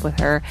catch up with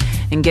her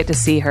and get to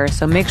see her.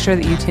 So make sure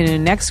that you tune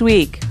in next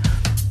week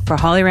for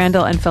Holly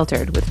Randall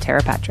Unfiltered with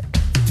Tara Patrick.